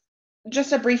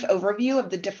just a brief overview of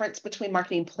the difference between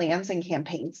marketing plans and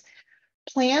campaigns.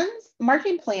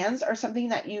 Marketing plans are something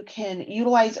that you can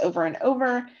utilize over and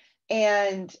over,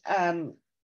 and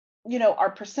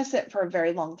are persistent for a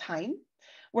very long time.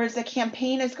 Whereas a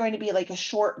campaign is going to be like a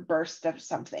short burst of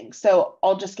something. So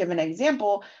I'll just give an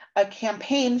example. A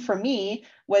campaign for me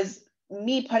was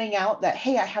me putting out that,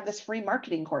 hey, I have this free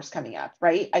marketing course coming up,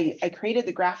 right? I created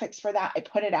the graphics for that. I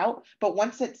put it out, but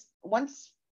once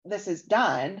this is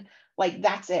done, like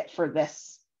that's it for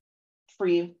this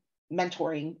free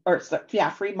mentoring, or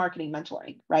free marketing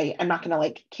mentoring, right? I'm not going to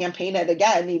like campaign it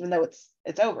again, even though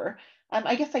it's over.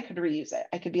 I guess I could reuse it.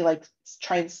 I could be like,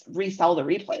 try and resell the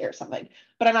replay or something,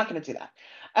 but I'm not going to do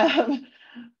that.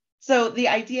 So the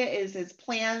idea is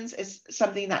plans is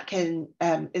something that can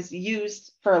is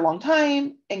used for a long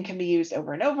time and can be used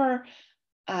over and over,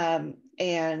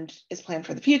 and is planned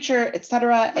for the future,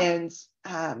 etc. And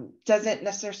doesn't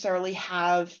necessarily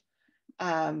have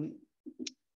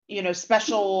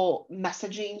special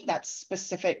messaging that's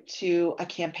specific to a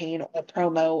campaign or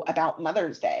promo about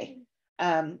Mother's Day.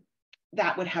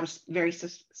 That would have very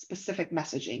specific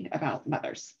messaging about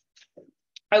mothers.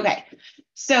 Okay,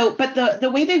 so, but the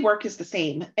way they work is the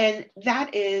same. And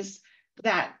that is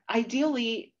that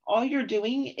ideally, all you're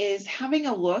doing is having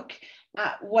a look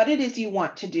at what it is you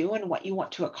want to do and what you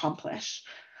want to accomplish,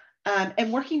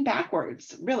 and working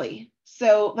backwards, really.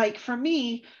 So like for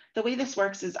me, the way this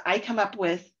works is I come up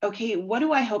with, okay, what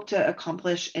do I hope to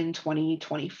accomplish in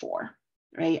 2024?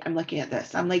 Right? I'm looking at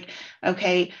this. I'm like,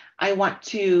 okay, I want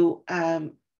to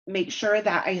make sure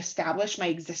that I establish my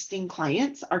existing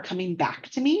clients are coming back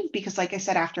to me, because like I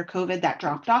said, after COVID, that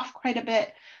dropped off quite a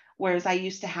bit. Whereas I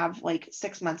used to have like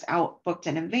 6 months out booked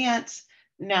in advance.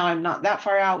 Now I'm not that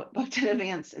far out booked in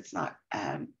advance. It's not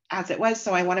as it was.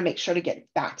 So I want to make sure to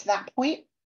get back to that point.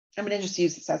 I'm going to just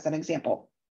use this as an example.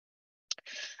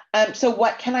 So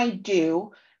what can I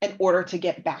do in order to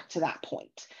get back to that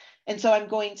point? And so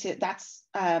that's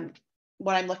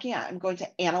what I'm looking at. I'm going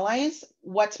to analyze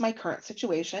what's my current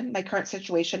situation. My current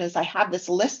situation is I have this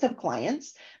list of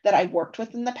clients that I've worked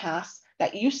with in the past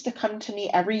that used to come to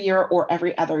me every year or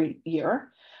every other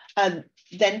year. Then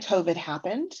COVID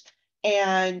happened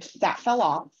and that fell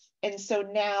off. And so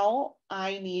now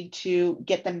I need to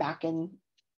get them back in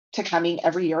to coming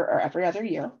every year or every other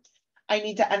year. I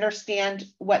need to understand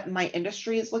what my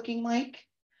industry is looking like.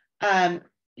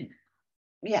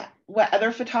 What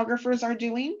other photographers are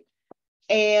doing,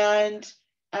 and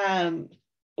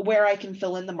where I can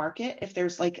fill in the market if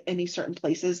there's like any certain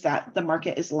places that the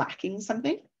market is lacking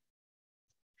something.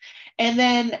 And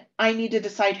then I need to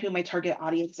decide who my target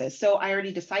audience is. So I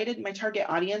already decided my target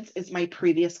audience is my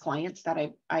previous clients that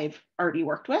I've already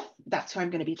worked with. That's who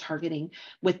I'm going to be targeting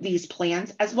with these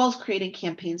plans, as well as creating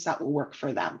campaigns that will work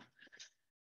for them.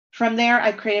 From there,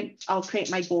 I'll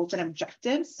create my goals and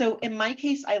objectives. So in my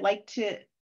case, I like to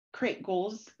create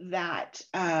goals that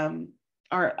I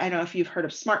don't know if you've heard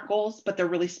of SMART goals, but they're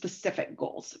really specific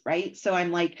goals, right? So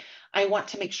I'm like, I want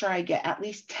to make sure I get at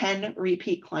least 10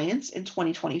 repeat clients in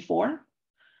 2024.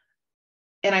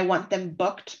 And I want them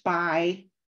booked by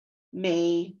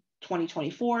May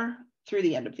 2024 through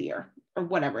the end of the year, or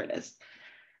whatever it is.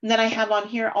 And then I have on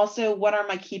here also, what are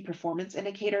my key performance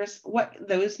indicators? What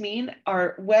those mean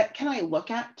are, what can I look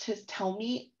at to tell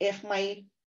me if my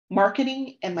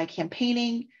marketing and my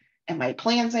campaigning and my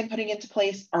plans I'm putting into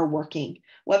place are working?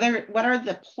 What are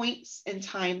the points in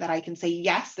time that I can say,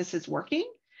 yes, this is working.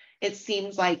 It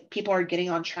seems like people are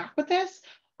getting on track with this,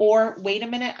 or wait a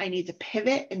minute, I need to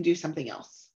pivot and do something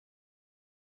else.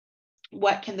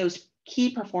 What can those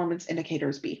key performance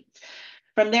indicators be?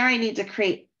 From there, I need to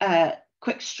create a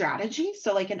quick strategy.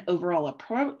 So like an overall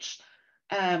approach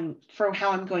for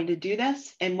how I'm going to do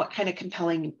this, and what kind of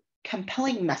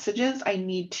compelling messages I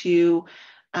need to,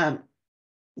 have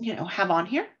on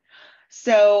here.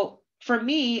 So for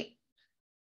me,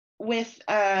 with,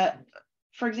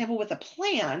 for example, with a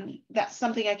plan, that's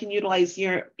something I can utilize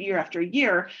year after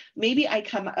year. Maybe I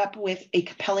come up with a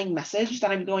compelling message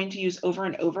that I'm going to use over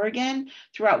and over again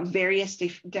throughout various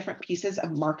different pieces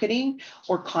of marketing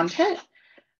or content.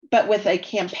 But with a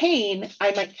campaign,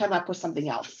 I might come up with something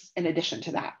else in addition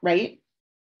to that, right?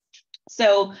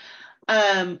 So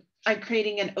I'm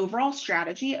creating an overall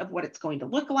strategy of what it's going to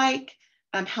look like,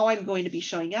 how I'm going to be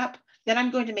showing up. Then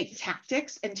I'm going to make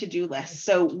tactics and to-do lists.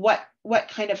 So what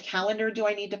kind of calendar do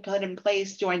I need to put in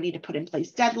place? Do I need to put in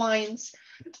place deadlines?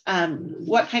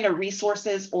 What kind of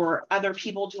resources or other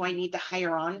people do I need to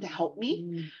hire on to help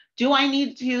me? Do I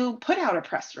need to put out a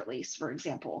press release, for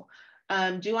example?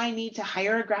 Do I need to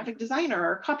hire a graphic designer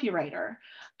or a copywriter?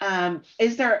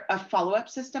 Is there a follow-up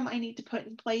system I need to put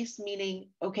in place? Meaning,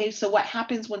 okay, so what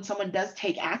happens when someone does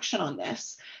take action on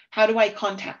this? How do I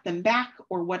contact them back?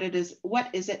 Or what is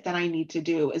it that I need to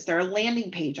do? Is there a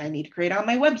landing page I need to create on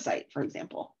my website, for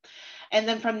example? And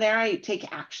then from there, I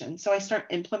take action. So I start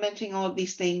implementing all of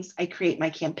these things. I create my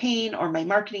campaign or my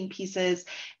marketing pieces,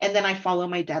 and then I follow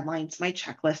my deadlines, my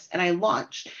checklist, and I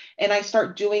launch. And I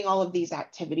start doing all of these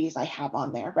activities I have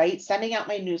on there, right? Sending out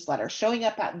my newsletter, showing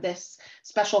up at this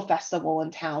special festival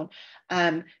in town,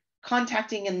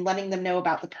 contacting and letting them know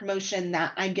about the promotion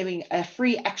that I'm giving a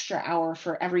free extra hour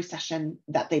for every session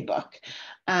that they book.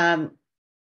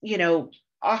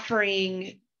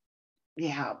 Offering,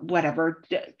 whatever,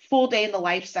 full day in the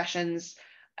life sessions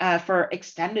for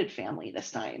extended family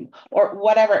this time, or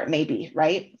whatever it may be,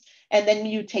 right? And then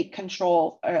you take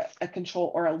control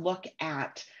or a look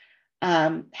at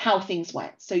how things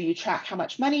went. So you track how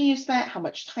much money you spent, how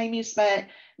much time you spent,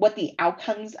 what the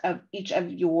outcomes of each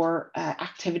of your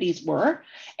activities were,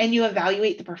 and you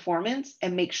evaluate the performance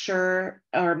and make sure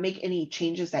or make any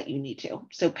changes that you need to.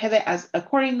 So pivot as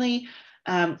accordingly.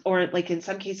 Or like in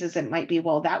some cases, it might be,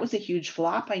 well, that was a huge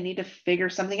flop. I need to figure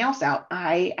something else out.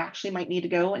 I actually might need to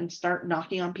go and start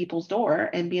knocking on people's door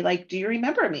and be like, do you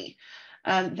remember me?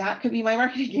 That could be my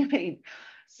marketing campaign.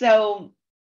 So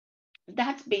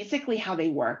that's basically how they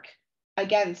work.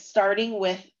 Again, starting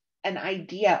with an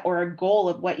idea or a goal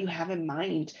of what you have in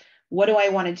mind. What do I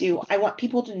want to do? I want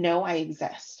people to know I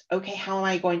exist. Okay, how am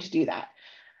I going to do that?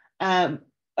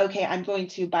 Okay, I'm going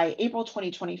to, by April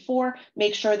 2024,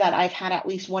 make sure that I've had at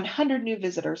least 100 new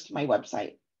visitors to my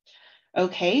website.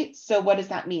 Okay, so what does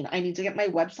that mean? I need to get my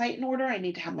website in order. I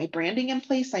need to have my branding in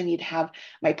place. I need to have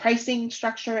my pricing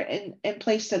structure in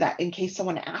place so that in case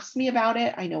someone asks me about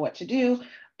it, I know what to do,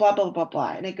 blah, blah, blah,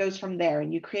 blah. And it goes from there,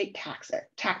 and you create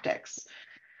tactics.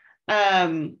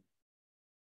 Yeah,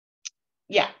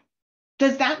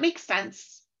 does that make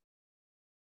sense?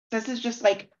 This is just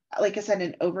like I said,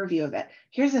 an overview of it.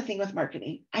 Here's the thing with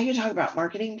marketing. I could talk about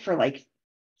marketing for like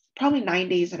probably 9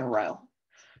 days in a row.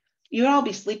 You would all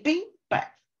be sleeping, but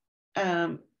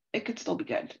it could still be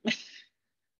good.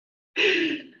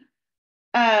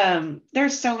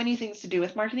 There's so many things to do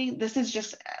with marketing. This is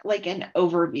just like an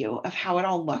overview of how it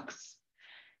all looks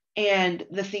and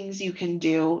the things you can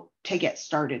do to get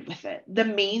started with it. The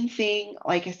main thing,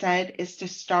 like I said, is to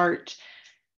start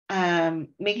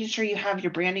making sure you have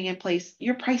your branding in place,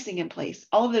 your pricing in place.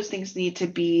 All of those things need to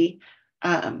be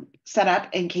set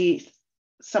up in case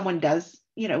someone does,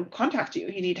 contact you.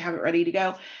 You need to have it ready to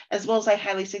go, as well as I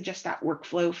highly suggest that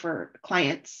workflow for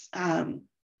clients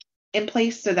in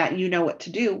place so that you know what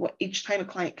to do each time a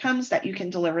client comes, that you can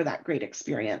deliver that great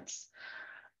experience.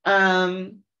 Yeah.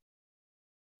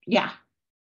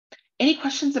 Any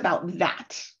questions about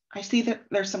that? I see that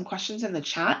there's some questions in the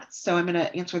chat, so I'm going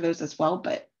to answer those as well,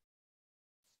 but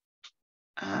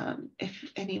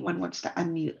if anyone wants to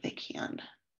unmute, they can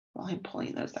while I'm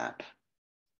pulling those up.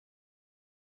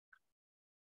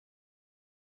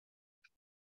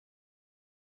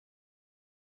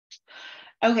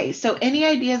 Okay, so any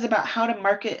ideas about how to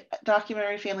market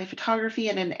documentary family photography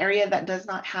in an area that does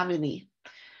not have any?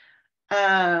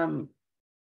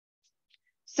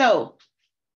 So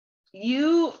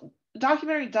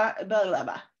documentary, blah, blah,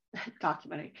 blah.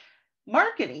 documentary.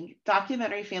 Marketing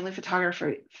documentary family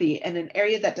photography in an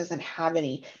area that doesn't have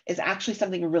any is actually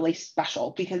something really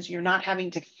special because you're not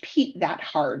having to compete that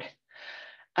hard.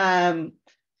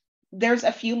 There's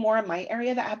a few more in my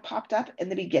area that have popped up in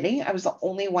the beginning. I was the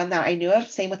only one that I knew of.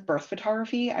 Same with birth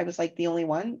photography. I was like the only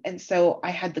one. And so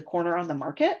I had the corner on the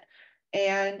market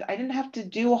and I didn't have to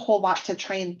do a whole lot to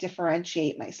try and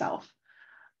differentiate myself.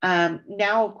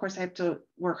 Now, of course, I have to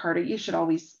work harder. You should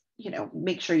always,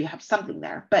 make sure you have something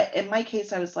there. But in my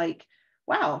case, I was like,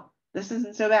 wow, this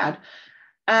isn't so bad.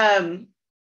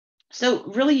 So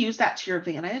really use that to your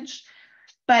advantage.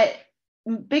 But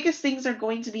biggest things are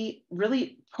going to be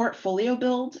really portfolio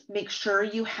build. Make sure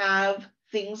you have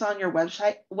things on your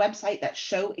website that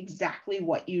show exactly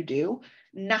what you do.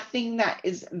 Nothing that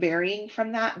is varying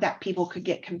from that people could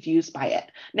get confused by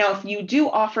it. Now, if you do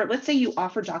offer, let's say you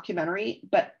offer documentary,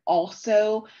 but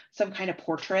also some kind of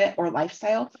portrait or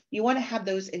lifestyle, you want to have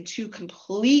those in two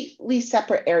completely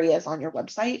separate areas on your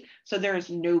website. So there is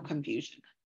no confusion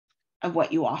of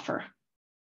what you offer,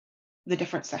 the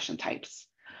different session types.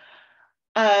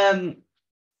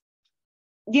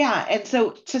 Yeah, and so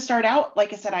to start out,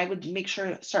 like I said, I would make sure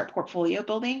to start portfolio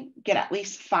building, get at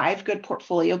least 5 good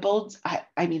portfolio builds.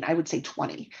 I mean, I would say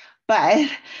 20, but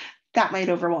that might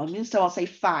overwhelm you. So I'll say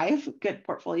 5 good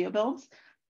portfolio builds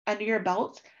under your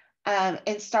belt,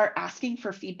 and start asking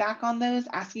for feedback on those,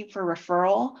 asking for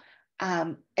referral,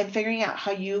 and figuring out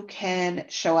how you can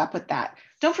show up with that.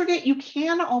 Don't forget, you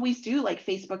can always do like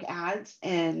Facebook ads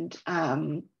and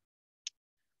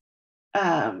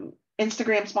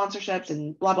Instagram sponsorships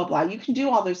and blah, blah, blah. You can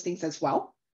do all those things as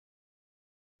well.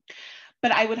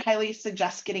 But I would highly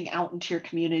suggest getting out into your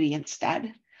community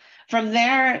instead. From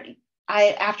there,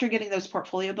 after getting those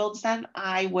portfolio builds done,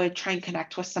 I would try and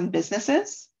connect with some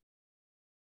businesses.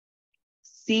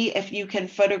 See if you can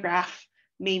photograph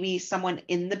maybe someone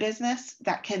in the business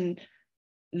that can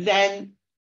then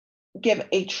give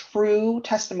a true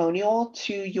testimonial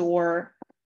to your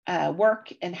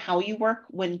work and how you work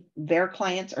when their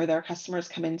clients or their customers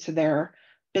come into their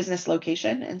business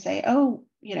location and say, oh,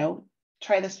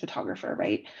 try this photographer,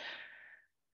 right?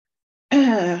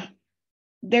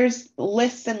 There's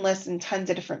lists and lists and tons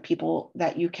of different people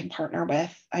that you can partner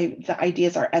with. The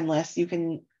ideas are endless. You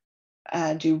can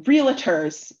do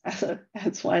realtors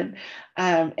as one.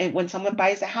 And when someone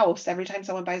buys a house, every time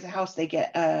someone buys a house, they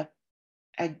get a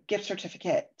gift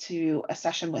certificate to a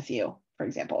session with you, for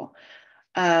example.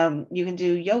 You can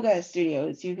do yoga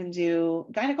studios, you can do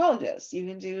gynecologists, you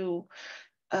can do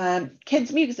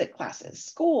kids music classes,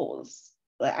 schools.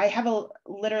 I have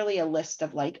literally a list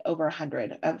of like over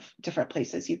 100 of different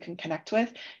places you can connect with.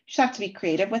 You just have to be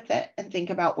creative with it and think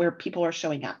about where people are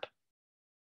showing up.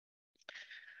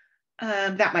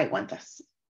 That might want this,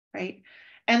 right?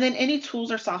 And then any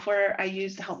tools or software I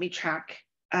use to help me track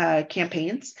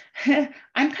campaigns.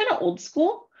 I'm kind of old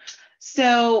school.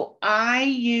 So I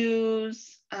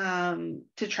use,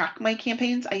 to track my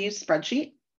campaigns, I use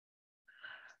Spreadsheet.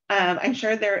 I'm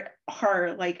sure there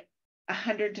are like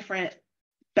 100 different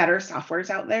better softwares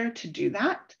out there to do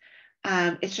that.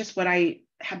 It's just what I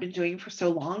have been doing for so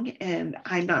long, and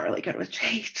I'm not really good with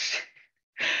change.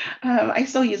 I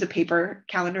still use a paper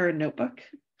calendar and notebook.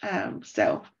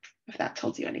 So if that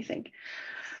tells you anything.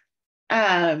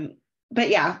 But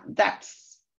yeah,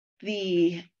 that's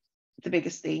the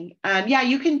biggest thing. Yeah,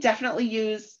 you can definitely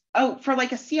use, for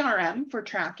like a CRM for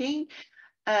tracking.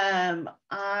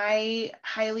 I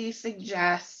highly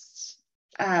suggest,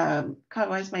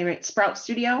 why is my right? Sprout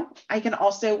Studio. I can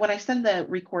also, when I send the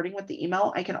recording with the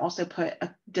email, I can also put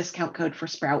a discount code for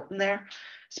Sprout in there.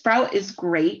 Sprout is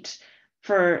great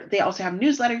they also have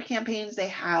newsletter campaigns, they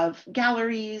have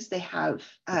galleries, they have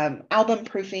album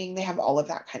proofing, they have all of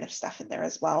that kind of stuff in there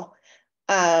as well.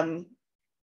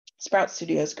 Sprout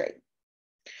Studio is great.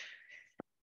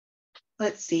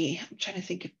 Let's see, I'm trying to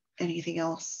think of anything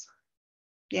else.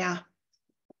 Yeah.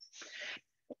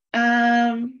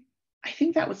 I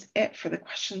think that was it for the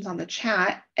questions on the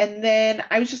chat. And then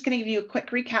I was just going to give you a quick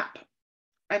recap.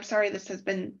 I'm sorry, this has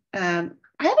been, I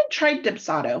haven't tried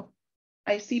Dipsado.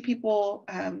 I see people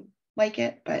like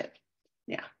it, but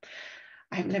yeah,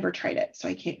 I've never tried it, so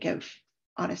I can't give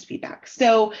honest feedback.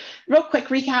 So real quick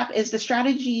recap is the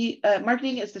strategy,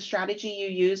 marketing is the strategy you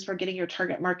use for getting your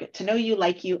target market to know you,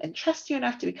 like you, and trust you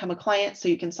enough to become a client so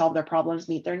you can solve their problems,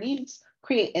 meet their needs,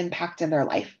 create impact in their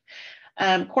life.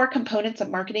 Core components of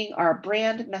marketing are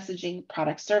brand, messaging,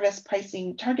 product, service,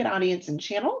 pricing, target audience, and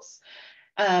channels.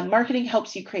 Marketing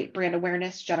helps you create brand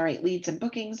awareness, generate leads and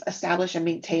bookings, establish and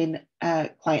maintain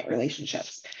client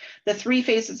relationships. The 3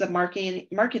 phases of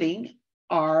marketing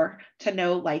are to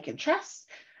know, like, and trust.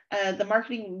 The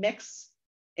marketing mix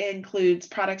includes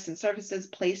products and services,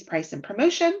 place, price, and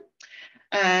promotion.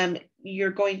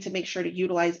 You're going to make sure to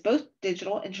utilize both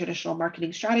digital and traditional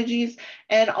marketing strategies,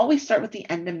 and always start with the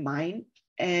end in mind,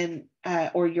 and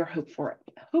or your hoped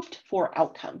for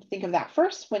outcome. Think of that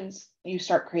first when you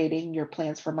start creating your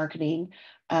plans for marketing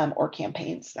or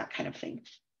campaigns, that kind of thing.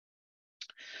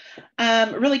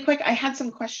 Really quick, I had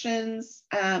some questions.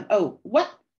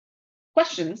 What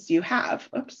questions do you have?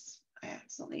 Oops, I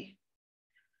accidentally.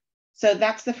 So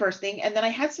that's the first thing. And then I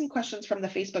had some questions from the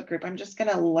Facebook group. I'm just going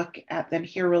to look at them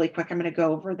here really quick. I'm going to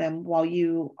go over them while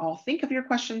you all think of your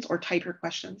questions or type your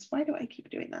questions. Why do I keep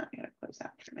doing that? I got to close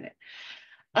that for a minute.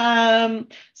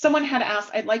 Someone had asked,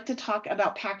 I'd like to talk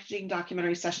about packaging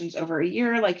documentary sessions over a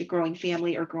year, like a growing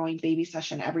family or growing baby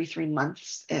session every 3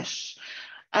 months-ish.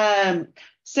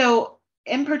 So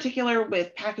in particular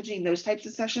with packaging those types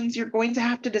of sessions, you're going to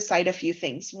have to decide a few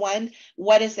things. One,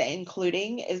 what is it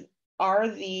including? Are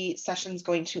the sessions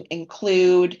going to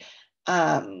include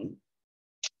the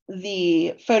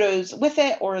photos with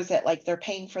it, or is it like they're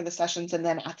paying for the sessions and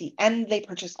then at the end they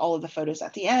purchase all of the photos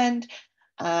at the end?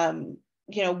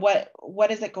 You know, what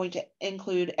is it going to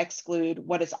include, exclude,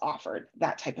 what is offered,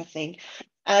 that type of thing.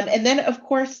 And then of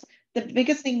course, the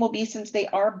biggest thing will be, since they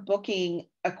are booking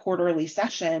a quarterly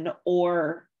session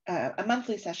or a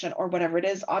monthly session or whatever it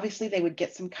is, obviously they would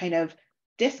get some kind of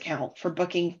discount for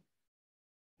booking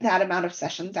that amount of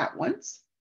sessions at once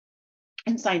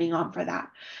and signing on for that.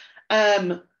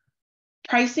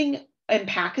 Pricing and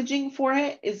packaging for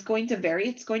it is going to vary.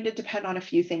 It's going to depend on a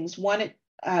few things. One,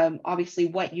 obviously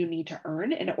what you need to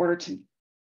earn in order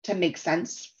to make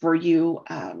sense for you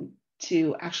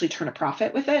to actually turn a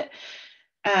profit with it.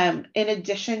 In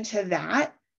addition to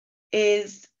that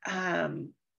is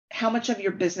how much of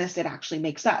your business it actually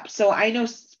makes up. So I know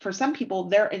for some people,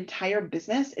 their entire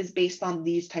business is based on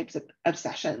these types of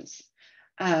sessions,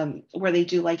 where they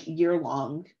do like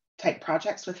year-long type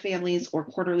projects with families or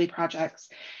quarterly projects.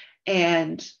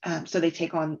 And so they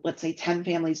take on, let's say, 10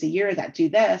 families a year that do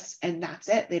this, and that's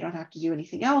it. They don't have to do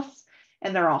anything else,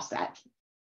 and they're all set.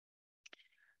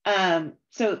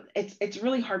 So it's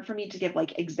really hard for me to give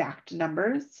like exact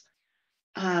numbers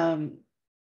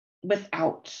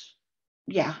without,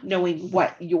 knowing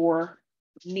what your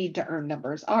need to earn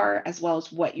numbers are, as well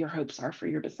as what your hopes are for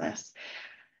your business.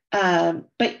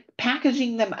 But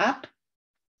packaging them up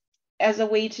as a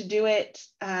way to do it,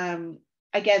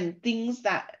 again, things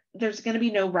that there's going to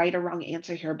be no right or wrong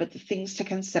answer here, but the things to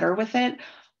consider with it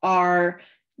are,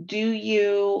 do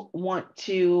you want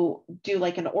to do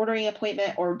like an ordering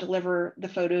appointment or deliver the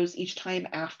photos each time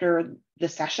after the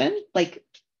session, like,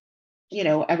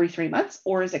 every 3 months,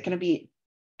 or is it going to be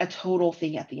a total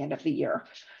thing at the end of the year?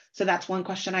 So that's one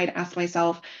question I'd ask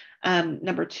myself.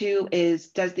 Number two is,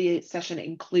 does the session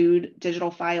include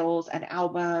digital files, an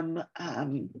album?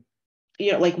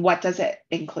 Like what does it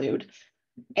include?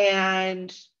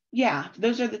 And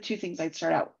those are the two things I'd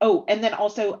start out. Oh, and then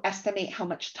also estimate how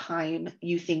much time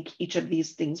you think each of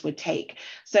these things would take.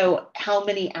 So how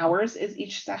many hours is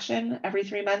each session every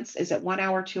 3 months? Is it 1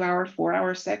 hour, 2 hours, 4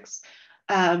 hours, 6?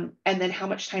 And then how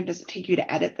much time does it take you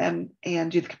to edit them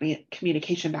and do the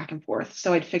communication back and forth?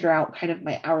 So I'd figure out kind of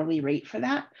my hourly rate for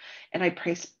that. And I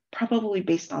price probably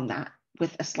based on that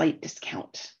with a slight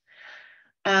discount.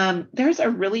 There's a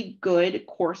really good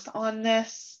course on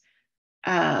this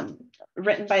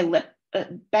written by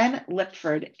Ben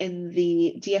Lipford in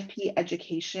the DFP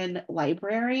Education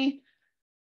Library.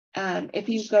 If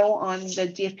you go on the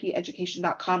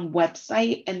dfpeducation.com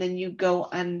website and then you go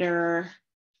under,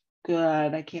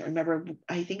 I can't remember,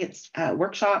 I think it's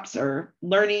workshops or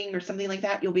learning or something like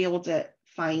that, you'll be able to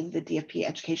find the DFP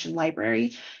Education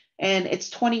Library. And it's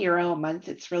 €20 a month.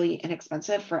 It's really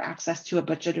inexpensive for access to a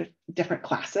bunch of different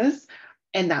classes.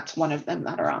 And that's one of them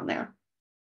that are on there.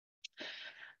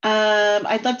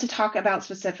 I'd love to talk about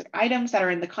specific items that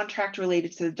are in the contract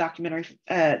related to the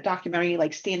documentary,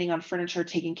 like standing on furniture,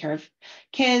 taking care of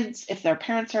kids, if their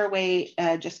parents are away,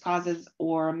 just causes,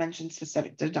 or mention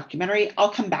specific to the documentary.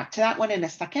 I'll come back to that one in a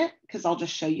second, because I'll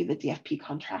just show you the DFP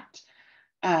contract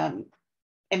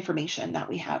information that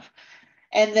we have.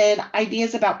 And then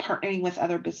ideas about partnering with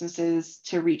other businesses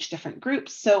to reach different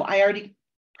groups. So I already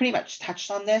pretty much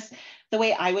touched on this. The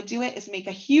way I would do it is make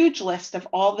a huge list of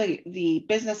all the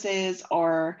businesses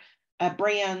or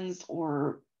brands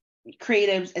or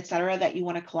creatives, etc., that you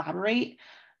want to collaborate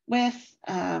with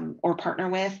or partner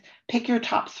with. Pick your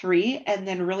top 3 and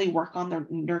then really work on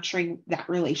nurturing that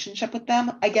relationship with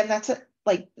them. Again, that's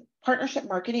like partnership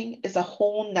marketing is a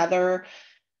whole nother,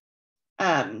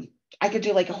 I could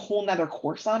do like a whole nother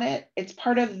course on it. It's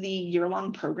part of the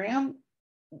year-long program.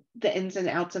 the ins and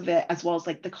outs of it, as well as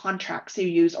like the contracts you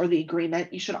use or the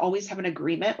agreement. You should always have an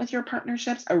agreement with your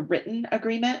partnerships, a written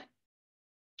agreement,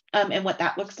 and what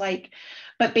that looks like.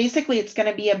 But basically, it's going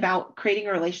to be about creating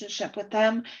a relationship with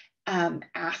them,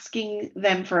 asking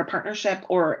them for a partnership,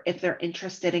 or if they're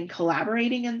interested in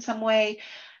collaborating in some way,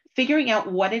 figuring out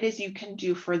what it is you can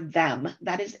do for them.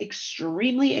 That is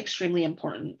extremely, extremely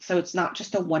important. So it's not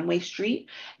just a one-way street,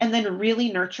 and then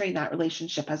really nurturing that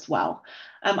relationship as well.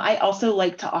 I also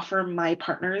like to offer my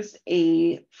partners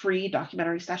a free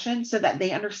documentary session so that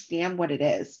they understand what it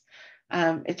is.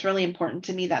 It's really important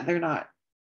to me that they're not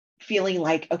feeling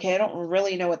like, okay, I don't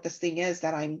really know what this thing is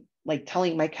that I'm like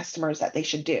telling my customers that they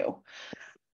should do.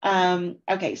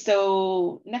 Okay,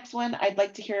 so next one, I'd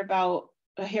like to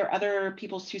hear other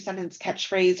people's 2-sentence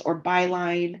catchphrase or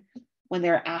byline when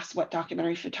they're asked what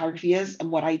documentary photography is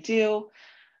and what I do,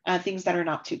 things that are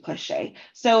not too cliche.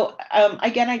 So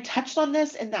again, I touched on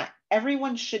this in that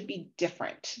everyone should be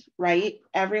different, right?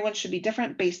 Everyone should be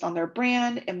different based on their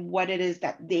brand and what it is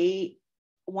that they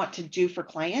want to do for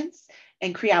clients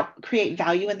and create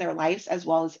value in their lives as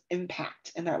well as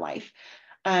impact in their life.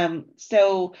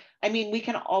 So, I mean, we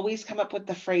can always come up with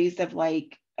the phrase of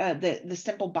like the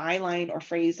simple byline or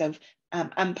phrase of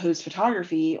unposed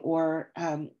photography, or,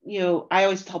 you know, I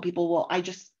always tell people, well, I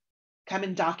just come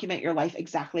and document your life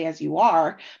exactly as you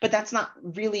are, but that's not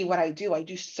really what I do. I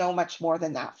do so much more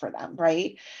than that for them,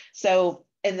 right? So,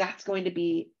 and that's going to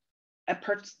be a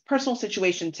personal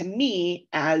situation to me,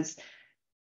 as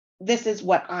this is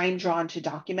what I'm drawn to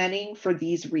documenting for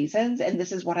these reasons, and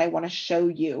this is what I want to show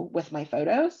you with my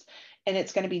photos, and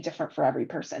it's going to be different for every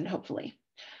person, hopefully.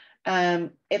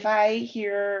 If I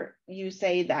hear you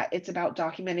say that it's about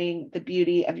documenting the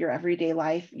beauty of your everyday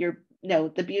life,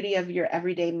 the beauty of your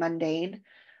everyday mundane,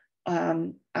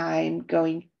 I'm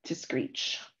going to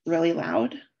screech really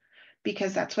loud,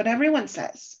 because that's what everyone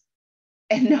says,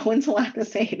 and no one's allowed to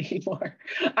say it anymore.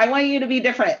 I want you to be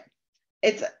different.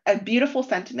 It's a beautiful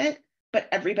sentiment, but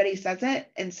everybody says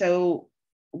it. And so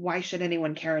why should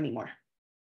anyone care anymore?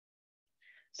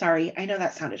 Sorry, I know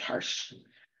that sounded harsh.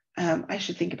 I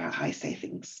should think about how I say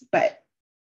things, but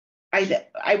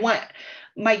I want,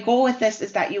 my goal with this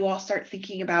is that you all start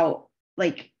thinking about,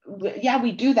 like, yeah,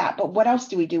 we do that, but what else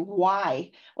do we do?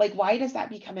 Why? Like, why does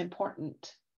that become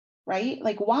important? Right?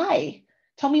 Like, why?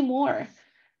 Tell me more.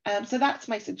 So that's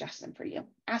my suggestion for you.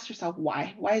 Ask yourself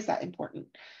why. Why is that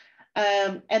important?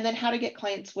 And then how to get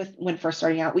clients when first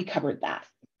starting out, we covered that.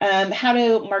 How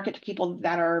to market to people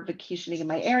that are vacationing in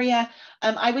my area.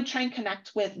 I would try and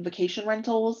connect with vacation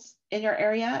rentals in your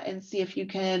area and see if you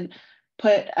can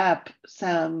put up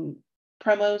some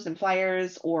promos and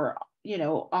flyers, or, you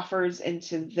know, offers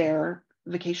into their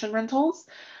vacation rentals,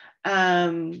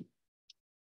 as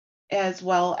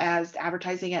well as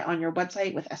advertising it on your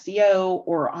website with SEO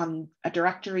or on a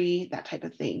directory, that type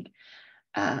of thing.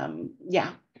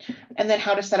 Yeah. And then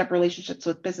how to set up relationships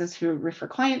with business who refer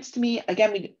clients to me.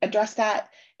 Again, we address that.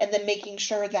 And then making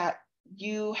sure that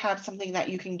you have something that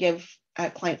you can give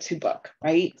clients who book,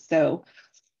 right? So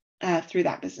through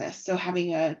that business. So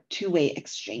having a two-way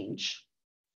exchange.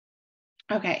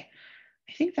 Okay.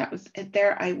 I think that was it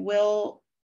there. I will,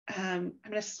 I'm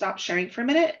going to stop sharing for a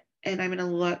minute, and I'm going to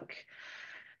look.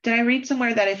 Did I read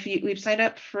somewhere that if we've signed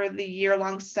up for the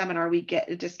year-long seminar, we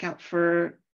get a discount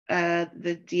for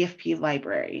the DFP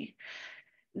library?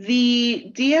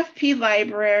 The DFP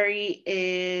library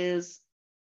is,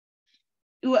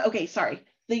 okay, sorry.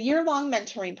 The year-long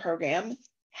mentoring program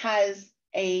has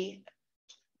a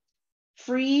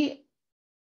free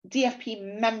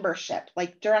DFP membership,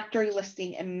 like directory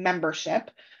listing and membership,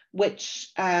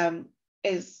 which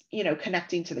is, you know,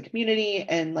 connecting to the community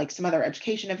and like some other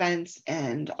education events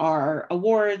and our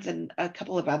awards and a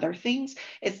couple of other things.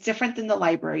 It's different than the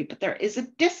library, but there is a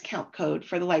discount code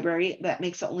for the library that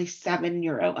makes it only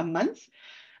 €7 a month.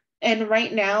 And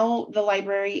right now the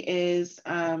library is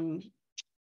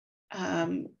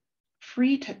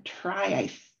free to try, I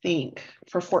think,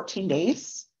 for 14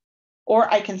 days, or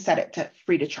I can set it to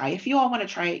free to try. If you all want to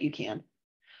try it, you can.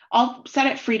 I'll set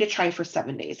it free to try for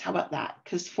 7 days. How about that?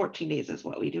 Because 14 days is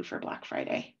what we do for Black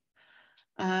Friday.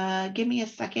 Give me a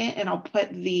second and I'll put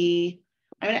I'm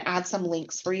going to add some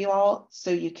links for you all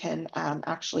so you can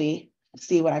actually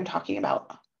see what I'm talking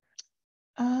about.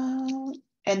 And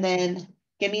then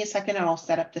give me a second and I'll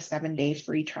set up the 7-day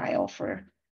free trial for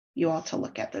you all to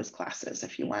look at those classes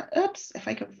if you want. Oops, if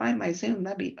I can find my Zoom,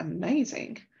 that'd be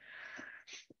amazing.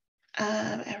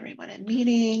 Everyone in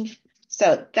meeting.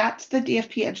 So that's the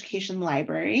DFP Education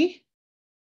Library.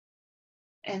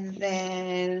 And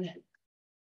then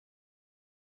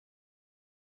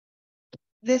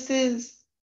this is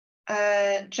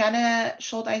Jenna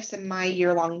Schuldeis in my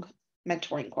year-long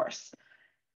mentoring course.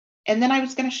 And then I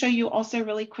was going to show you also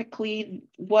really quickly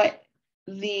what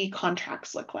the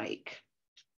contracts look like.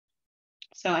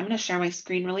 So I'm going to share my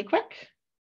screen really quick.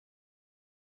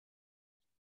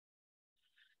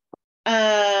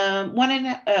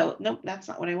 Oh, nope, that's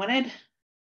not what I wanted.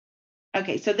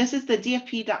 Okay, so this is the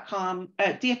dfp.com,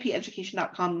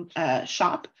 dfpeducation.com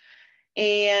shop.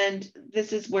 And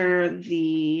this is where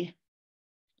the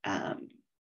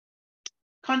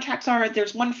contracts are.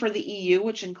 There's one for the EU,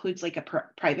 which includes like a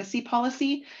privacy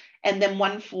policy, and then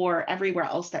one for everywhere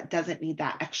else that doesn't need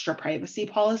that extra privacy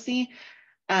policy.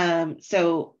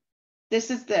 So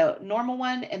this is the normal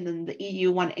one, and then the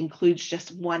EU one includes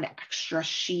just one extra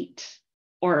sheet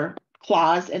or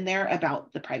clause in there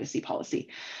about the privacy policy.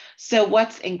 So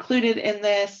what's included in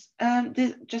this,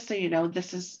 just so you know,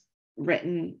 this is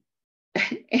written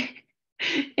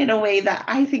in a way that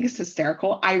I think is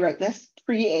hysterical. I wrote this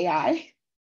pre-AI,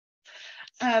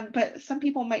 but some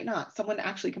people might not. Someone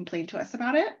actually complained to us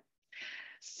about it.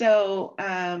 So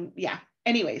yeah,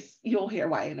 anyways, you'll hear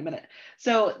why in a minute.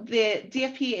 So the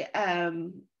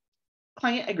DFP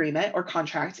client agreement or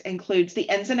contract includes the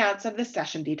ins and outs of the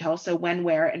session details. So when,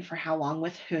 where, and for how long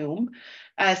with whom,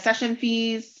 session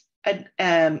fees,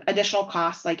 additional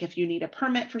costs, like if you need a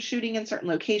permit for shooting in certain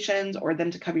locations or them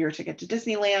to cover your ticket to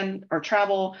Disneyland or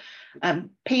travel,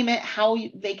 payment, how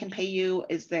they can pay you,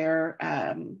 is there,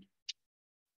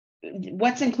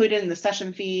 what's included in the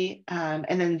session fee,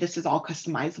 and then this is all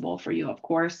customizable for you, of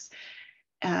course.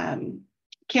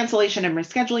 Cancellation and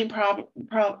rescheduling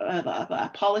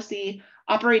policy,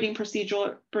 operating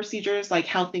procedures, like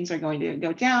how things are going to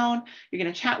go down. You're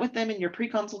going to chat with them in your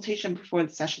pre-consultation before the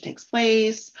session takes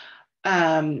place,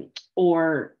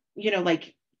 or, you know,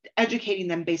 like educating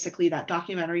them basically that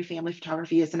documentary family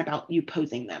photography isn't about you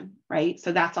posing them, right?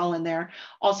 So that's all in there.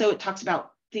 Also, it talks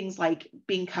about things like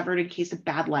being covered in case of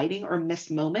bad lighting or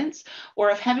missed moments, or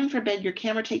if heaven forbid your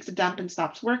camera takes a dump and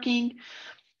stops working,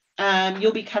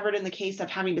 you'll be covered in the case of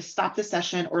having to stop the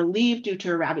session or leave due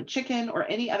to a rabid chicken or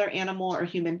any other animal or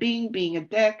human being being a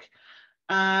dick.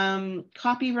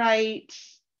 Copyright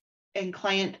and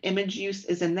client image use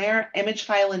is in there. Image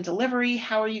file and delivery,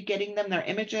 how are you getting them their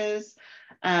images?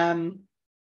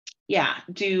 Yeah,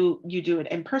 do you do it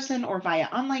in person or via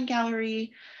online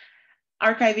gallery?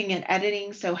 Archiving and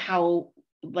editing, so how,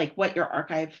 like what your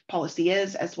archive policy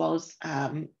is, as well as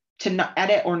to not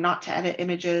edit or not to edit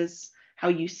images, how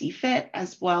you see fit,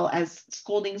 as well as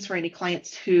scoldings for any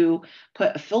clients who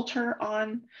put a filter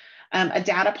on, a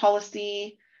data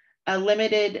policy, a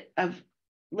limited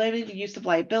use of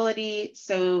liability.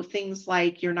 So things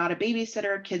like you're not a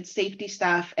babysitter, kids safety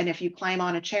stuff, and if you climb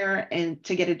on a chair and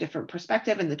to get a different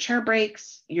perspective and the chair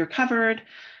breaks, you're covered.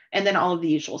 And then all of the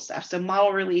usual stuff. So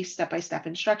model release, step-by-step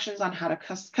instructions on how to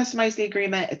customize the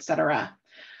agreement, etc.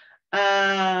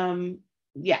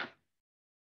 Yeah.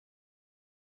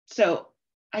 So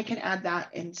I can add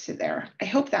that into there. I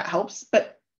hope that helps.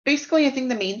 But basically, I think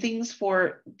the main things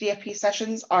for DFP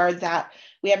sessions are that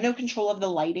we have no control of the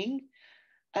lighting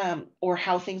or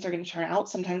how things are going to turn out.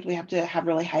 Sometimes we have to have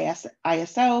really high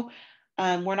ISO.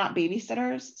 We're not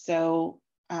babysitters. So,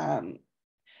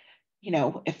 you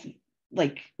know, if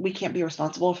like we can't be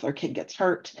responsible if their kid gets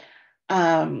hurt.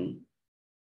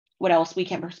 What else? We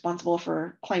can't be responsible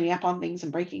for climbing up on things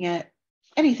and breaking it,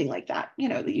 anything like that, you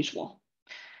know, the usual.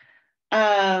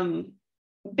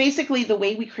 Basically, the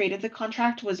way we created the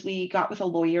contract was we got with a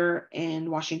lawyer in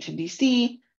Washington,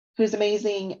 D.C., who's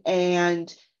amazing.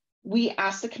 And we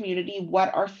asked the community,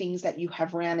 what are things that you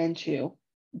have ran into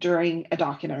during a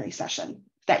documentary session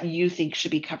that you think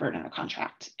should be covered in a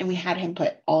contract? And we had him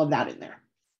put all of that in there.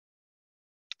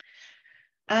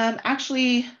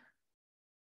 Actually,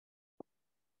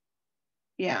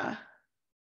 yeah,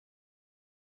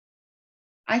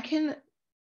 I can,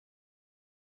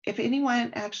 if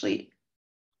anyone actually,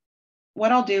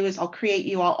 what I'll do is I'll create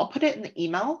you all, I'll put it in the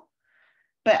email,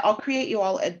 but I'll create you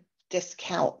all a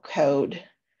discount code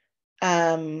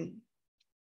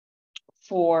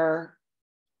for,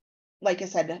 like I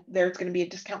said, there's going to be a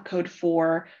discount code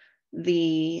for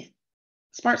the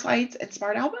Smart Slides and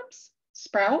Smart Albums,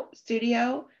 Sprout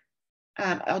Studio.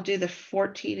 I'll do the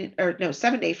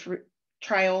 7-day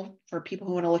trial for people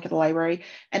who want to look at the library.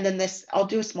 And then this, I'll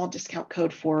do a small discount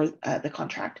code for the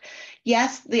contract.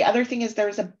 Yes, the other thing is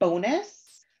there's a bonus.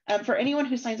 For anyone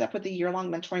who signs up with the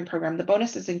year-long mentoring program, the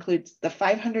bonuses includes the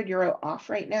 €500 off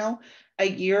right now, a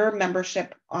year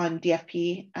membership on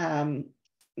DFP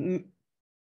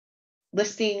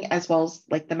listing, as well as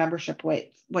like the membership,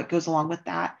 what goes along with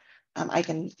that. I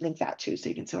can link that too, so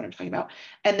you can see what I'm talking about.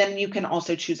 And then you can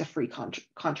also choose a free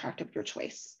contract of your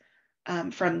choice.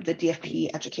 from the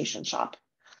DFP education shop.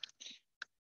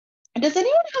 And does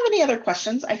anyone have any other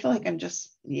questions? I feel like I'm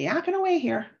just yapping away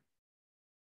here.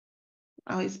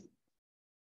 I always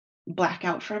black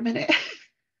out for a minute.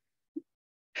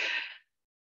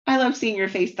 I love seeing your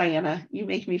face, Diana. You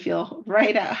make me feel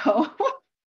right at home.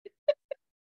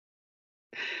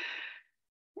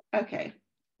 Okay.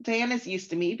 Diana's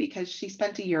used to me because she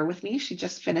spent a year with me. She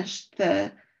just finished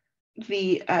the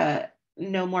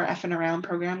No More Effing Around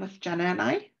program with Jenna and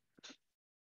I.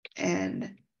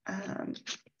 And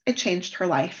it changed her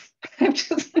life. I'm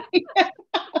just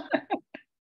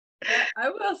I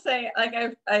will say, like,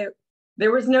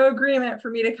 there was no agreement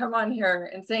for me to come on here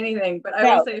and say anything, but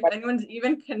I will say, if anyone's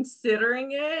even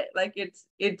considering it, like, it's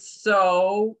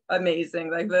so amazing.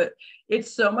 Like,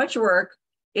 it's so much work.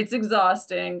 It's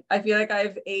exhausting. I feel like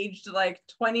I've aged like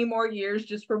 20 more years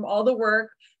just from all the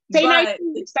work. Say nice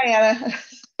things, Diana.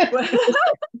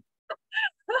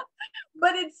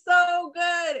 But it's so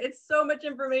good. It's so much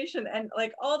information, and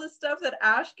like all the stuff that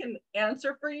Ash can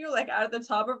answer for you, like out of the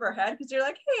top of her head, because you're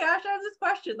like, hey Ash, I have this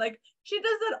question. Like, she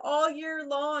does it all year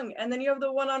long, and then you have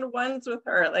the one-on-ones with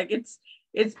her. Like, it's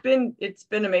been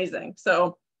amazing.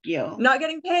 So not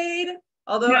getting paid,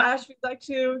 although Ash would like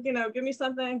to, give me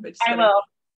something, but just I will.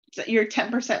 Your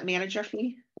 10% manager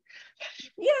fee.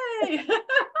 Yay.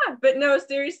 But no,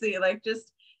 seriously, like,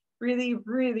 just really,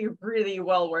 really, really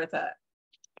well worth it.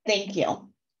 Thank you.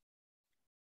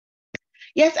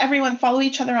 Yes, everyone, follow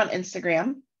each other on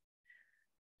Instagram.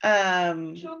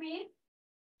 Show me.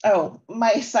 Oh,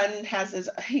 my son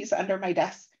he's under my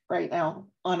desk right now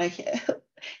and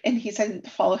he said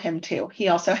follow him too. He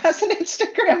also has an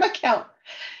Instagram account.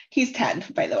 He's 10,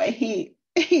 by the way.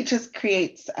 He just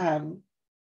creates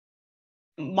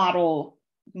model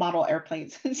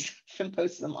airplanes and stuff and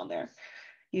posts them on there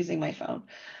using my phone.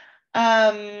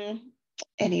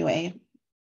 Anyway.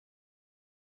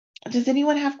 Does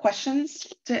anyone have questions?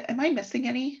 Am I missing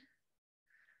any?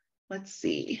 Let's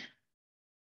see.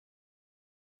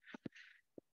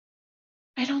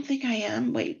 I don't think I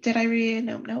am. Wait, did I read?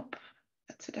 Nope.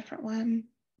 That's a different one.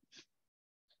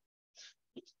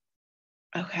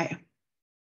 Okay.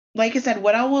 Like I said,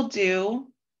 what I will do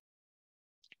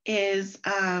is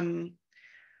I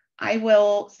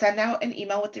will send out an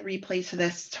email with the replay to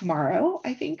this tomorrow,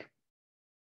 I think.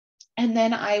 And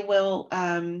then I will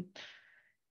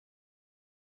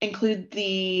include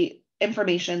the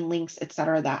information, links,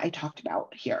 etc. that I talked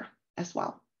about here as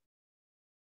well.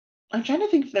 I'm trying to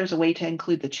think if there's a way to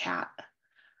include the chat.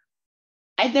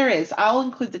 There is. I'll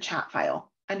include the chat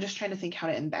file. I'm just trying to think how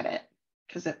to embed it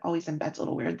because it always embeds a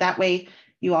little weird. That way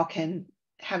you all can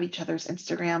have each other's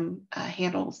Instagram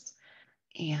handles.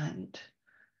 And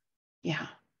yeah,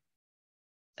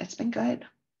 it's been good.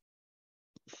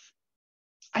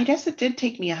 I guess it did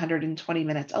take me 120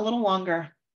 minutes, a little longer.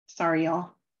 Sorry,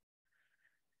 y'all.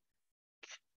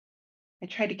 I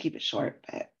tried to keep it short,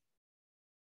 but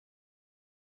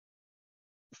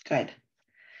good.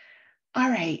 All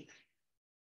right.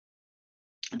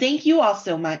 Thank you all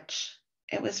so much.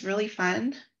 It was really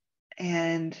fun.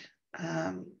 And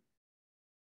I'm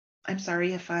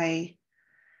sorry if I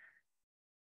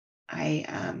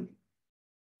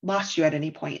lost you at any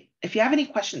point. If you have any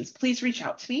questions, please reach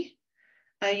out to me.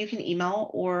 You can email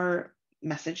or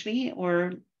message me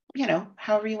or,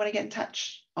 however you want to get in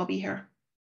touch. I'll be here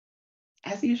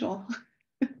as usual.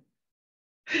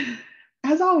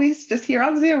 As always, just here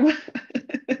on Zoom.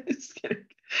 Just kidding.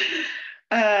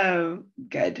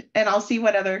 Good. And I'll see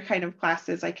what other kind of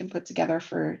classes I can put together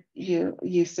for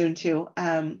you soon too.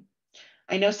 I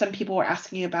know some people were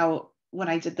asking about when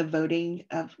I did the voting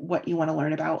of what you want to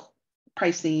learn about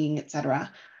pricing,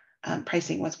 etc.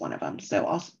 Pricing was one of them. So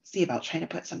I'll see about trying to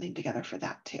put something together for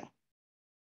that too.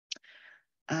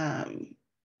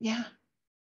 Yeah.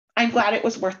 I'm glad it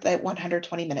was worth the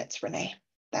 120 minutes, Renee.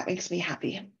 That makes me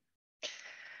happy.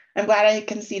 I'm glad I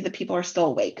can see the people are still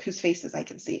awake, whose faces I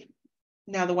can see.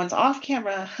 Now the ones off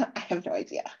camera, I have no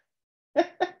idea.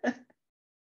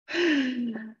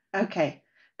 Okay,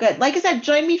 good. Like I said,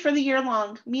 join me for the year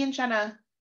long, me and Jenna,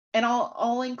 and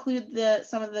I'll include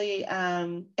some of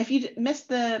the if you missed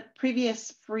the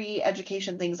previous free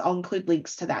education things, I'll include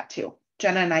links to that too.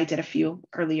 Jenna and I did a few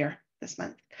earlier this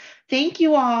month. Thank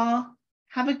you all.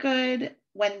 Have a good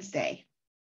Wednesday.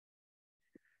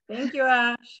 Thank you,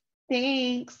 Ash.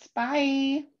 Thanks.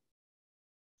 Bye.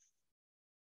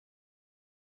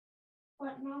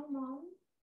 What now, Mom?